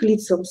инвалидам, к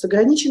лицам с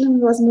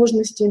ограниченными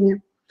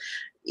возможностями.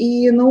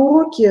 И на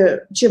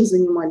уроке чем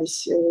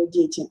занимались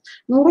дети?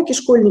 На уроке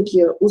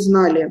школьники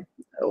узнали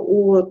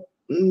о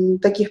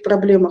таких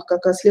проблемах,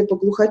 как о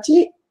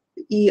слепоглухоте,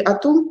 и о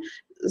том,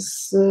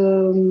 с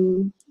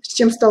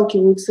чем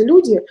сталкиваются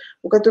люди,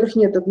 у которых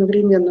нет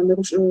одновременно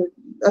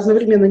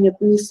нет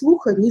ни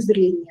слуха, ни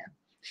зрения.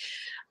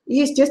 И,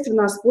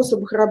 естественно, о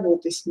способах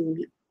работы с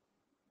ними.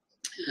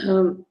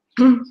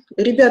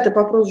 Ребята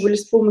попробовали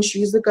с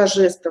помощью языка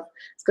жестов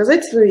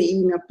сказать свое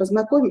имя,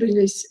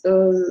 познакомились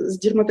с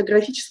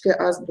дерматографической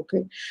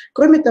азбукой.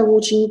 Кроме того,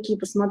 ученики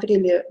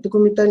посмотрели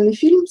документальный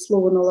фильм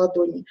 «Слово на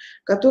ладони»,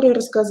 который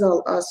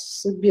рассказал о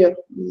судьбе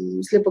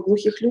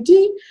слепоглухих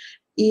людей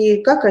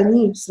и как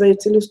они своей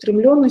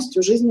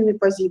целеустремленностью, жизненной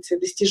позицией,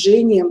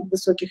 достижением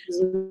высоких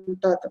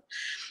результатов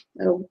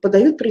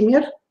подают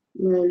пример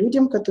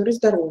людям, которые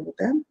здоровы.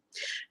 Да?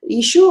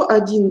 Еще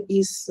один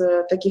из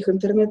таких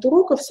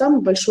интернет-уроков –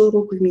 самый большой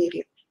урок в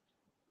мире.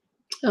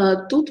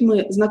 Тут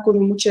мы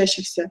знакомим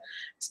учащихся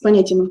с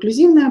понятием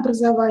инклюзивное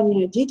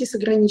образование, дети с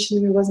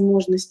ограниченными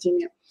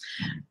возможностями,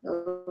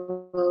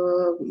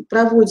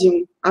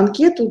 проводим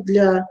анкету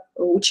для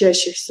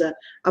учащихся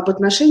об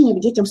отношении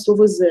к детям с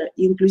ОВЗ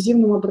и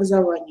инклюзивному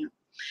образованию.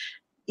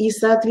 И,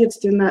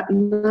 соответственно,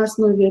 на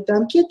основе этой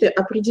анкеты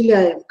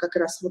определяем как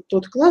раз вот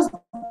тот класс,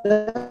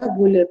 да,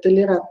 более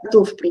толерантный,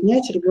 готов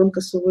принять ребенка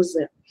с ОВЗ.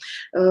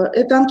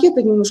 Эта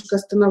анкета, немножко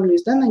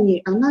остановлюсь, да, на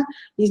ней, она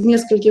из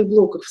нескольких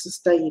блоков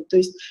состоит. То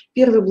есть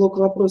первый блок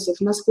вопросов,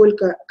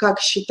 насколько, как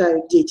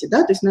считают дети,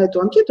 да, то есть на эту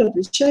анкету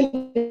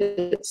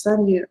отвечали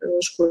сами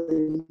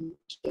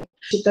школьники.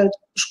 Считают,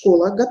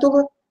 школа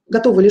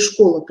готова ли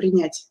школа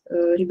принять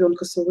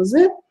ребенка с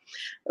ОВЗ.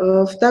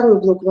 Второй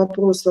блок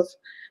вопросов,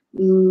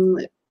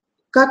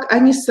 как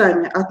они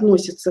сами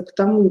относятся к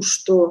тому,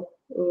 что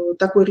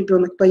такой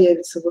ребенок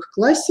появится в их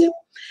классе.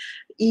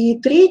 И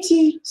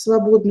третий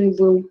свободный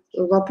был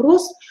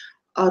вопрос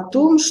о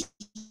том,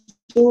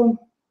 что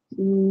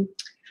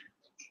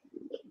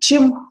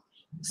чем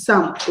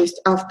сам, то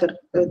есть автор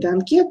этой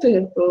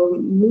анкеты,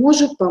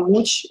 может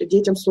помочь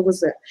детям с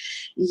ОВЗ.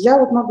 Я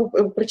вот могу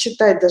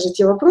прочитать даже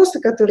те вопросы,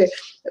 которые,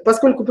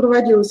 поскольку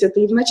проводилось это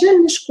и в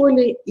начальной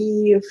школе,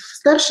 и в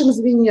старшем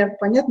звене,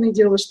 понятное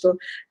дело, что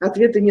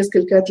ответы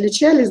несколько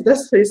отличались, да,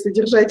 своей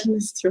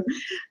содержательностью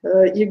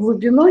и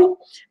глубиной.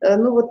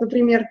 Ну вот,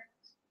 например,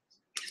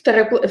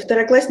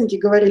 второклассники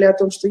говорили о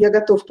том, что я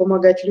готов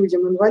помогать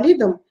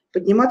людям-инвалидам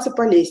подниматься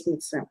по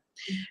лестнице.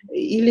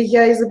 Или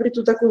я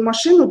изобрету такую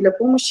машину для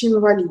помощи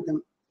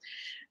инвалидам.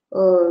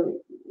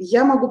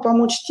 Я могу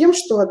помочь тем,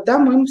 что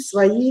отдам им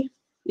свои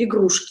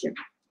игрушки.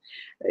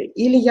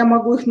 Или я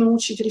могу их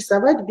научить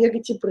рисовать,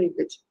 бегать и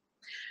прыгать.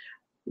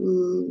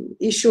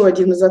 Еще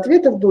один из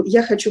ответов был: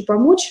 я хочу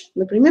помочь,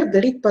 например,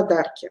 дарить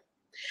подарки.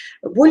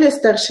 Более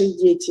старшие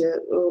дети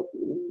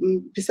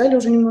писали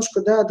уже немножко,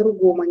 да, о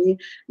другом.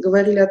 Они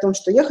говорили о том,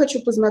 что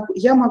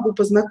я могу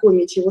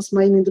познакомить его с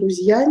моими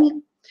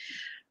друзьями.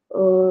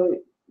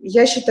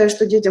 Я считаю,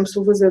 что детям с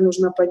ОВЗ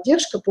нужна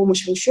поддержка,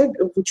 помощь в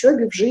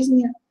учебе, в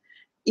жизни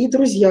и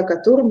друзья,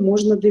 которым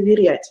можно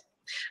доверять.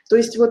 То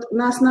есть вот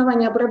на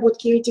основании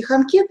обработки этих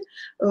анкет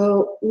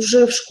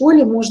уже в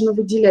школе можно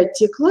выделять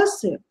те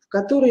классы, в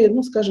которые,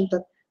 ну, скажем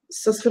так,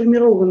 со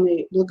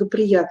сформированной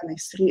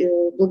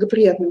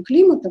благоприятным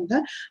климатом,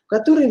 да, в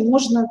который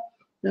можно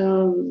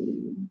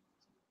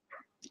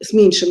с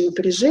меньшим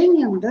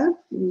напряжением, да,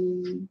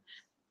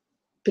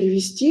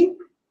 привести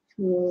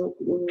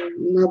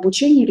на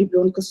обучение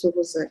ребенка с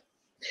ОВЗ.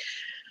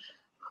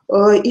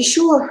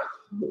 Еще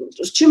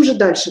чем же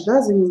дальше,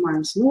 да,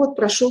 занимаемся? Ну вот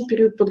прошел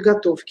период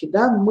подготовки,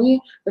 да, мы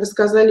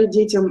рассказали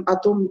детям о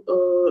том,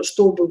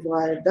 что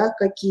бывает, да,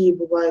 какие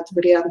бывают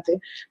варианты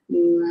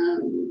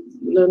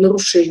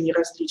нарушений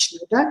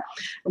различных, да.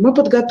 Мы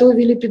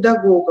подготовили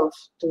педагогов,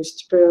 то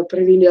есть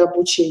провели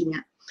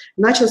обучение.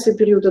 Начался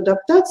период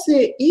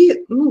адаптации,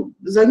 и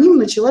за ним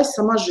началась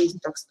сама жизнь,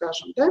 так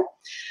скажем, да.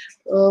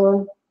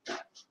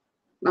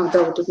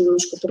 Да, вот тут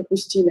немножко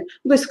пропустили.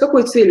 Ну, то есть с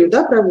какой целью,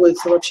 да,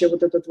 проводится вообще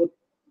вот этот вот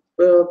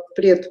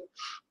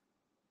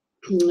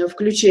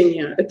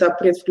предвключение, этап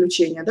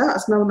предвключения, да,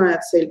 основная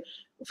цель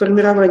 –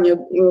 формирование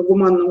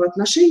гуманного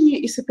отношения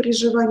и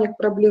сопереживания к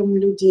проблемам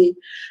людей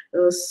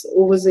с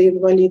ОВЗ и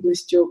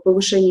инвалидностью,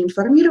 повышение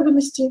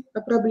информированности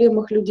о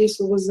проблемах людей с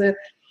ОВЗ.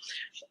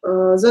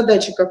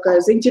 Задача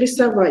какая?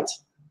 Заинтересовать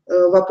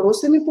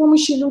вопросами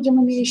помощи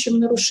людям, имеющим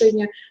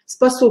нарушения,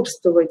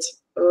 способствовать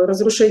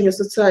разрушению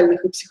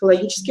социальных и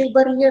психологических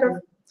барьеров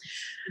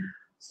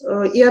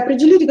и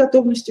определить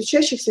готовность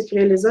учащихся к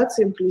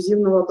реализации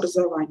инклюзивного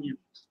образования.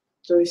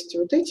 То есть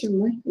вот этим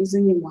мы и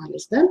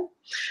занимались, да.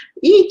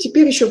 И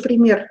теперь еще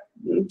пример,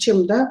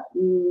 чем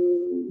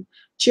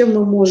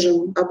мы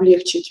можем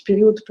облегчить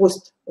период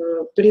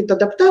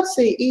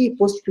адаптации и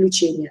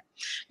поствключения.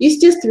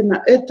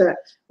 Естественно, это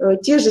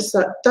та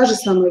же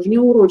самая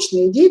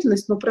внеурочная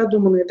деятельность, но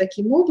продуманная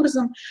таким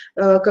образом,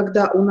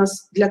 когда у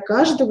нас для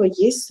каждого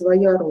есть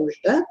своя роль.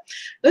 Да?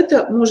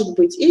 Это может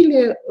быть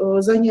или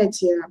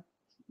занятие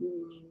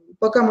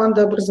по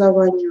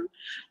командообразованию,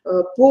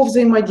 по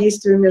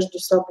взаимодействию между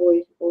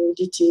собой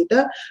детей,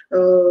 да?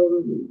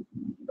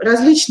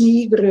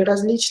 Различные игры,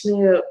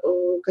 различные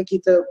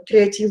какие-то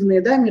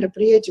креативные, да,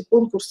 мероприятия,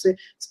 конкурсы,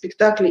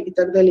 спектакли и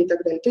так далее, и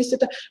так далее. То есть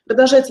это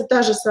продолжается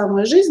та же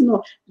самая жизнь,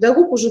 но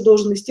педагог уже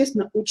должен,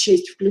 естественно,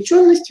 учесть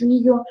включенность в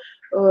нее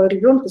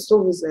ребенка с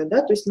ОВЗ,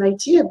 да, то есть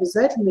найти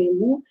обязательно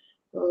ему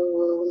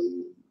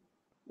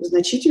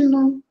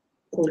значительную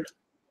роль.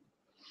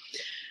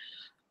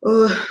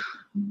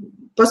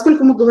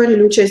 Поскольку мы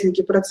говорили,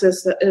 участники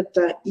процесса –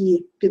 это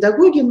и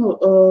педагоги,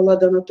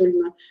 Лада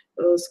Анатольевна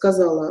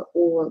сказала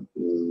о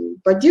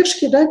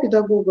поддержке, да,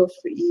 педагогов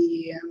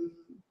и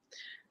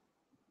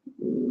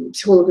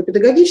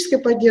психолого-педагогической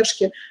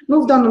поддержке,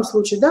 но в данном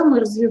случае, да, мы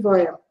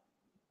развиваем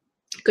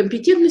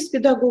компетентность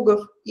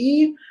педагогов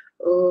и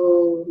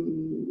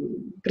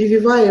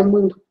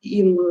прививаем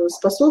им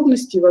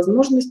способности и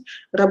возможность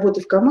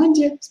работы в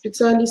команде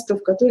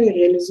специалистов, которые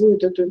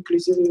реализуют эту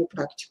инклюзивную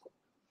практику.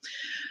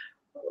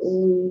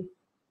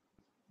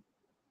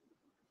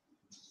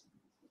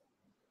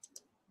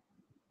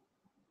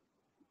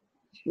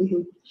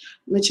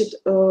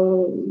 Значит,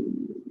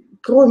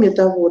 кроме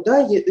того,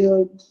 да,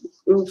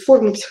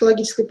 формы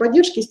психологической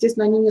поддержки,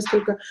 естественно, они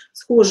несколько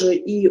схожи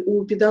и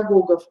у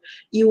педагогов,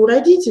 и у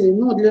родителей,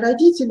 но для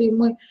родителей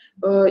мы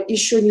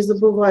еще не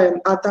забываем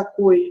о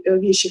такой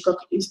вещи,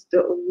 как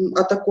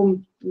о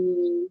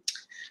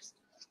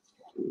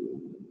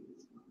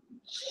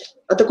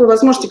такой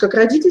возможности, как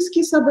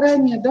родительские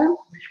собрания, да,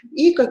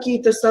 и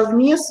какие-то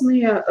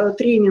совместные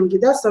тренинги,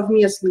 да,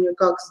 совместные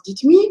как с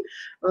детьми,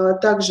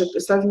 также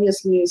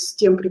совместные с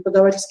тем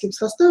преподавательским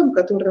составом,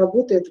 который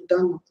работает в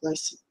данном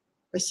классе.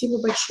 Спасибо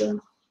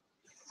большое.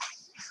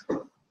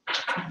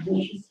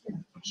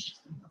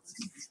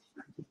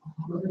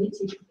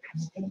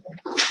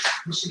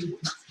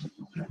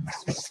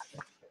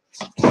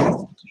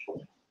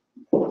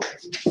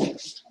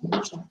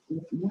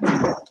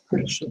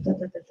 Хорошо, да.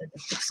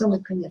 В самый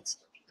конец.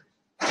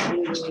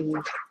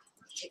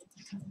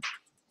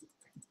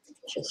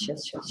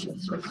 Сейчас.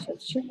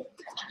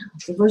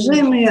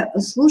 Уважаемые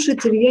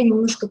слушатели, я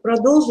немножко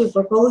продолжу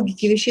по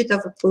логике вещей,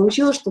 так как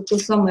получилось, что то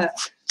самое,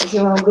 как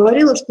я вам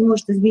говорила, что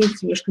может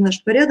изменить немножко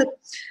наш порядок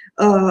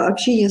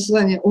общения с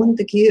вами, он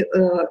таки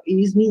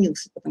и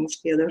изменился, потому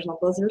что я должна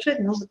была завершать,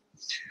 но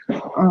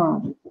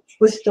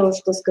после того,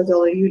 что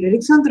сказала Юлия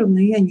Александровна,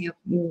 мне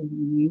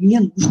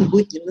нужно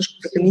будет немножко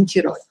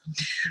прокомментировать.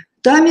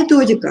 Та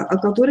методика, о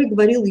которой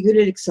говорила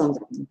Юлия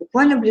Александровна,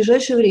 буквально в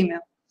ближайшее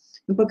время,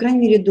 ну, по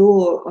крайней мере,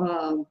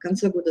 до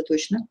конца года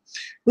точно,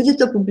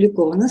 будет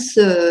опубликована с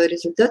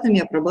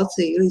результатами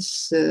апробации ее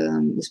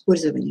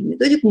использования.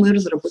 Методику мы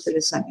разработали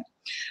сами.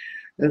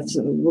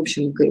 В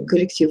общем,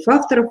 коллектив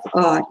авторов,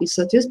 и,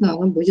 соответственно,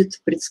 она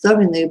будет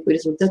представлена и по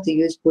результату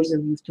ее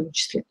использования в том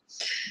числе.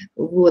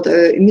 Вот.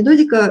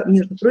 Методика,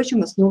 между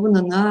прочим,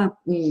 основана на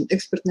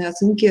экспертной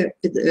оценке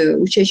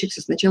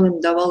учащихся. Сначала им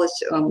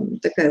давалась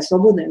такая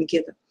свободная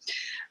анкета.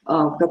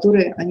 в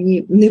которые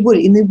они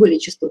наиболее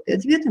частотные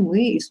ответы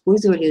мы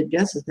использовали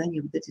для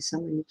создания вот этой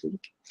самой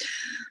методики.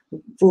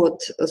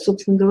 Вот,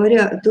 собственно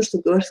говоря, то, что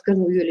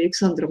сказала Юлия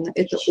Александровна,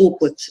 это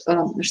опыт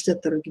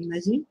 62-й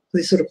гимназии, то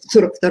есть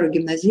 42-й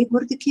гимназии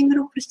города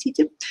Кемерово,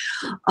 простите.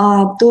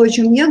 А то, о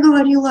чем я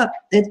говорила,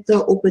 это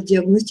опыт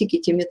диагностики,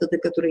 те методы,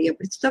 которые я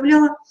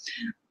представляла.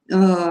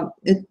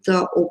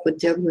 Это опыт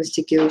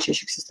диагностики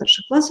учащихся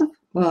старших классов,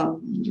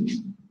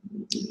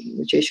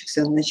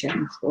 учащихся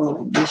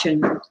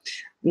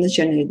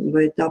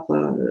начального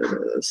этапа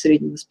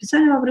среднего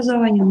специального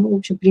образования, ну, в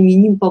общем,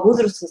 применим по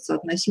возрасту,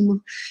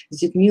 соотносимых с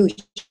детьми,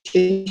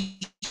 учащихся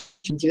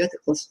 9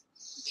 классов.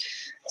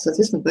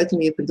 Соответственно,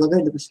 поэтому я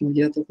предлагаю до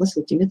 8-9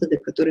 класса вот те методы,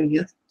 которые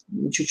я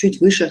чуть-чуть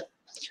выше,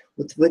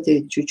 вот в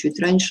этой, чуть-чуть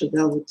раньше,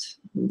 да, вот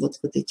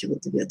эти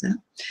вот две, да.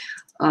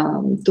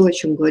 То, о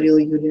чем говорила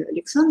Юлия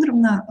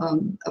Александровна,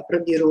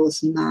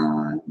 апробировалась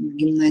на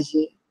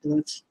гимназии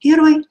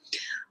 21-й,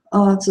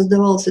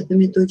 создавалась эта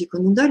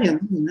методика, но далее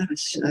она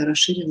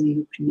расширена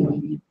ее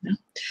применение. Да.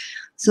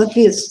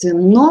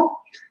 Соответственно,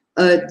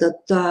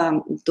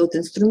 это тот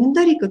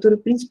инструментарий, который,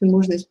 в принципе,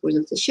 можно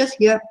использовать. Сейчас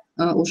я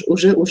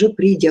уже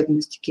при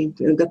диагностике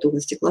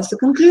готовности класса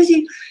к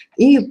инклюзии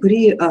и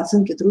при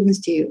оценке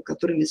трудностей,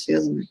 которые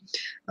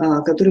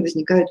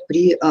возникают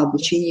при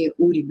обучении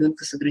у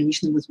ребенка с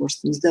ограниченными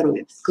возможностями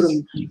здоровья.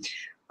 Кроме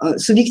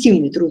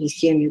субъективные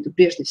трудности, я имею в виду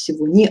прежде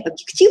всего не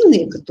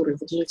объективные, которые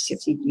вот мы все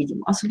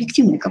видим, а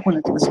субъективные, как он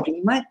это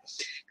воспринимает,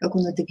 как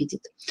он это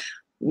видит.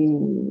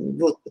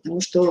 Вот, потому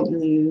что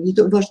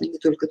важно не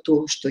только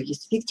то, что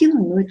есть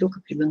объективно, но и то,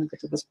 как ребенок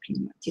это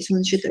воспринимает. Если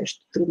он считает,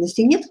 что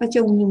трудностей нет,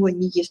 хотя у него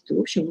они есть, то, в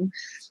общем,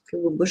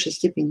 в большей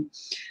степени,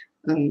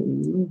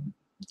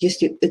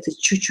 если это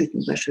чуть-чуть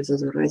небольшой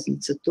зазор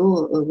разницы,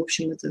 то, в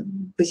общем, это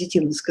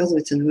позитивно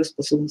сказывается на его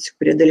способности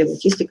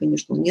преодолевать. Если,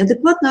 конечно, он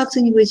неадекватно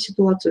оценивает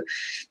ситуацию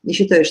и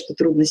считает, что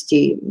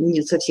трудностей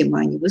нет совсем, а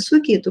они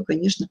высокие, то,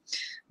 конечно,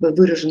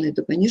 выраженные,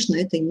 то, конечно,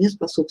 это не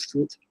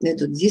способствует.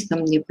 Здесь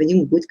нам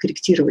необходимо будет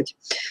корректировать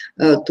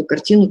ту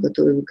картину,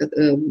 которую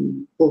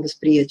по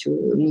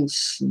восприятию,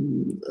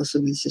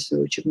 особенности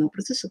своего учебного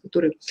процесса,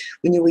 который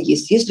у него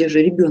есть. Если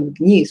же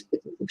ребенок не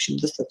испытывает, в общем,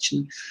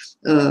 достаточно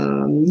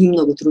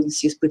немного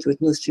трудностей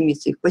испытывать, но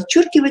стремится их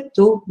подчеркивать,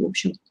 то, в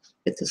общем,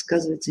 это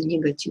сказывается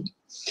негативно.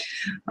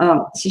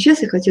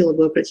 Сейчас я хотела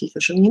бы обратить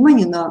ваше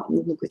внимание на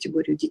одну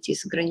категорию детей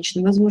с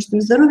ограниченными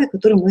возможностями здоровья,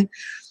 которые мы,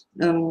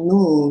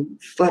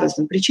 по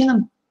разным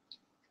причинам,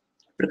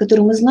 про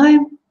которые мы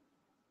знаем,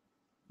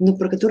 но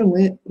про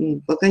которые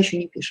мы пока еще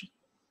не пишем.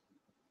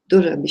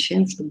 Тоже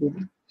обещаем, что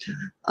будем.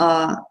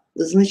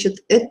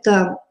 Значит,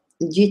 это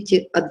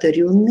дети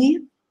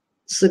одаренные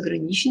с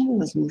ограниченными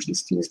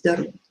возможностями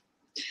здоровья.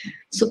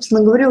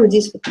 Собственно говоря, вот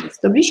здесь вот в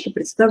табличке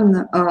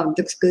представлено,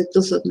 так сказать,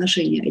 то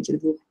соотношение этих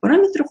двух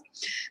параметров,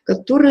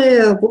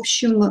 которые, в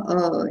общем,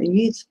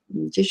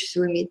 чаще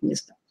всего имеют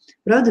место.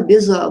 Правда,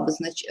 без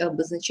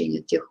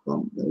обозначения тех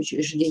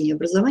учреждений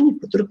образования, в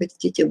которых эти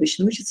дети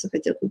обычно учатся,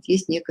 хотя тут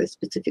есть некая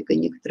специфика,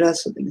 некоторые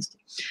особенности.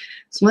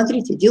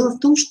 Смотрите, дело в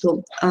том,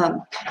 что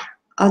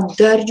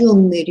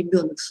одаренный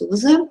ребенок с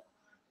ОВЗ,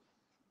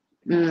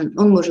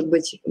 он может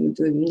быть,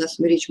 у нас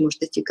речь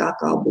может идти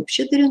как об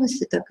общей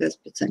одаренности, так и о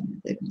специальной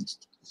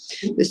одаренности.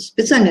 То есть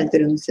специальная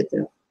одаренность –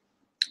 это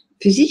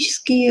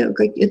физические,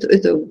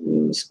 это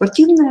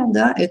спортивная,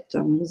 да,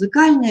 это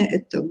музыкальная,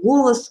 это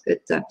голос,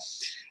 это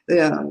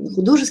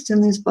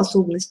художественные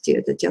способности,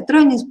 это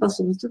театральные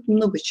способности, тут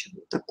много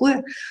чего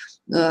такое.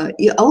 А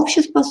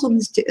общие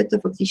способности – это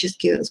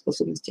фактически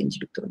способности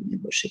интеллектуальные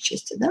в большей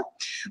части. Да?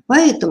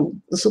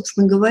 Поэтому,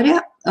 собственно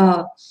говоря,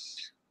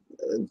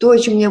 то, о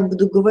чем я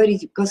буду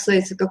говорить,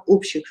 касается как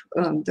общих,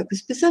 так и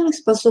специальных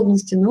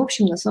способностей, но, в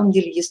общем, на самом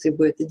деле, если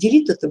бы это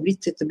делить, то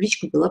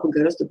табличка была бы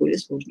гораздо более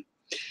сложной.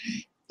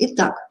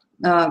 Итак,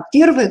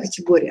 первая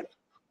категория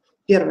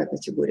 –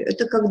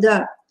 это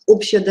когда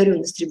общая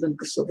одаренность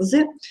ребенка с ОВЗ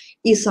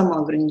и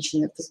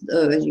самоограничение по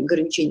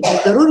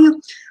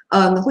здоровью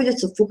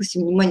находятся в фокусе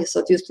внимания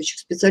соответствующих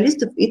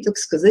специалистов, и, так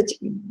сказать,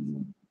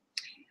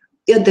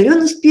 и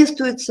одаренность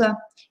пестуется,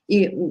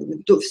 и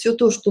все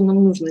то, что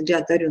нам нужно для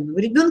одаренного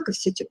ребенка,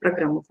 все эти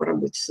программы по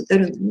работе с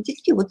одаренными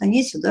детьми, вот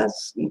они сюда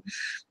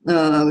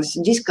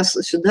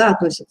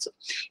относятся.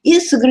 И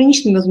с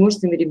ограниченными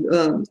возможностями,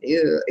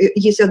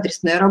 есть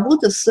адресная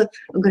работа с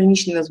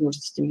ограниченными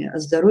возможностями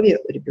здоровья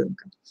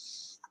ребенка.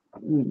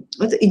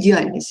 Это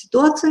идеальная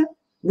ситуация.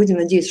 Будем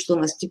надеяться, что у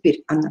нас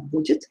теперь она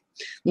будет.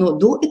 Но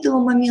до этого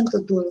момента,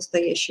 до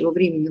настоящего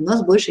времени у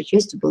нас большей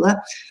частью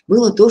было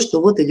то,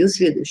 что вот идет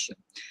следующее.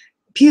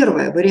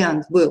 Первый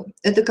вариант был,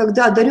 это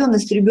когда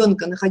одаренность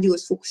ребенка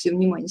находилась в фокусе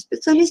внимания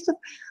специалистов,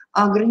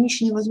 а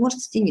ограниченной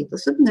возможности нет.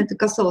 Особенно это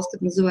касалось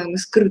так называемой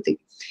скрытой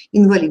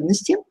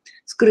инвалидности,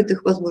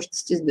 скрытых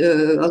возможностей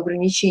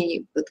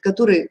ограничений,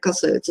 которые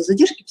касаются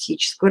задержки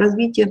психического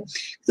развития,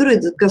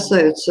 которые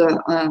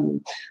касаются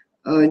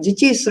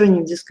детей с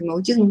ранним детским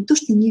аутизмом, то,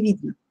 что не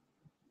видно.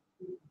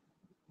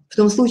 В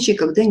том случае,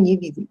 когда не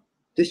видно.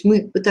 То есть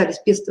мы пытались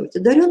пестовать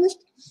одаренность,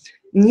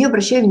 не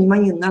обращая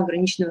внимания на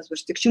ограниченные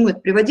возможности. К чему это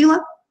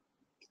приводило?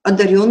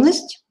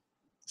 одаренность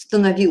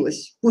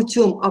становилась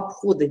путем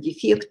обхода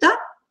дефекта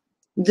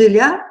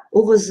для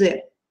ОВЗ.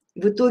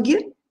 В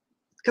итоге,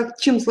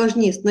 чем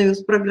сложнее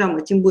становилась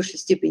программа, тем в большей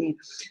степени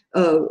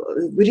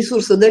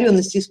ресурс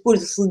одаренности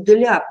использовался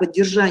для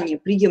поддержания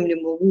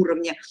приемлемого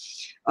уровня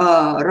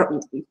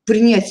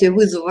принятия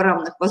вызова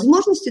равных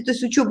возможностей, то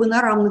есть учебы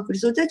на равных. В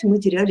результате мы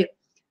теряли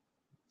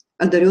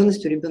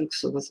одаренность у ребенка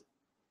с ОВЗ.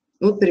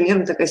 Вот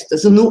примерно такая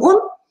ситуация. Но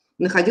он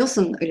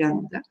находился, или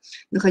она, да,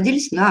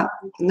 находились на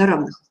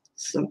равных.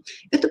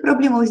 Эта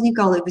проблема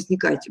возникала и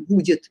возникать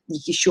будет,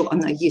 еще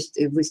она есть,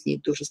 и вы с ней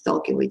тоже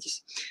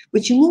сталкиваетесь.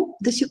 Почему?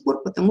 До сих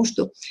пор, потому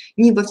что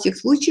не во всех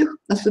случаях,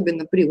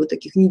 особенно при вот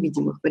таких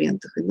невидимых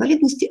вариантах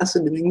инвалидности,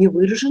 особенно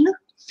невыраженных,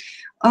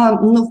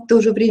 но в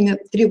то же время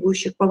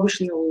требующих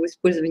повышенного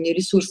использования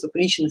ресурсов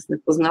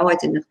личностных,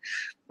 познавательных,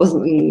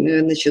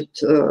 значит,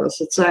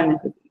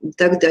 социальных и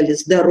так далее,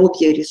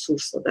 здоровья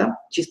ресурса, да,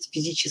 чисто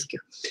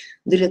физических,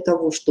 для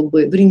того,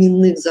 чтобы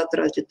временных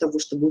затрат, для того,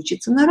 чтобы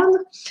учиться на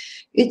равных,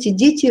 эти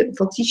дети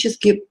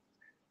фактически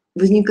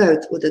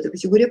возникают, вот эта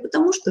категория,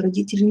 потому что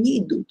родители не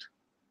идут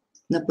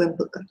на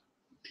ПМПК.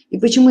 И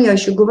почему я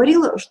еще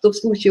говорила, что в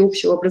случае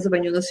общего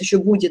образования у нас еще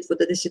будет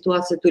вот эта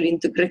ситуация то ли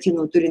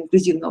интегративного, то ли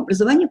инклюзивного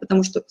образования,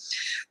 потому что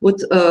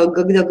вот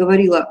когда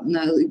говорила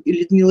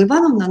Людмила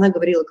Ивановна, она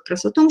говорила как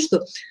раз о том,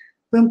 что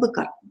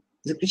ПМПК,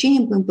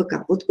 заключением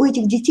ПМПК, вот у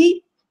этих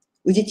детей,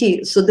 у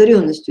детей с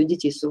одаренностью, у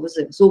детей с ОВЗ,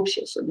 с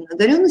общей особенно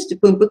одаренностью,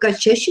 ПМПК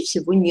чаще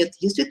всего нет,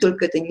 если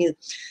только это не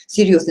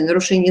серьезное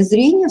нарушение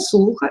зрения,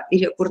 слуха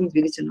или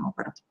опорно-двигательного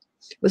аппарата.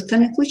 В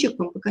остальных случаях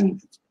ПМПК не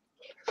будет.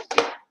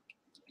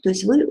 То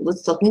есть вы вот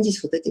столкнетесь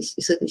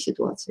с этой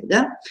ситуацией,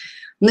 да?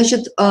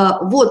 Значит,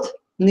 вот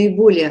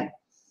наиболее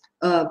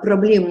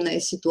проблемная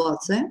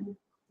ситуация,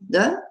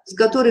 да, с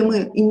которой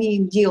мы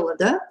имеем дело,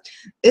 да,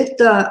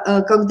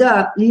 это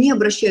когда не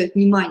обращают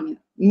внимания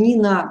ни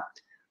на,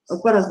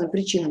 по разным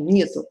причинам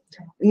нету,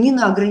 ни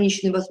на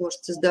ограниченные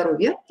возможности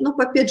здоровья, но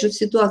опять же в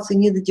ситуации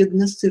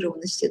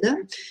недодиагностированности, да,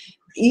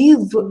 и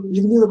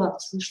Людмила Ивановна,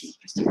 слышно,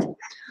 простите.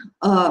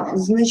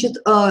 Значит,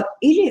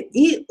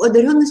 и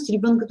одаренность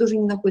ребенка тоже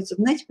не находится.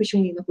 Знаете,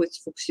 почему не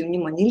находится в фокусе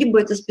внимания? Либо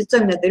это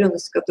специальная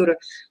одаренность, которая,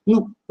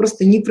 ну,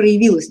 просто не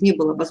проявилась, не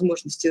было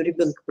возможности у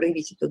ребенка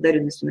проявить эту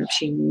одаренность, он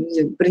вообще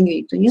про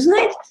нее никто не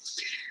знает.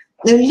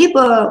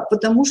 Либо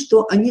потому,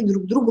 что они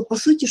друг друга, по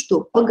сути,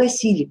 что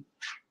погасили,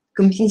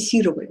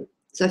 компенсировали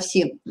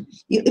совсем.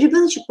 И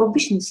ребеночек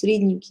обычно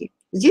средненький.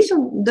 Здесь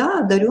он, да,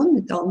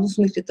 одаренный, ну, в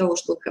смысле того,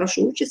 что он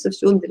хорошо учится,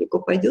 все, он далеко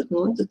пойдет, но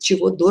он от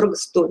чего дорого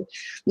стоит.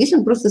 Здесь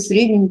он просто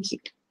средненький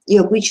и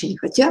обычный,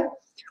 хотя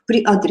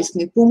при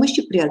адресной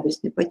помощи, при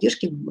адресной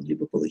поддержке мы могли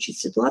бы получить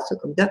ситуацию,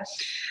 когда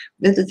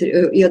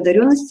и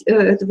одаренность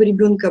этого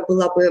ребенка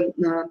была бы,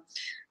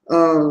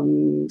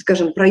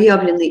 скажем,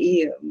 проявлена,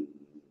 и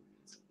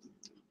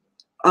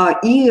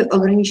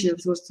ограниченные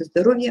возможности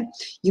здоровья,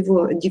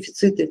 его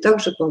дефициты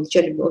также он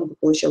бы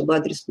получал бы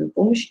адресную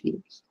помощь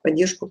и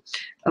поддержку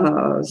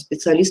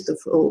специалистов,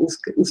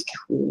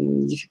 узких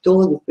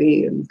дефектологов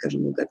и,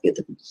 скажем,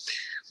 логопедов.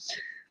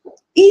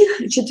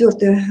 И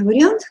четвертый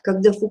вариант,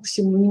 когда в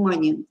фокусе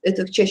внимания,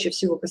 это чаще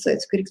всего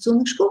касается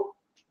коррекционных школ,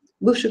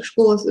 бывших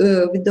школ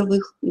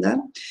видовых, да,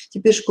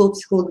 теперь школ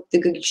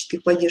психолого-педагогической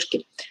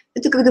поддержки,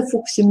 это когда в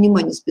фокусе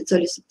внимания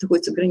специалистов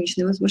находятся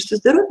ограниченные возможности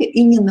здоровья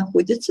и не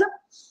находится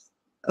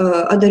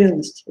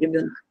одаренность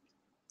ребенка.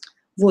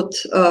 Вот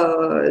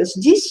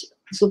здесь,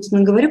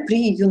 собственно говоря,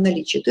 при ее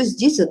наличии. То есть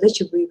здесь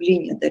задача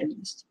выявления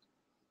одаренности.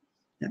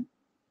 Да.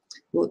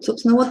 Вот,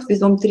 собственно, вот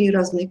вам три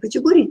разные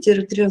категории,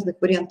 три разных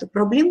варианта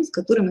проблем, с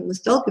которыми мы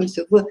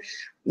сталкиваемся в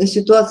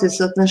ситуации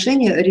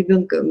соотношения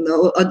ребенка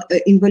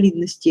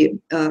инвалидности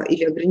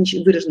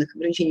или выраженных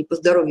ограничений по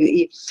здоровью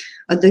и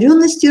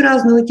одаренности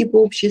разного типа,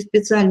 общие и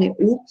специальные,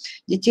 у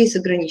детей с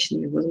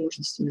ограниченными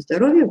возможностями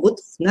здоровья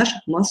вот в наших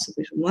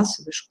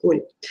массовой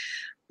школе.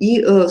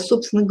 И,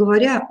 собственно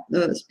говоря,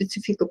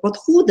 специфика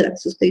подхода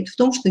состоит в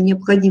том, что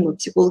необходимо в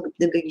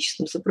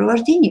психолого-педагогическом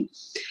сопровождении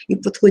и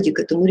в подходе к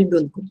этому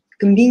ребенку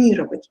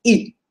комбинировать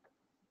и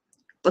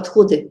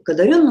подходы к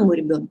одаренному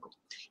ребенку,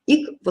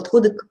 и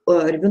подходы к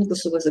ребенку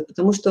с ОВЗ,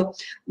 потому что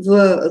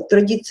в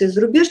традиции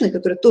зарубежной,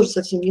 которые тоже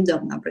совсем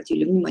недавно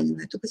обратили внимание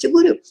на эту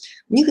категорию,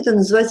 у них это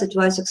называется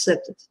twice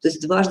accepted, то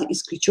есть дважды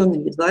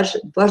исключенные,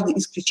 дважды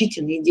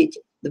исключительные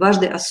дети,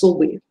 дважды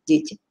особые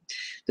дети.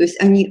 То есть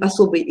они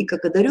особые и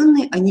как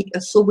одаренные, они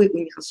особые, у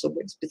них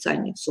особые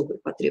специальные особые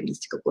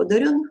потребности, как у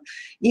одаренных,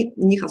 и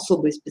у них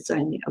особые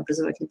специальные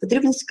образовательные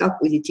потребности,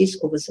 как у детей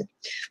с ОВЗ.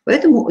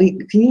 Поэтому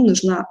к ним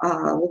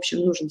в общем,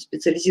 нужен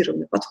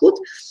специализированный подход.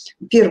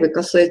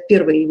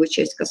 Первая его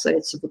часть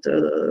касается вот,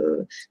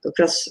 как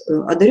раз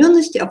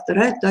одаренности, а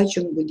вторая то, о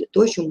чем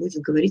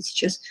будет говорить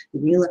сейчас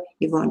Людмила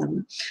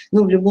Ивановна.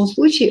 Но в любом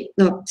случае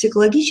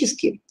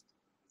психологически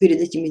перед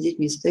этими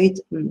детьми стоит,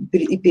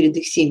 и перед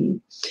их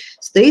семьями,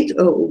 стоит,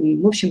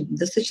 в общем,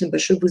 достаточно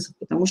большой вызов,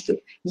 потому что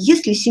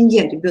если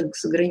семья ребенка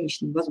с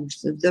ограниченными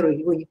возможностями здоровья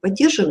его не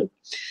поддерживает,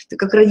 так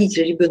как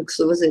родители ребенка с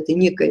ОВЗ – это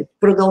некое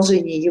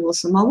продолжение его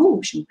самого, в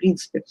общем, в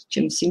принципе,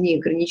 чем сильнее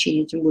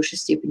ограничения, тем в большей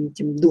степени,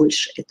 тем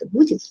дольше это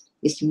будет,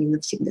 если не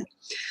навсегда,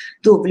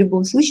 то в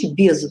любом случае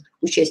без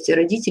участия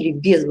родителей,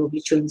 без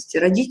вовлеченности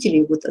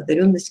родителей, вот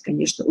одаренность,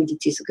 конечно, у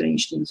детей с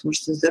ограниченными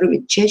возможностями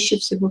здоровья чаще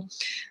всего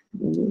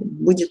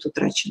будет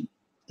утрачена.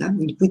 Да,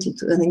 не будет,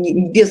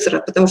 без,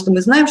 потому что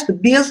мы знаем, что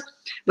без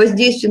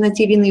воздействия на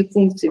те или иные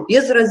функции,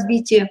 без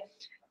развития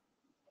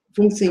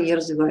функции не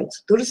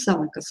развиваются. То же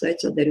самое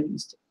касается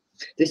одаренности.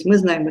 То есть мы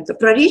знаем это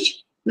про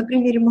речь, на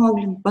примере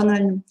Маугли,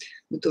 банальном,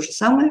 но то же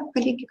самое,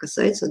 коллеги,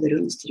 касается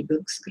одаренности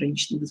ребенка с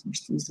ограниченными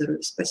возможностями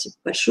здоровья. Спасибо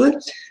большое.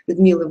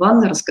 Людмила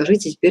Ивановна,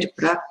 расскажите теперь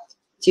про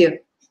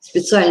те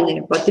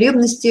специальные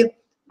потребности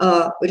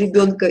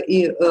ребенка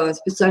и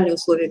специальные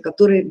условия,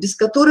 которые, без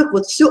которых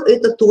вот все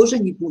это тоже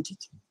не будет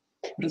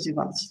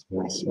развиваться.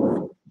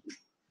 Спасибо.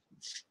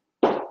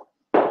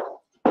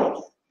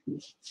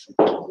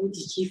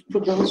 Детей в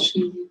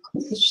продолжении,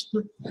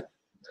 конечно.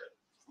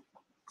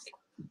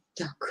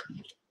 Так.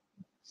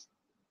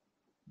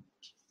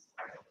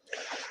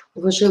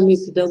 Уважаемые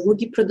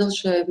педагоги,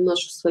 продолжаем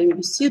нашу с вами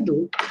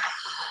беседу.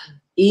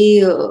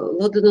 И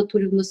Лада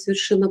Анатольевна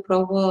совершенно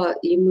права,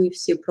 и мы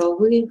все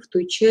правы в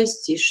той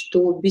части,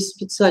 что без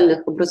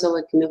специальных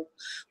образовательных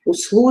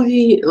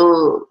условий,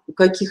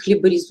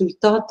 каких-либо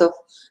результатов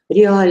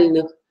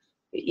реальных,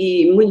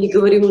 и мы не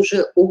говорим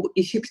уже об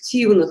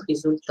эффективных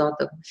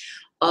результатах,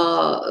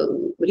 а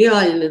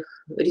реальных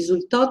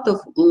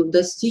результатов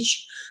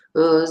достичь,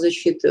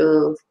 значит,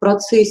 в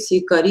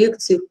процессе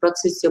коррекции, в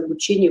процессе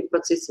обучения, в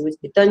процессе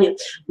воспитания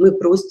мы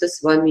просто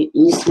с вами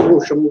не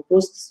сможем, мы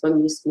просто с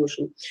вами не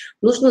сможем.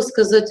 Нужно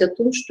сказать о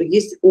том, что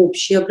есть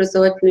общие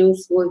образовательные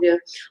условия,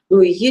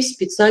 но и есть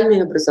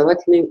специальные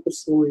образовательные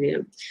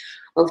условия.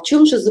 А в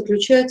чем же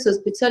заключаются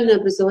специальные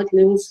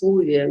образовательные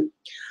условия?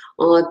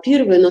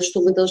 Первое, на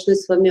что мы должны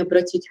с вами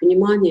обратить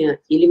внимание,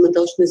 или мы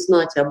должны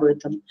знать об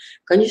этом,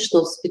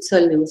 конечно,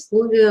 специальные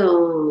условия,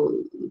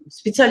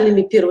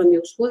 специальными первыми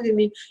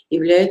условиями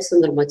является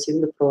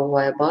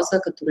нормативно-правовая база, о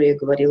которой я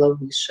говорила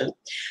выше.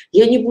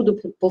 Я не буду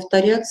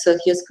повторяться,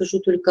 я скажу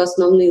только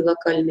основные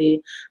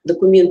локальные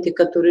документы,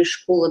 которые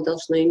школа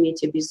должна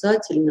иметь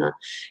обязательно.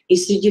 И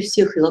среди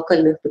всех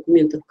локальных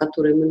документов,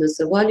 которые мы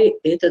называли,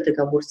 это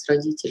договор с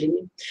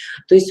родителями.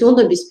 То есть он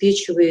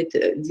обеспечивает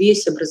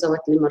весь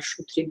образовательный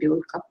маршрут ребенка.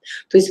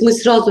 То есть мы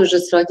сразу же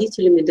с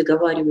родителями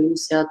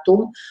договариваемся о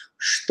том,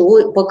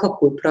 что, по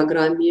какой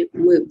программе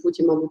мы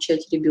будем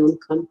обучать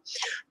ребенка,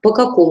 по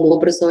какому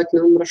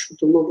образовательному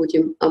маршруту мы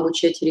будем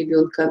обучать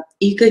ребенка,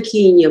 и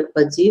какие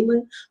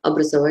необходимы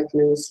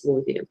образовательные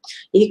условия,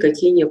 и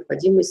какие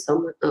необходимы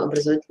самые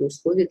образовательные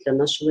условия для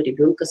нашего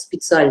ребенка,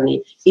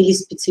 специальные или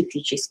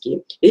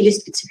специфические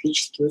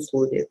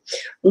условия.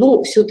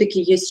 Но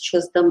все-таки я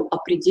сейчас дам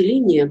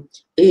определение,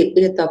 и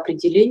это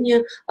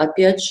определение,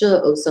 опять же,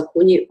 в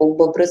законе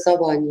об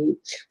образовании.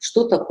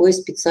 Что такое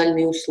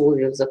специальные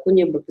условия в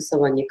законе об образовании?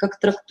 Как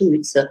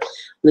трактуется,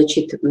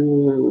 значит,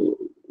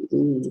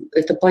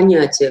 это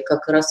понятие,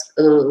 как раз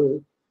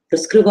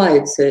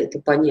раскрывается это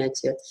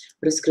понятие.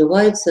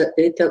 Раскрывается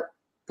это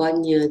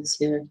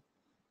понятие.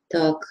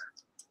 Так,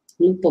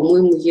 ну,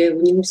 по-моему, я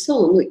его не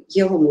написала, но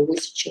я вам его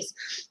сейчас,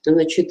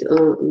 значит,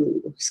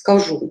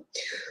 скажу.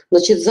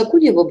 Значит, в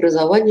законе об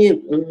образовании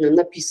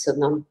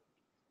написано,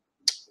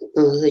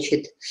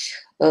 значит,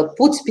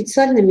 под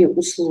специальными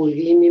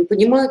условиями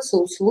понимаются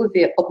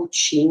условия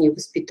обучения,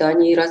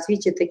 воспитания и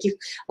развития таких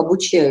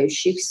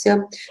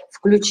обучающихся,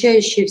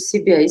 включающие в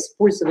себя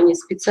использование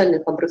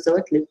специальных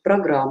образовательных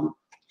программ,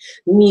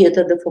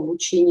 методов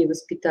обучения и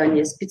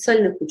воспитания,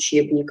 специальных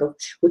учебников,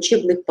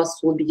 учебных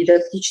пособий,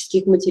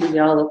 дидактических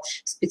материалов,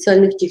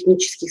 специальных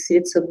технических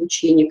средств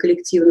обучения,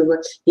 коллективного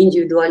и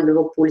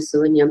индивидуального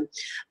пользования,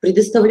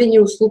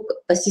 предоставление услуг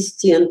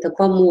ассистента,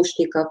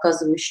 помощника,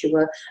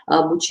 оказывающего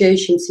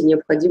обучающимся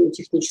необходимую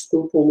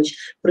техническую помощь,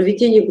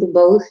 проведение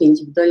групповых и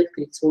индивидуальных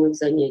коррекционных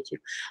занятий,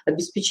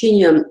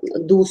 обеспечение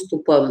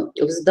доступа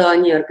в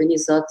здания,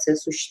 организации,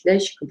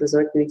 осуществляющих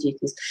образовательную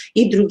деятельность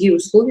и другие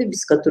условия,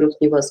 без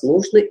которых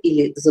невозможно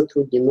или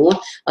затруднено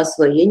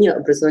освоение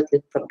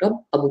образовательных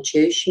программ,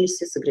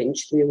 обучающимися с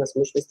ограниченными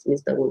возможностями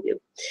здоровья.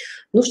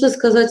 Нужно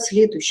сказать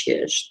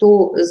следующее,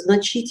 что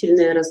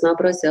значительное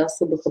разнообразие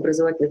особых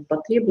образовательных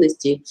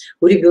потребностей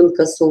у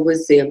ребенка с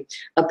ОВЗ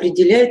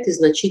определяет и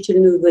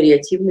значительную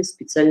вариативность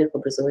специальных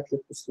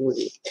образовательных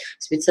условий,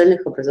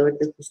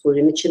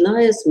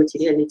 начиная с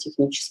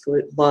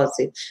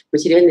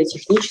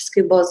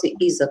материально-технической базы,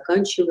 и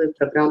заканчивая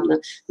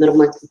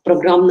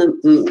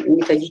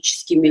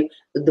программно-методическими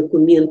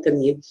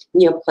документами,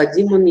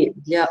 необходимыми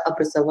для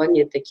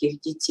образования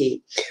таких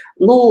детей.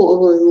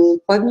 Но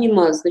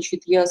помимо,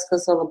 значит, я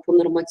сказала по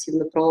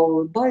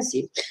нормативно-правовой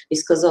базе и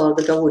сказала о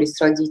договоре с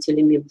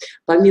родителями,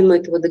 помимо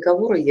этого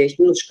договора я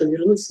немножко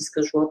вернусь и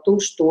скажу о том,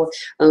 что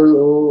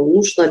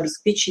нужно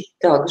обеспечить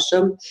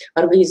также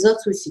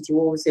организацию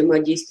сетевого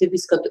взаимодействия,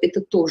 без которого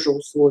это тоже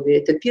условие,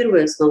 это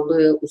первое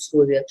основное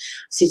условие,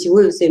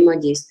 сетевое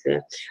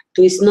взаимодействие.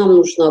 То есть нам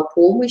нужна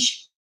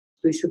помощь,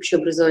 то есть в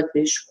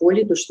общеобразовательной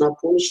школе нужна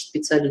помощь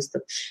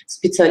специалистов.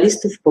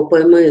 Специалистов по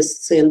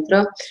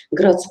ПМС-центра,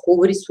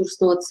 городского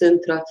ресурсного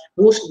центра,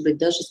 может быть,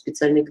 даже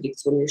специальной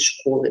коррекционной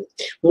школы.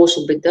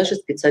 Может быть, даже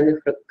специальной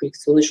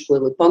коррекционной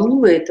школы.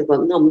 Помимо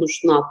этого, нам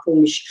нужна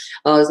помощь,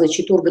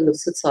 значит, органов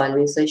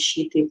социальной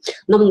защиты,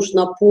 нам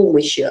нужна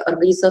помощь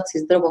организации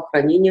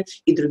здравоохранения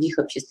и других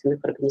общественных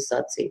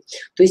организаций.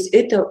 То есть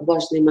это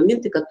важные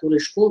моменты, которые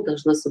школа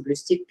должна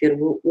соблюсти в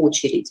первую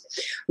очередь.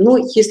 Но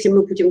если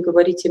мы будем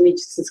говорить о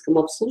медицинском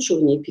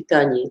обслуживании и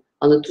питании,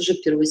 оно тоже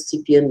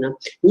первостепенно.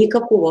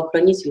 Никакого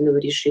охранительного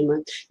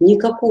режима,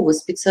 никакого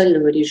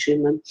специального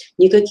режима,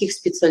 никаких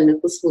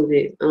специальных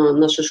условий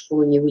наша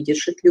школа не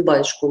выдержит,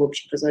 любая школа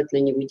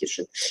общеобразовательная не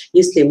выдержит,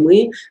 если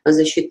мы,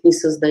 значит, не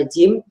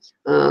создадим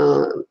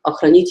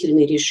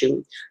охранительный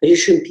режим,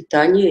 режим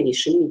питания,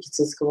 режим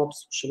медицинского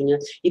обслуживания.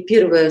 И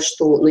первое,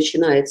 что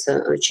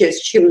начинается, с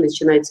чем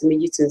начинается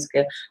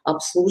медицинское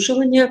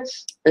обслуживание,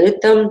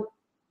 это,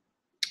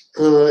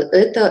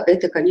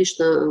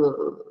 конечно,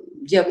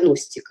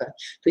 диагностика,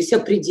 то есть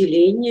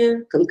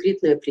определение,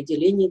 конкретное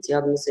определение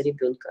диагноза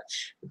ребенка.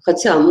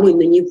 Хотя мы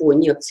на него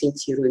не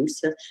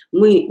акцентируемся,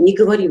 мы не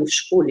говорим в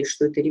школе,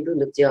 что это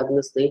ребенок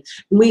диагнозный,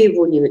 мы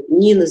его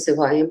не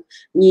называем,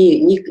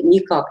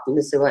 никак не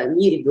называем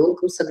ни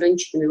ребенком с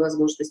ограниченными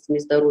возможностями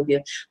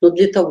здоровья, но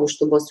для того,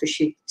 чтобы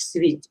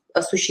осуществить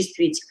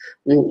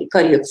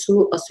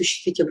коррекцию,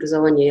 осуществить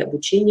образование и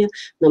обучение,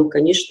 нам,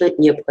 конечно,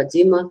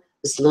 необходимо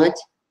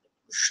знать,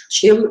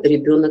 чем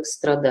ребенок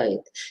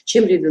страдает.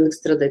 Чем ребенок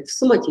страдает в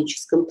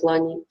соматическом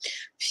плане,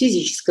 в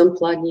физическом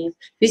плане,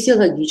 в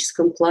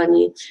физиологическом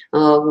плане,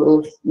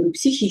 в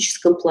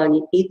психическом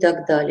плане и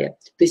так далее.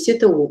 То есть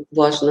это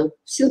важно.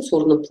 В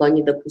сенсорном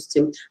плане,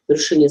 допустим,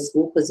 нарушение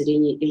слуха,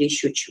 зрения или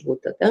еще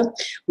чего-то. Да?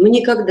 Мы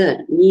никогда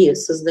не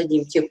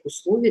создадим тех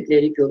условий для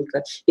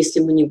ребенка, если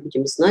мы не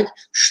будем знать,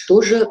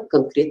 что же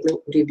конкретно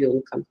у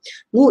ребенка.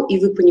 Ну и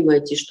вы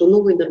понимаете, что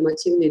новые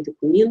нормативные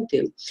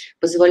документы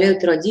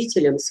позволяют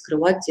родителям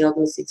скрывать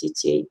диагнозы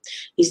детей.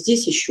 И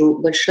здесь еще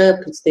большая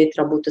предстоит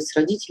работа с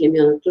родителями,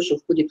 она тоже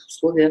входит в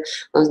условия,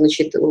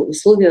 значит,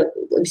 условия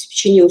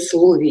обеспечения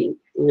условий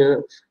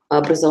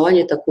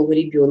образования такого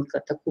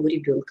ребенка.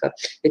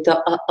 Это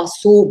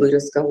особый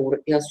разговор,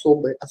 и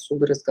особый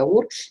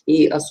разговор,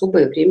 и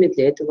особое время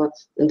для этого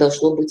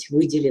должно быть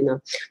выделено.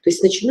 То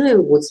есть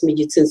начинаем вот с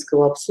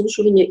медицинского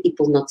обслуживания и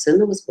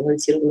полноценного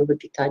сбалансированного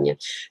питания.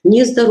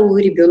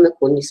 Нездоровый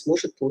ребенок, он не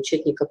сможет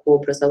получать никакого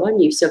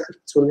образования, и вся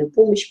коррекционная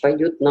помощь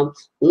пойдет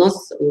у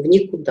нас в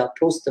никуда,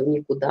 просто в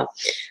никуда.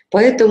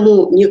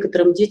 Поэтому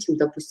некоторым детям,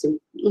 допустим,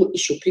 ну,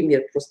 еще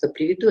пример просто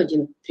приведу,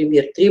 один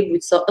пример,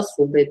 требуется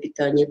особое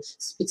питание,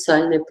 специальное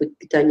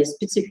питание,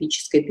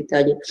 специфическое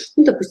питание.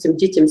 Ну, допустим,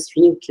 детям с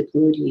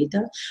фенилкетонурией,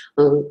 да,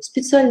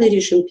 специальный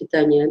режим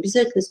питания,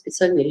 обязательно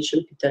специальный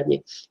режим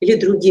питания. Или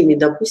другими,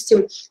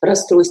 допустим,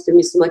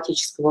 расстройствами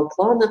соматического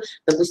плана,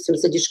 допустим,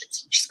 задержка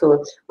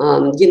психического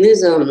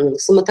генеза,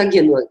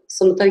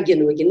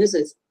 соматогенного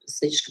генеза,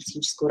 задержка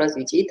психического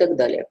развития и так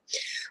далее.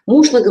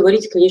 Можно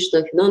говорить, конечно,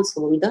 о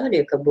финансовом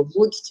далее, как бы в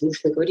логике,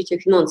 можно говорить о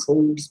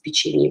финансовом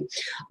обеспечении.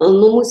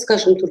 Но мы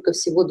скажем только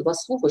всего два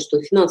слова,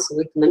 что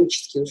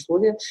финансово-экономические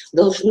условия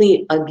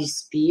должны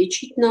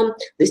обеспечить нам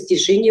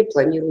достижение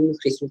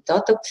планируемых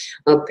результатов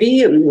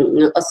при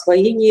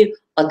освоении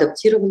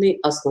адаптированной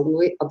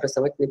основной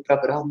образовательной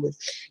программы.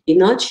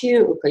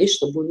 Иначе,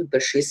 конечно, будут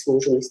большие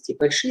сложности,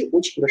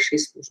 очень большие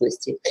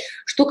сложности.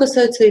 Что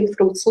касается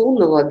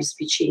информационного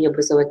обеспечения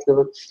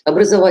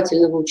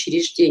образовательного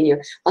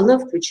учреждения, она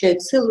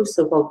включает целую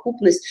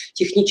совокупность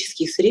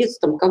технических средств,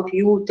 там,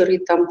 компьютеры,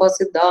 там,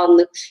 базы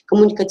данных,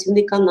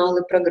 коммуникативные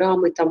каналы,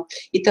 программы там,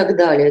 и так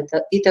далее.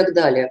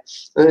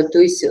 То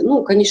есть,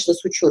 ну, конечно,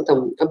 с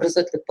учетом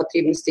образовательных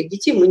потребностей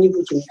детей мы не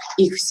будем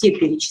их все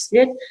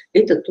перечислять,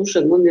 это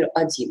тоже номер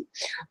один.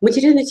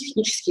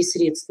 Материально-технические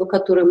средства,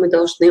 которые мы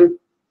должны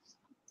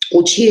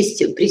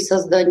учесть при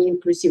создании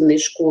инклюзивной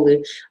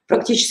школы,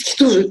 практически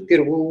тоже в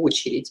первую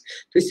очередь.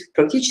 То есть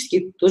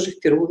практически тоже в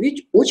первую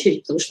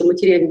очередь, потому что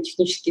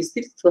материально-технические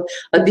средства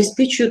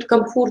обеспечивают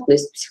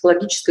комфортность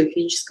психологического и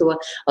физического,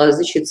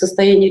 значит,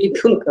 состояния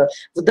ребенка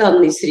в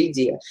данной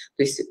среде.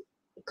 То есть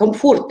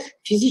комфорт,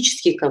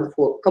 физический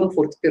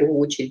комфорт в первую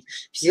очередь,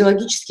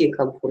 физиологический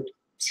комфорт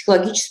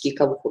психологический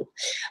комфорт.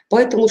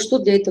 Поэтому что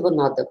для этого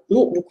надо?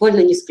 Ну,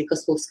 буквально несколько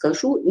слов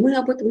скажу. Мы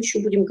об этом еще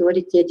будем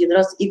говорить не один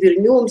раз и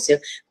вернемся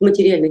к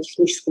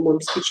материально-техническому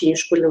обеспечению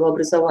школьного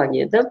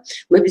образования. Да?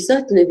 Мы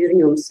обязательно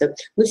вернемся.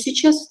 Но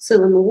сейчас в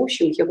целом и в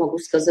общем я могу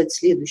сказать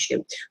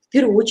следующее. В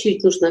первую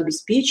очередь нужно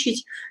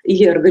обеспечить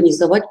или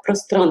организовать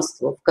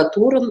пространство, в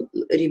котором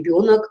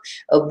ребенок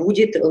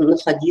будет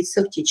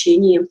находиться в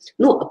течение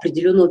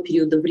определенного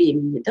периода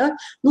времени. Да?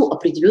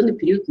 Определенный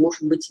период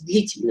может быть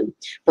длительным.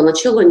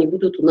 Поначалу они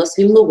будут у нас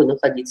немного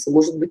находиться,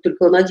 может быть,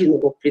 только на 1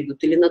 урок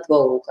придут или на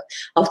 2 урока.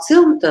 А в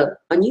целом-то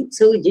они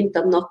целый день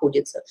там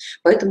находятся.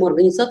 Поэтому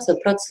организация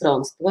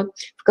пространства,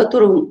 в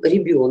котором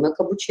ребенок,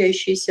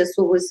 обучающийся с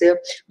ОВЗ,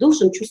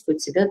 должен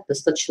чувствовать себя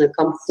достаточно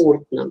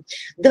комфортно.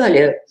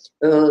 Далее,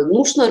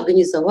 нужно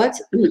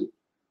организовать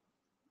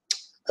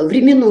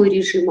временной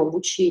режим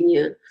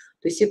обучения.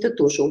 То есть это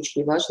тоже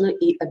очень важно,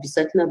 и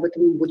обязательно об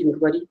этом мы будем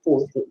говорить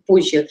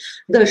позже.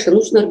 Дальше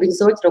нужно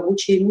организовать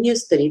рабочее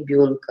место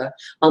ребенка.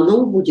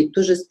 Оно будет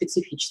тоже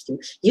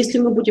специфическим. Если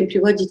мы будем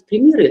приводить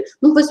примеры,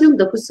 возьмем,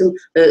 допустим,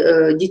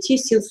 детей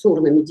с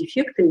сенсорными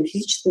дефектами,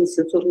 физическими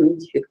сенсорными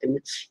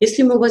дефектами.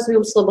 Если мы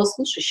возьмем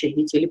слабослышащих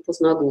детей или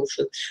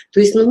позднооглушенных, то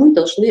есть мы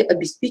должны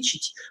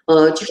обеспечить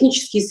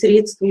технические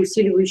средства,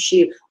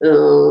 усиливающие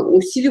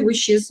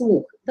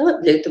звук.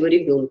 Да, для этого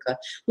ребенка.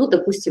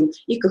 Допустим,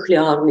 и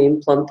кохлеарные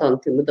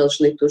имплантанты мы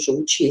должны тоже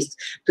учесть.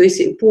 То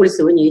есть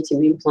пользование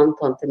этими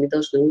имплантантами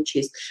должны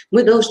учесть.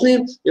 Мы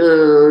должны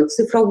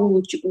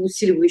цифровую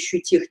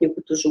усиливающую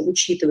технику тоже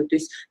учитывать. То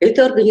есть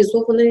это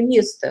организованное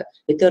место,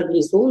 это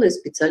организованное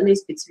специальное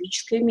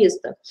специфическое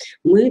место.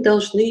 Мы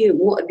должны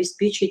ему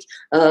обеспечить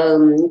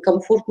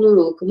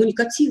комфортную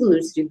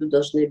коммуникативную среду,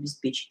 должны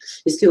обеспечить.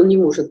 Если он не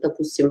может,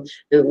 допустим,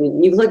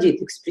 не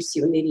владеет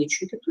экспрессивной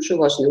речью, это тоже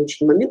важный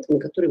очень момент, на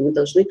который мы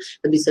должны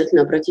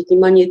обязательно обратить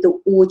внимание. Это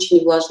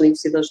очень важно, и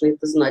все должны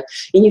это знать.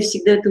 И не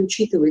всегда это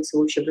учитывается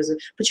в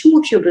общеобразовательной. Почему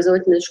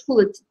общеобразовательная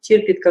школа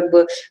терпит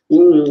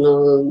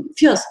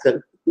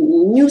фиаско?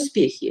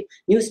 Неуспехи,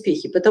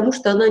 потому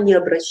что она не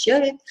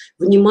обращает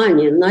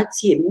внимания на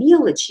те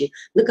мелочи,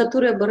 на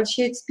которые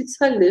обращает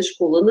специальная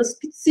школа, на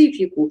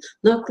специфику,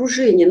 на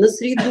окружение, на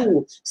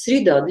среду.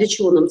 Среда. Для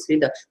чего нам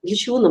среда? Для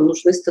чего нам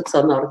нужны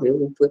стационарные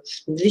лупы?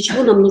 Для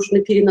чего нам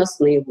нужны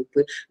переносные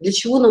лупы? Для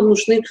чего нам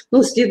нужны,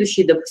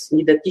 следующие, допустим,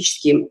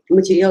 дидактические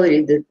материалы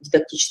или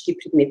дидактические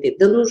предметы?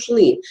 Да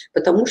нужны,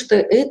 потому что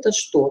это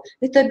что?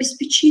 Это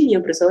обеспечение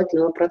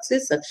образовательного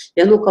процесса,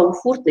 и оно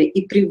комфортное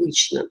и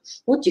привычно.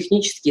 Вот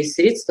технические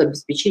средства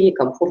обеспечения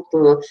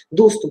комфортного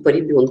доступа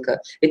ребенка.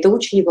 Это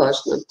очень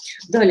важно.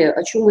 Далее,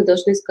 о чем мы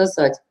должны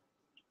сказать?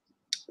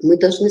 Мы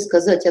должны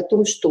сказать о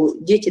том, что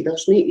дети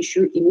должны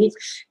еще иметь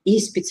и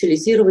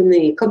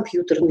специализированные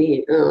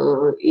компьютерные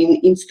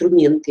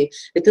инструменты.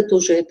 Это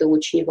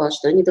очень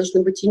важно. Они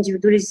должны быть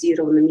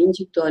индивидуализированными,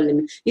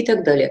 индивидуальными и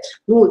так далее.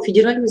 Но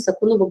федеральный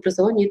закон об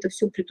образовании это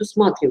все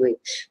предусматривает.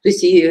 То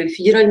есть и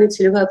федеральная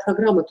целевая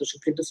программа тоже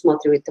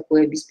предусматривает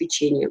такое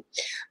обеспечение.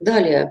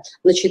 Далее,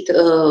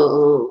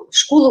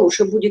 школа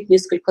уже будет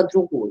несколько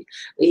другой.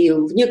 И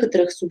в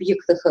некоторых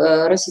субъектах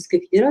Российской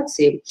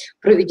Федерации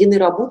проведены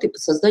работы по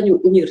созданию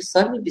универсальной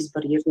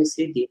безбарьерной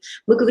среды.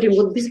 Мы говорим,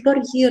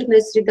 безбарьерная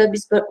среда,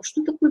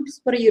 что такое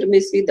безбарьерная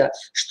среда?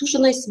 Что же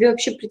она из себя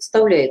вообще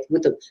представляет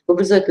в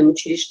образовательном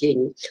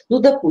учреждении?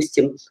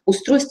 Допустим,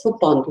 устройство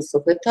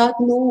пандусов – это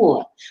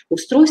одно.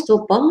 Устройство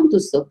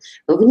пандусов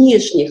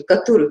внешних,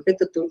 которых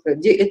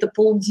это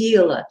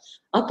полдела,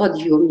 а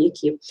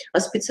подъемники, а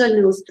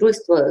специальные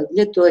устройства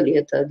для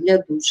туалета,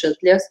 для душа,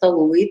 для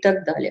столовой и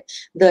так далее.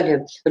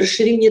 Далее,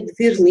 расширение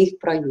дверных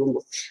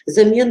проемов,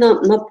 замена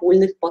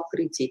напольных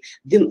покрытий,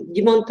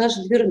 демонтаж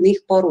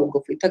дверных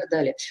порогов и так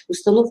далее,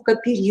 установка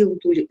перил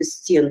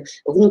стен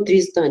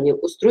внутри здания,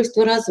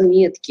 устройство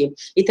разметки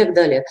и так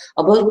далее,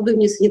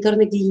 оборудование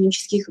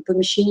санитарно-гигиенических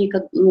помещений,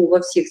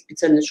 во всех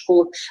специальных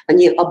школах,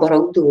 они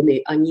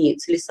оборудованы, они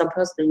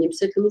целесообразны, они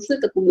обязательно нужны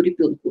такому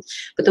ребенку,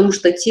 потому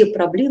что те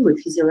проблемы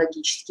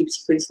физиологические,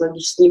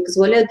 психофизиологически не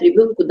позволяют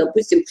ребенку,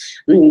 допустим,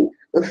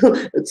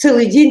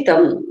 целый день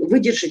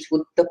выдержать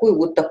такой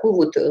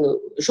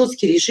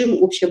жесткий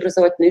режим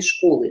общеобразовательной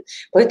школы.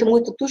 Поэтому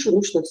это тоже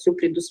нужно все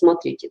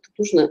предусмотреть. Это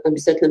нужно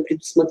обязательно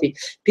предусмотреть.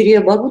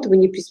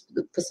 Переоборудование,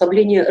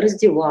 приспособление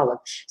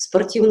раздевалок,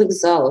 спортивных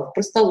залов,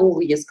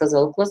 простоловых, я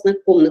сказала,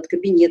 классных комнат,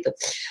 кабинетов.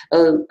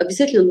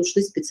 Обязательно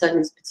нужны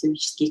специальные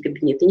специфические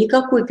кабинеты.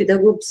 Никакой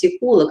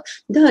педагог-психолог,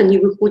 да, они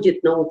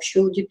выходят на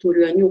общую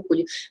аудиторию, они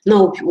уходят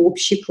на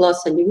общий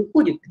класс, они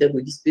выходят,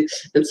 педагоги,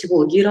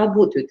 психологи, и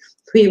работают.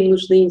 Им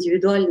нужны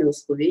индивидуальные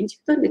условия,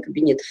 индивидуальный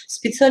кабинет,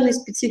 специальный,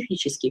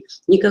 специфический.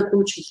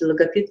 Никакой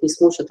учитель-логопед не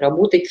сможет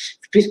работать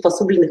в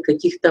приспособленных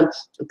каких-то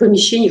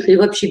помещениях или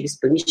вообще без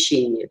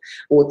помещения.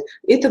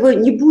 Этого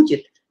не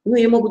будет.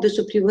 Я могу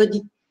даже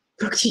приводить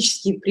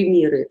практические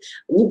примеры.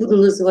 Не буду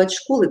называть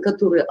школы,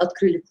 которые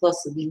открыли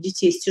классы для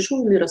детей с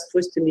тяжелыми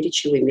расстройствами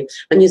речевыми.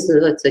 Они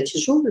называются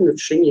тяжелые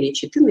нарушения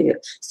речи.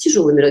 С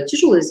тяжелыми,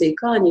 тяжелое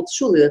заикание,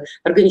 тяжелые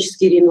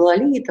органические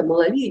ринолалии,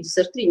 малалии,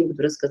 дизартрия, не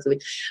буду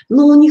рассказывать.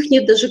 Но у них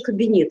нет даже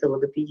кабинета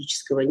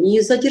логопедического,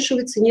 не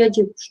задерживается ни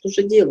один. Что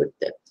же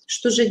делать-то?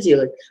 Что же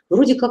делать?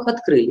 Вроде как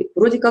открыли,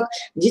 вроде как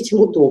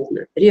детям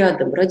удобно,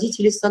 рядом,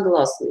 родители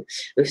согласны.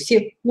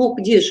 Все, ну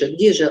где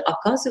же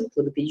оказывают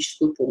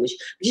логопедическую помощь?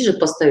 Где же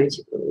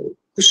поставить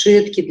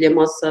кушетки для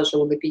массажа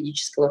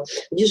логопедического,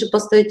 где же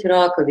поставить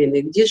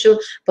раковины, где же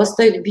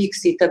поставить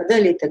биксы и так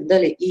далее, и так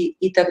далее,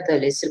 и так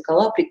далее,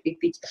 зеркала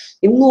прикрепить.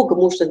 И много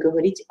можно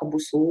говорить об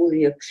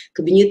условиях,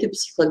 кабинеты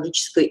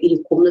психологической или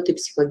комнаты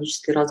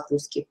психологической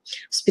разгрузки.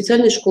 В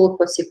специальных школах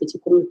во всех эти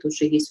комнаты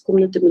уже есть,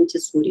 комнаты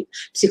Монтессори,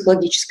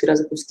 психологической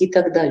разгрузки и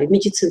так далее,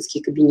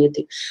 медицинские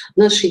кабинеты.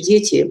 Наши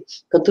дети,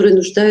 которые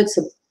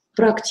нуждаются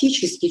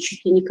практически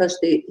чуть ли не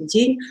каждый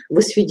день в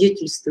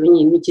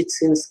освидетельствовании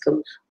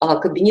медицинском, а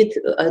кабинет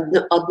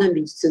одна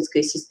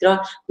медицинская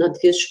сестра на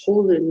 2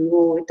 школы,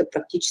 но это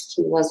практически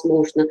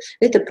невозможно.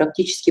 Это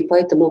практически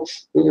поэтому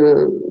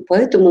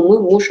мы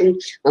можем,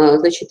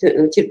 значит,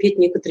 терпеть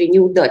некоторые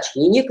неудачи.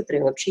 Не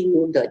некоторые, а вообще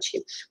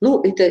неудачи.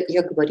 Ну, это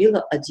я говорила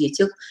о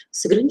детях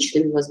с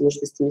ограниченными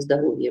возможностями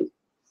здоровья.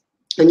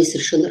 Они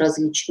совершенно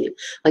различные,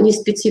 они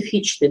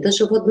специфичны,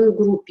 даже в одной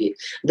группе.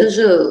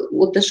 Даже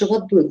в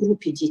одной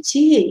группе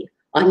детей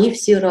они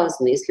все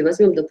разные. Если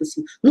возьмем,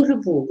 допустим,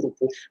 любую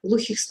группу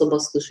глухих,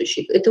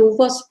 слабослышащих, это у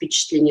вас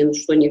впечатление,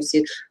 что они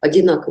все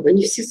одинаковые,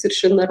 они все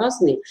совершенно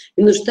разные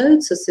и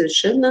нуждаются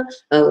совершенно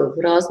в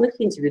разных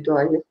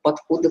индивидуальных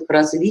подходах,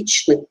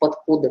 различных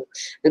подходах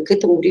к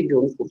этому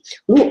ребенку.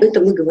 Это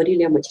мы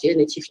говорили о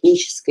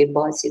материально-технической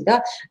базе,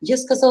 да. Я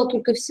сказала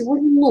только всего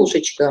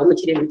немножечко о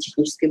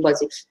материально-технической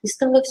базе и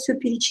стала все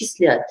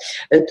перечислять.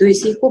 То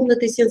есть и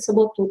комнаты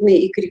сенсомоторной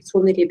и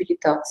коррекционной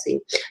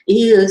реабилитации,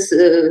 и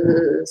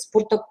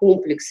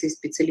спортокомплексы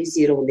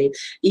специализированные,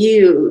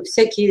 и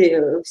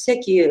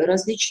всякие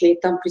различные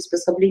там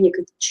приспособления,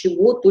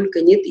 чего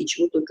только нет и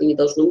чего только не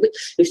должно быть.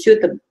 И все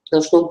это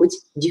должно быть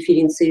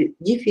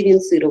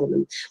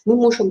дифференцированным. Мы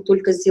можем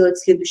только сделать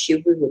следующий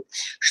вывод,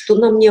 что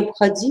нам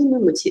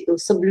необходимо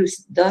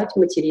соблюдать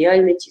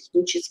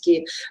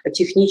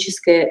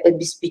материально-техническое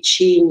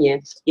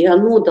обеспечение, и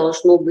оно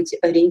должно быть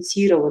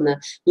ориентировано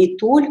не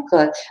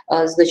только,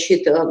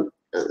 значит,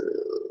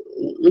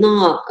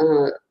 на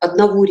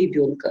одного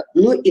ребенка,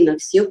 но и на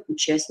всех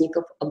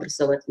участников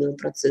образовательного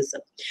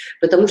процесса.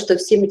 Потому что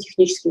всеми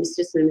техническими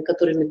средствами,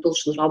 которыми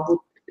должен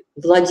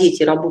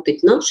владеть и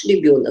работать наш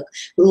ребенок,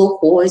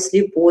 глухой,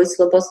 слепой,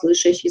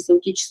 слабослышащий, с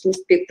аутическим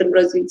спектром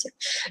развития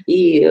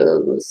и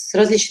с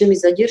различными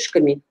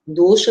задержками,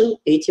 должен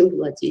этим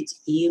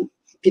владеть и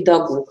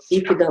педагог.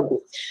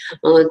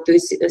 То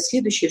есть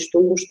следующее, что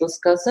нужно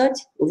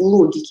сказать в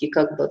логике,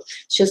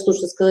 сейчас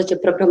нужно сказать о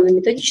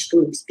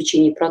программно-методическом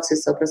обеспечении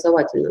процесса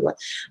образовательного,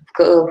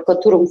 в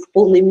котором в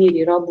полной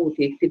мере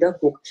работает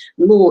педагог.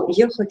 Но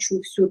я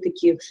хочу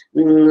все-таки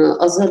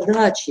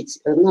озадачить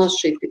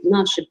наши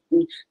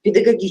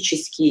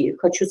педагогические,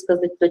 хочу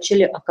сказать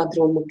вначале о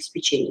кадровом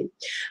обеспечении.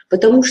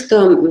 Потому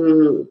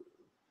что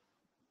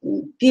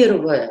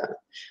первое,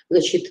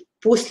 значит,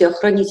 после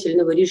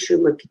охранительного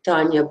режима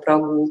питания,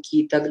 прогулки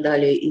и так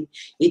далее,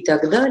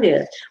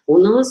 у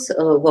нас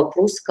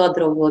вопрос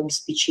кадрового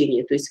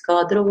обеспечения. То есть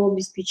то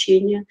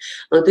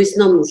есть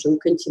нам нужен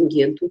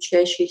контингент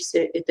учащихся,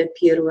 это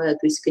первое,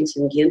 то есть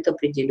контингент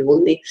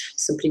определенный,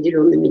 с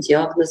определенными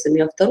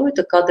диагнозами, а второе –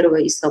 это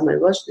кадровое и самое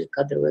важное –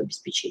 кадровое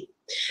обеспечение.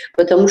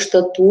 Потому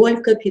что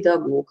только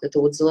педагог,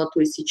 это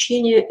золотое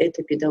сечение,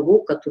 это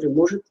педагог, который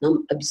может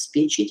нам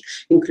обеспечить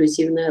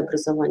инклюзивное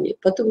образование.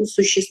 Потом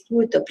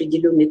существуют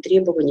определенные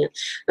требования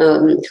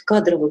к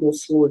кадровым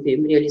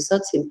условиям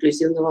реализации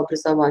инклюзивного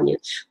образования.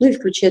 И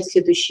включает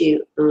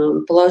следующие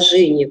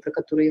положения, про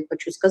которые я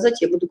хочу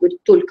сказать. Я буду говорить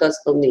только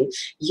основные.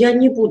 Я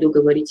не буду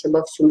говорить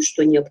обо всем,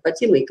 что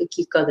необходимо, и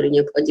какие кадры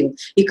необходимы,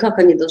 и как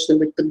они должны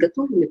быть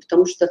подготовлены,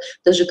 потому что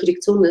даже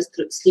коррекционная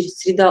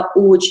среда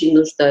очень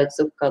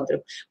нуждается в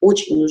кадрах.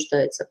 Очень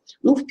нуждается.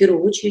 В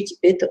первую очередь,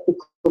 это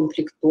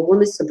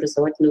укомплектованность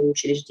образовательного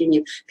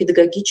учреждения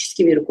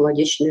педагогическими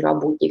руководящими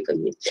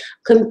работниками,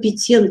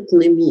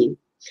 компетентными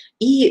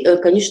и,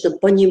 конечно,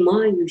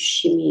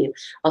 понимающими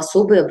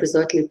особые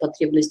образовательные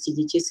потребности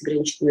детей с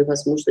ограниченными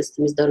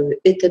возможностями здоровья.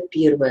 Это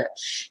первое.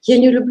 Я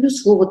не люблю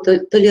слово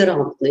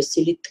толерантность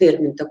или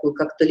термин такой,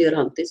 как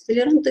толерантность.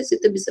 Толерантность –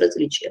 это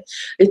безразличие.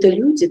 Это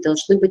люди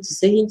должны быть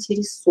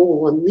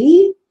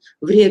заинтересованы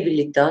в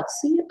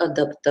реабилитации,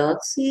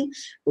 адаптации,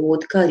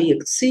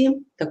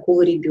 коррекции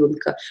такого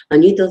ребенка.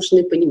 Они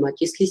должны понимать,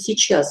 если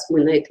сейчас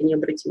мы на это не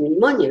обратим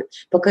внимания,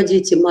 пока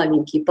дети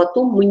маленькие,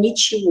 потом мы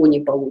ничего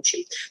не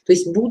получим. То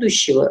есть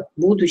будущее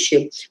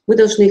мы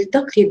должны их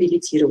так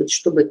реабилитировать,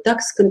 чтобы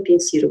так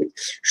скомпенсировать,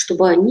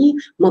 чтобы они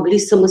могли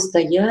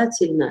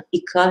самостоятельно и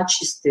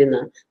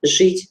качественно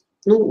жить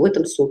в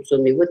этом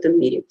социуме, в этом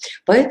мире.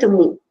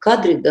 Поэтому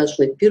кадры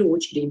должны в первую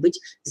очередь быть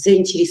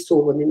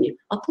заинтересованными,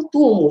 а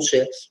потом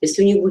уже,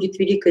 если у них будет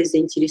великая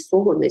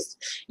заинтересованность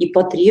и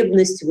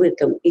потребность в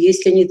этом, и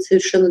если они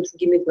совершенно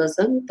другими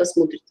глазами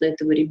посмотрят на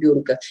этого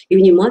ребенка и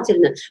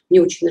внимательно,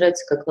 мне очень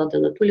нравится, как Лада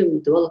Анатольевна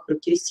давала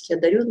характеристики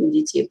одаренным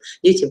детям,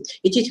 и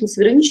детям с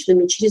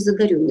ограниченными через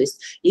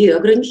одаренность. И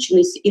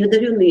ограниченные, и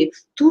одаренные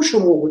тоже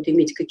могут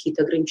иметь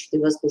какие-то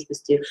ограниченные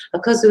возможности.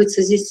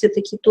 Оказывается, здесь все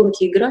такие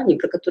тонкие грани,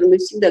 про которые мы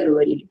всегда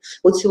говорили.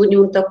 Вот сегодня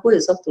он такой,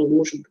 а завтра он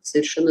может быть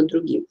совершенно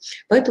другим.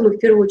 Поэтому в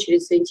первую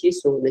очередь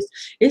заинтересованность.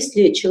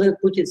 Если человек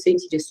будет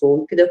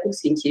заинтересован, педагог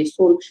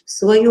заинтересован в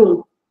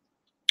своем,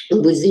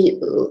 он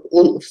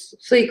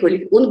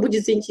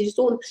будет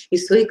заинтересован и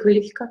в своей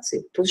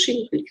квалификации, в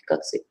повышении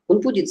квалификации. Он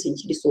будет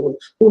заинтересован.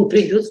 Он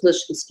придет в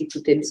наш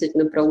институт и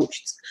обязательно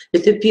проучится.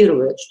 Это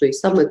первое, что и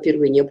самое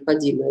первое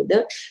необходимое.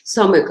 Да?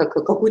 Самое, как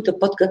какую-то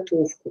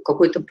подготовку,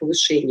 какое-то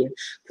повышение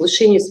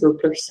своего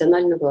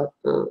профессионального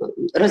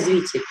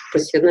развития,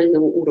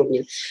 профессионального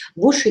уровня.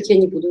 Больше я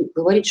не буду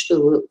говорить,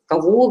 что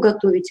кого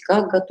готовить,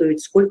 как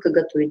готовить, сколько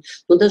готовить.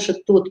 Но даже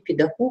тот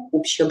педагог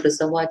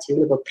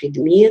общеобразовательного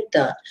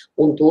предмета,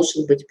 он должен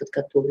быть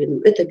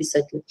подготовлен. Это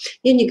обязательно.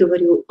 Я не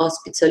говорю о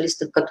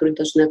специалистах, которые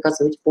должны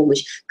оказывать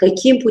помощь.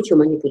 Каким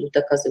путем они будут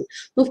оказывать?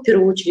 Ну, в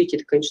первую очередь,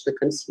 это, конечно,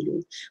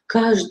 консилиум.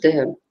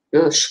 Каждая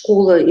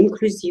школа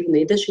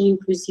инклюзивная и даже не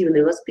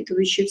инклюзивная,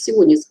 воспитывающая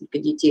всего несколько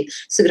детей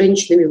с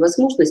ограниченными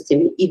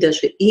возможностями и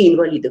даже и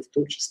инвалидов в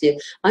том числе,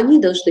 они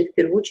должны в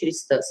первую очередь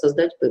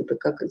создать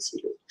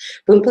ПМПК-консилиум.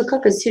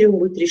 ПМПК-консилиум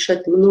будет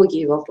решать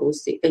многие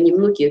вопросы, а не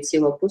многие, все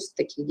вопросы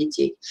таких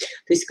детей.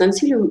 То есть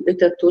консилиум –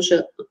 это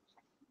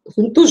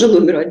тоже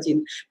номер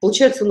один.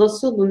 Получается, у нас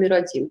все номер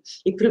один.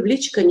 И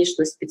привлечь,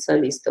 конечно,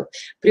 специалистов,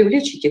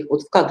 привлечь этих,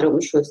 вот в кадровом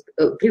еще,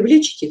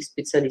 привлечь этих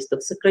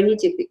специалистов,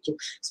 сохранить этих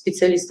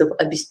специалистов,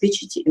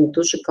 обеспечить им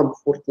тоже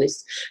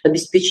комфортность.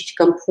 Обеспечить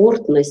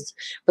комфортность,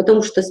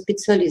 потому что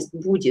специалист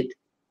будет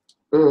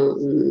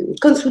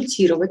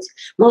консультировать.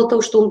 Мало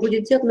того, что он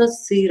будет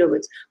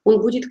диагностировать,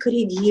 он будет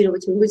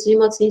коррегировать, он будет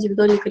заниматься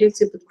индивидуальной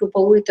коррекцией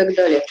подгрупповой и так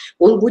далее.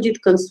 Он будет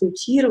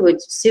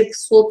консультировать всех в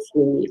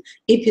социуме,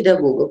 и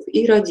педагогов,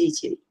 и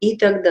родителей, и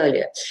так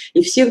далее.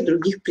 И всех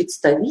других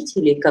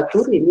представителей,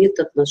 которые имеют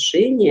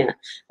отношение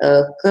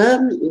к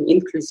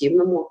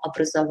инклюзивному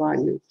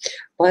образованию.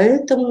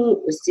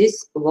 Поэтому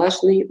здесь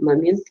важные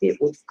моменты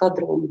вот в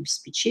кадровом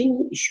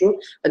обеспечении, еще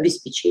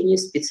обеспечение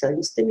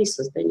специалистами и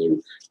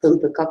созданием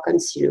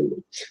ПМПК-консилиума.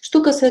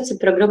 Что касается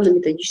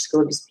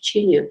программно-методического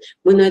обеспечения,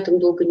 мы на этом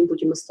долго не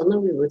будем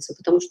останавливаться,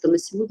 потому что на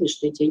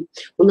сегодняшний день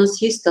у нас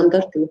есть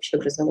стандарты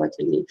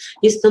общеобразовательные,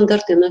 есть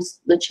стандарты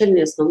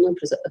начального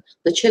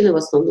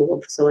основного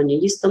образования,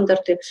 есть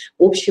стандарты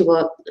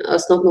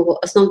основного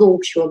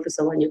общего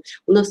образования,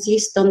 у нас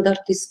есть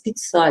стандарты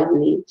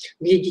специальные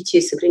для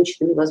детей с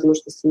ограниченными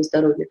возможностями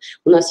здоровья.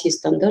 У нас есть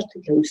стандарты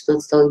для умственно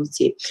отсталых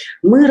детей.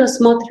 Мы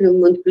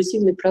рассматриваем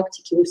инклюзивные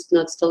практики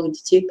умственно отсталых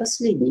детей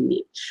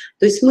последними.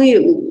 То есть мы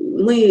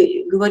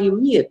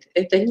говорим, нет,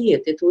 это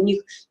у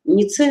них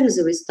не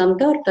цензовый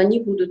стандарт,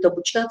 они будут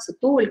обучаться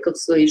только в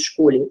своей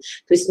школе.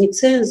 То есть не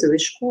цензовой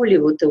школе,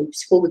 вот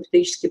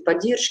психолого-педагогической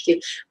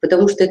поддержки,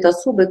 потому что это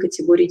особая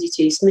категория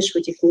детей, и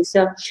смешивать их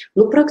нельзя.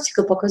 Но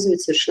практика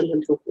показывает совершенно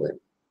другое.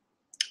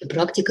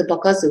 Практика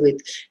показывает,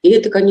 и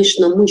это,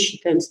 конечно, мы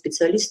считаем,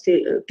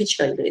 специалисты,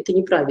 печально, это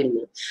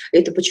неправильно.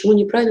 Это почему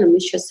неправильно,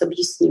 мы сейчас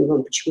объясним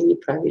вам, почему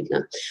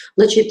неправильно.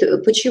 Значит,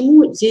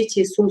 почему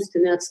дети с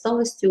умственной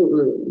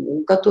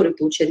отсталостью, которые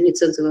получают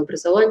нецензовое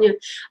образование,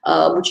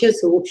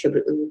 обучаются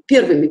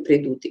первыми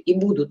придут и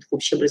будут в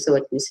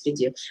общеобразовательной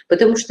среде,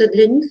 потому что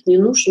для них не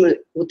нужны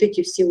вот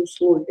эти все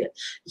условия.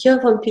 Я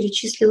вам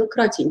перечислила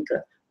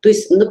кратенько. То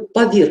есть на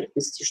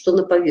поверхности, что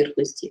на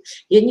поверхности.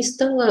 Я не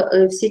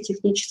стала все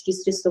технические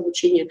средства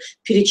обучения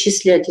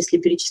перечислять, если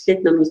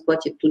перечислять нам не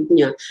хватит тут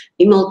дня.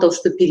 И мало того,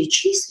 что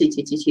перечислить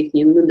эти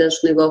техники, мы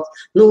должны вас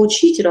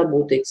научить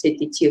работать с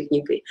этой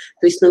техникой.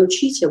 То есть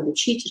научить,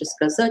 обучить,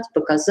 рассказать,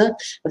 показать,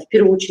 а в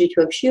первую очередь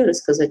вообще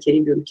рассказать о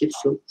ребенке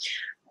все.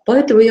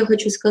 Поэтому я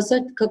хочу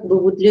сказать, как бы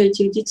вот для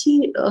этих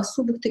детей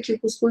особых таких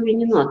условий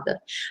не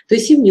надо. То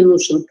есть им не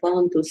нужен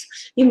пандус,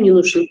 им не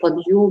нужен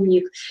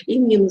подъемник,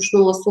 им не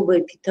нужно особое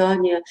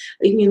питание,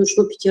 им не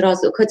нужно 5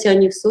 раз, хотя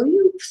они в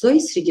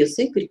своей среде, в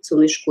своей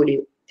коррекционной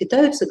школе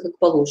питаются как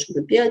положено,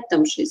 5-6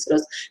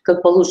 раз,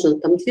 как положено,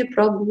 там 2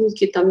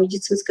 прогулки, там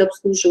медицинское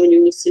обслуживание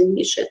у них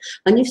сильнейшее.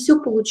 Они все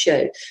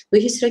получают. Но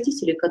есть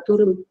родители,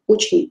 которым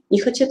очень не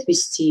хотят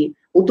вести,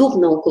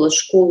 удобно около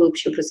школы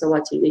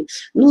общеобразовательной.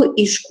 Но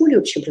и в школе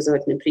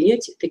общеобразовательной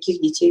принять таких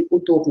детей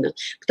удобно,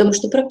 потому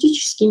что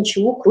практически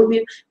ничего,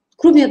 кроме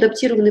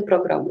адаптированной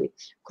программы,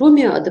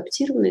 кроме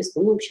адаптированной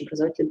основной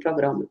общеобразовательной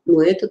программы.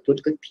 Но это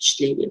только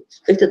впечатление.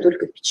 Это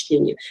только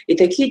впечатление. И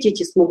такие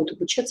дети смогут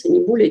обучаться не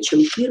более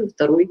чем 1,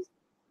 2,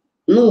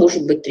 ну,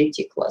 может быть,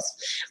 3 класс.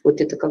 Вот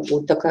это как бы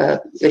вот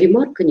такая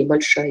ремарка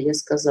небольшая, я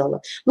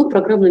сказала. Ну,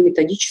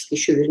 программно-методически,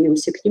 еще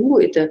вернемся к нему,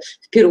 это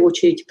в первую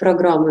очередь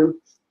программы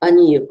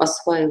они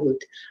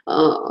осваивают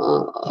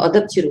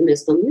адаптированные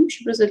основные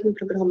общеобразовательные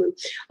программы,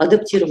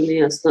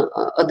 адаптированные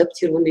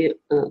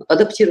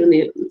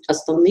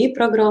основные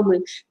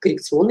программы,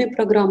 коррекционные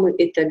программы,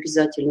 это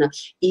обязательно,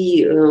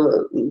 и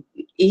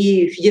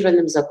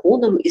федеральным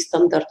законом, и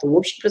стандартом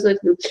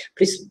общеобразовательным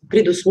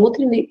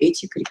предусмотрены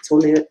эти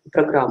коррекционные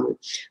программы.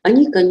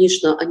 Они,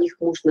 конечно, о них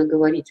можно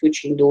говорить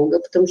очень долго,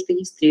 потому что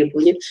есть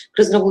требования к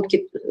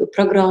разработке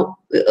программ,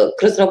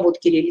 к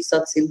разработке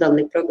реализации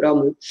данной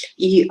программы.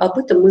 И об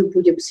этом мы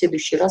будем в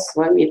следующий раз с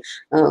вами,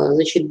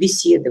 значит,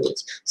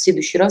 беседовать. В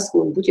следующий раз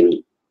мы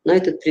будем на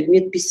этот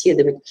предмет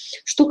беседовать.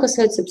 Что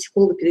касается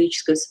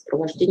психолого-педагогического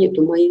сопровождения,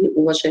 то мои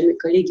уважаемые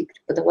коллеги,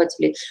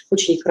 преподаватели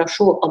очень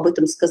хорошо об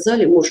этом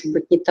сказали, может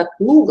быть, не так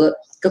много,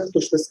 как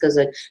нужно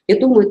сказать. Я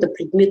думаю, это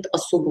предмет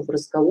особого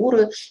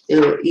разговора,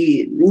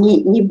 и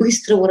не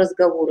быстрого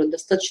разговора,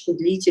 достаточно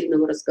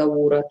длительного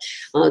разговора.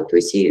 То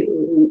есть,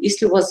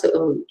 если у вас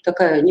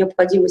такая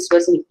необходимость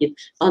возникнет,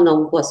 она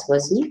у вас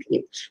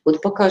возникнет, вот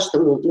по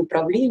каждому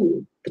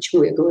направлению,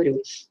 почему я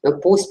говорю,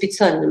 по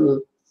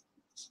специальному,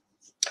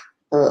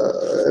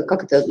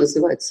 как это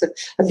называется,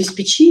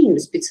 обеспечению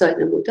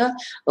специальному, да,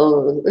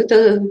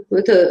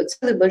 это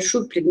целый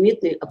большой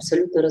предметный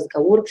абсолютно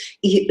разговор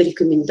и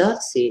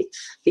рекомендации,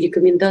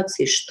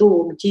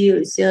 что, где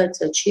взять,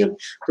 зачем,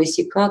 то есть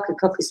и как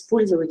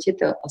использовать,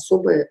 это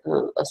особая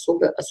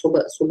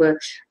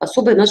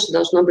наша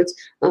должна быть,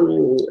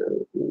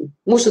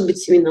 может быть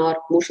семинар,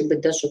 может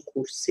быть даже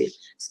курсы,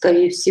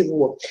 скорее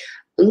всего.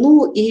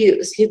 Ну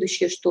и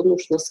следующее, что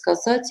нужно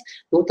сказать,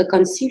 ну, это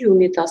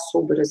консилиум, это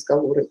особый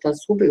разговор, это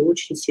особый,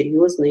 очень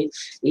серьезный,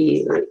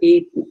 и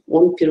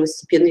он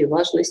первостепенной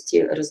важности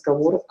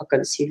разговор о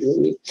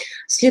консилиуме.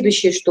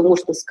 Следующее, что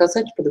можно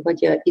сказать,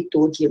 подводя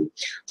итоги,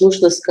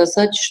 нужно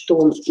сказать,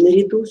 что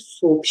наряду с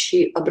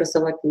общей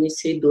образовательной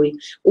средой,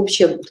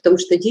 потому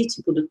что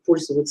дети будут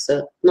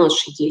пользоваться,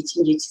 наши дети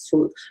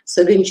с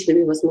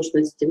ограниченными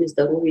возможностями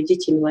здоровья,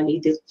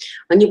 дети-инвалиды,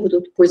 они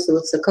будут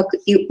пользоваться как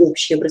и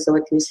общей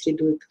образовательной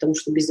средой, потому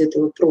что без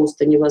этого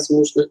просто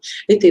невозможно.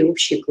 Это и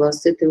общий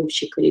класс, это и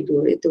общий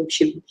коридор, это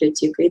общая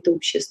библиотека, это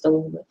общая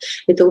столовая,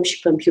 это общий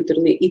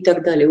компьютерный и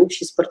так далее,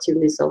 общий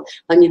спортивный зал.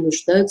 Они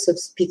нуждаются в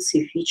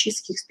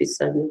специфических,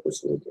 специальных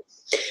условиях.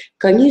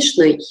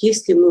 Конечно,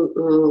 если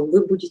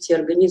вы будете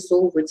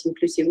организовывать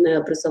инклюзивное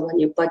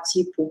образование по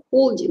типу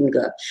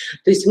холдинга,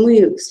 то есть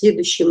мы в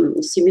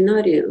следующем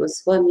семинаре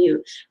с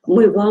вами,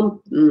 мы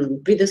вам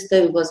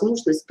предоставим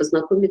возможность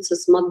познакомиться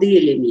с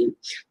моделями,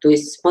 то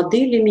есть с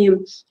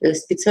моделями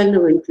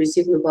специального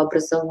инклюзивного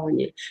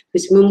образования. То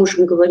есть мы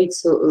можем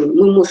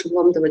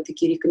вам давать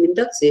такие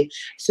рекомендации,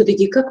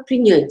 все-таки как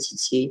принять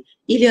детей,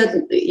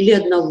 или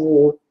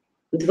одного,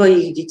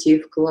 двоих детей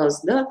в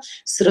класс, да,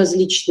 с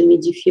различными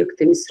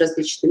дефектами, с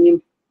различными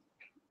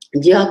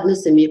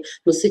диагнозами,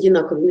 но с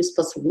одинаковыми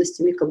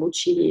способностями к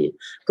обучению,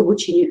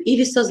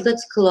 или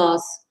создать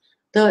класс,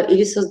 да,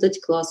 или создать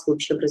класс в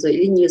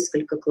общеобразовании, или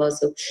несколько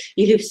классов,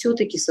 или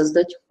все-таки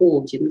создать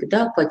холдинг,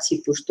 да, по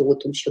типу, что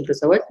вот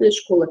общеобразовательная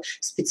школа,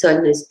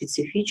 специальная,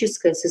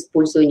 специфическая, с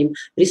использованием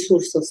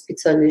ресурсов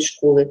специальной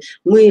школы.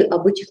 Мы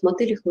об этих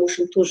моделях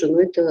можем тоже,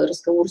 но это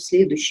разговор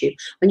следующий.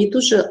 Они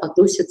тоже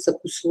относятся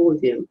к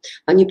условиям,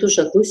 они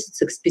тоже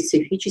относятся к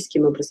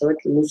специфическим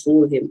образовательным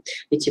условиям,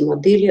 эти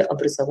модели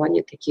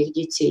образования таких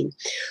детей.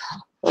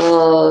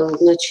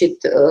 Значит,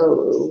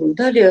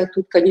 далее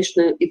тут,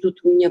 конечно,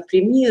 идут у меня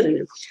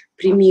примеры,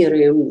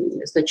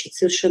 значит,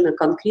 совершенно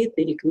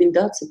конкретные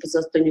рекомендации по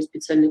созданию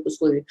специальных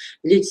условий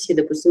для детей,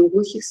 допустим,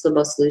 глухих,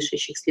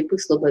 слабослышащих,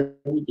 слепых,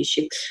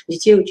 слабовидящих,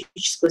 детей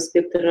аутического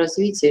спектра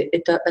развития.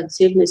 Это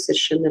отдельный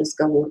совершенно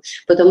разговор,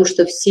 потому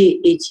что все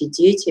эти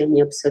дети,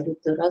 они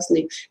абсолютно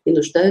разные и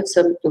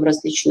нуждаются в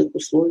различных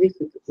условиях,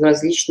 в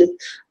различных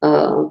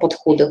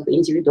подходах,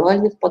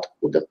 индивидуальных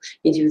подходах,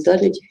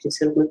 индивидуально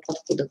дифференцированных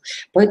подходах.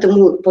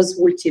 Поэтому,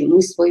 позвольте, мы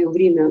в свое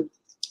время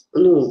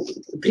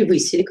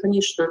превысили,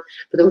 конечно,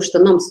 потому что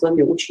нам с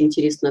вами очень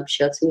интересно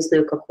общаться. Не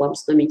знаю, как вам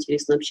с нами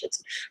интересно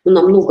общаться, но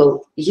нам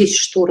много есть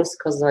что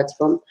рассказать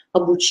вам,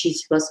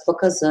 обучить вас,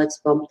 показать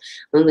вам,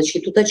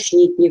 значит,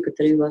 уточнить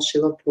некоторые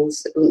ваши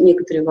вопросы,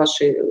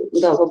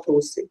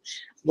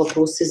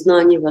 вопросы,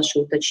 знания ваши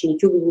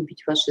уточнить,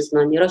 углубить ваши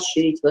знания,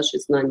 расширить ваши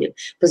знания,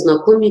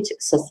 познакомить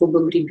с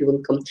особым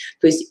ребенком.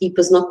 То есть и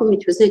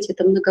познакомить, вы знаете,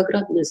 это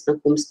многогранное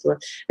знакомство.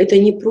 Это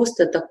не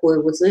просто такое,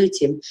 вот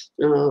знаете,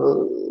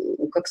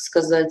 как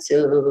сказать,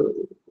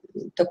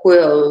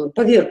 такое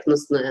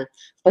поверхностное.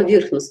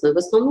 В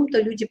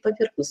основном-то люди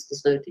поверхностно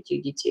знают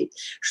этих детей.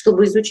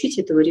 Чтобы изучить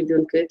этого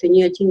ребенка, это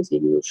не один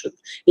день нужен.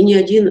 И не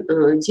один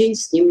день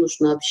с ним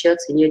нужно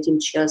общаться, не один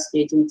час,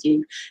 не один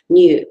день,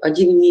 не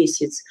один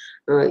месяц.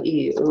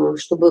 И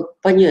чтобы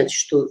понять,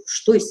 что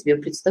из себя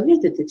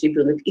представляет этот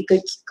ребенок и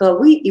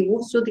каковы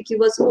его все-таки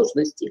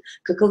возможности,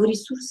 каковы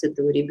ресурсы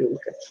этого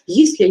ребенка,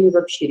 есть ли они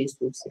вообще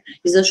ресурсы,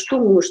 и за что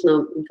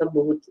можно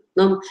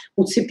нам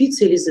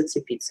уцепиться или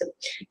зацепиться.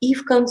 И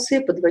в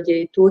конце,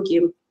 подводя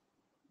итоги,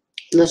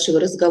 нашего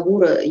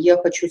разговора я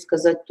хочу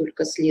сказать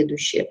только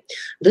следующее.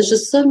 Даже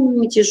с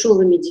самыми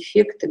тяжелыми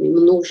дефектами,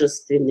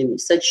 множественными,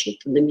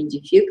 сочетанными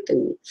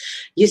дефектами,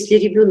 если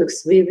ребенок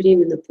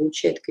своевременно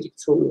получает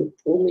коррекционную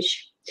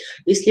помощь,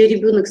 если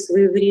ребенок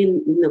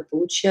своевременно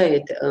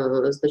получает,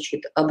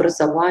 значит,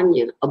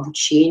 образование,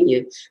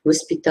 обучение,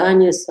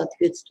 воспитание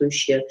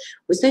соответствующее,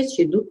 вы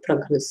знаете, идут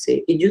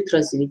прогрессы, идет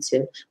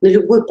развитие. На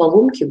любой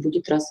поломке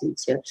будет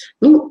развитие.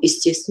 Ну,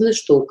 естественно,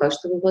 что у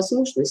каждого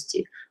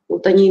возможности.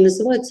 Вот они и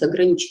называются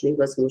ограниченные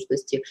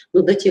возможности.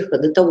 Но до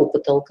того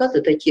потолка,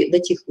 до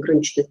тех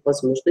ограниченных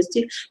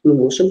возможностей мы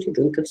можем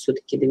ребенка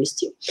все-таки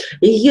довести.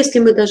 И если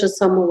мы даже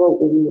самого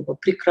умного,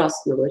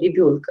 прекрасного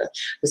ребенка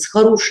с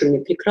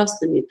хорошими,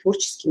 прекрасными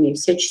творческими и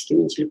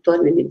всяческими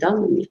интеллектуальными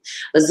данными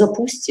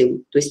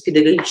запустим, то есть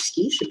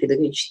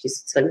педагогические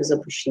социально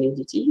запущенные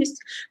дети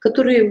есть,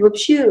 которые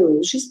вообще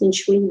в жизни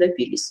ничего не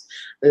добились.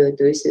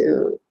 То есть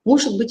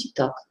может быть и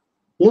так.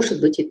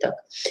 Может быть и так.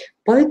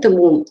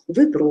 Поэтому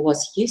выбор у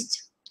вас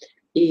есть,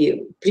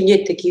 и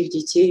принять таких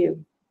детей,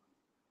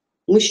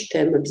 мы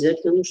считаем,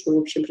 обязательно нужно в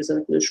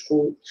общеобразовательную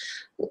школу.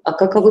 А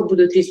каковы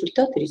будут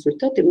результаты?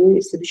 Результаты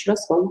мы в следующий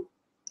раз вам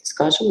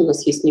скажем. У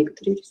нас есть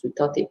некоторые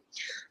результаты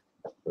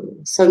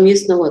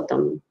совместного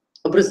там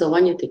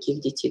образования таких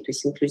детей, то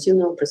есть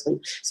инклюзивного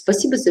образования.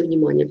 Спасибо за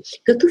внимание.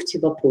 Готовьте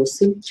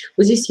вопросы.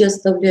 Вот здесь я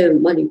оставляю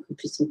маленькую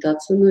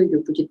презентацию, но ее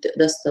будет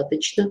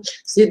достаточно.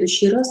 В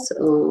следующий раз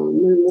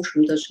мы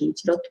можем даже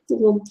литературу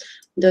вам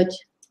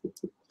дать,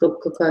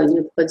 какая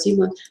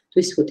необходима. То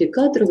есть вот и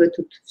кадровые,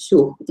 тут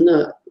все,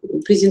 на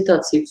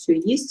презентации все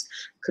есть,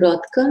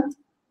 кратко.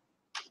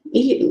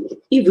 И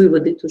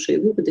выводы тоже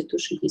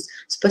есть.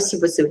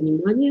 Спасибо за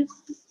внимание.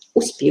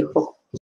 Успехов!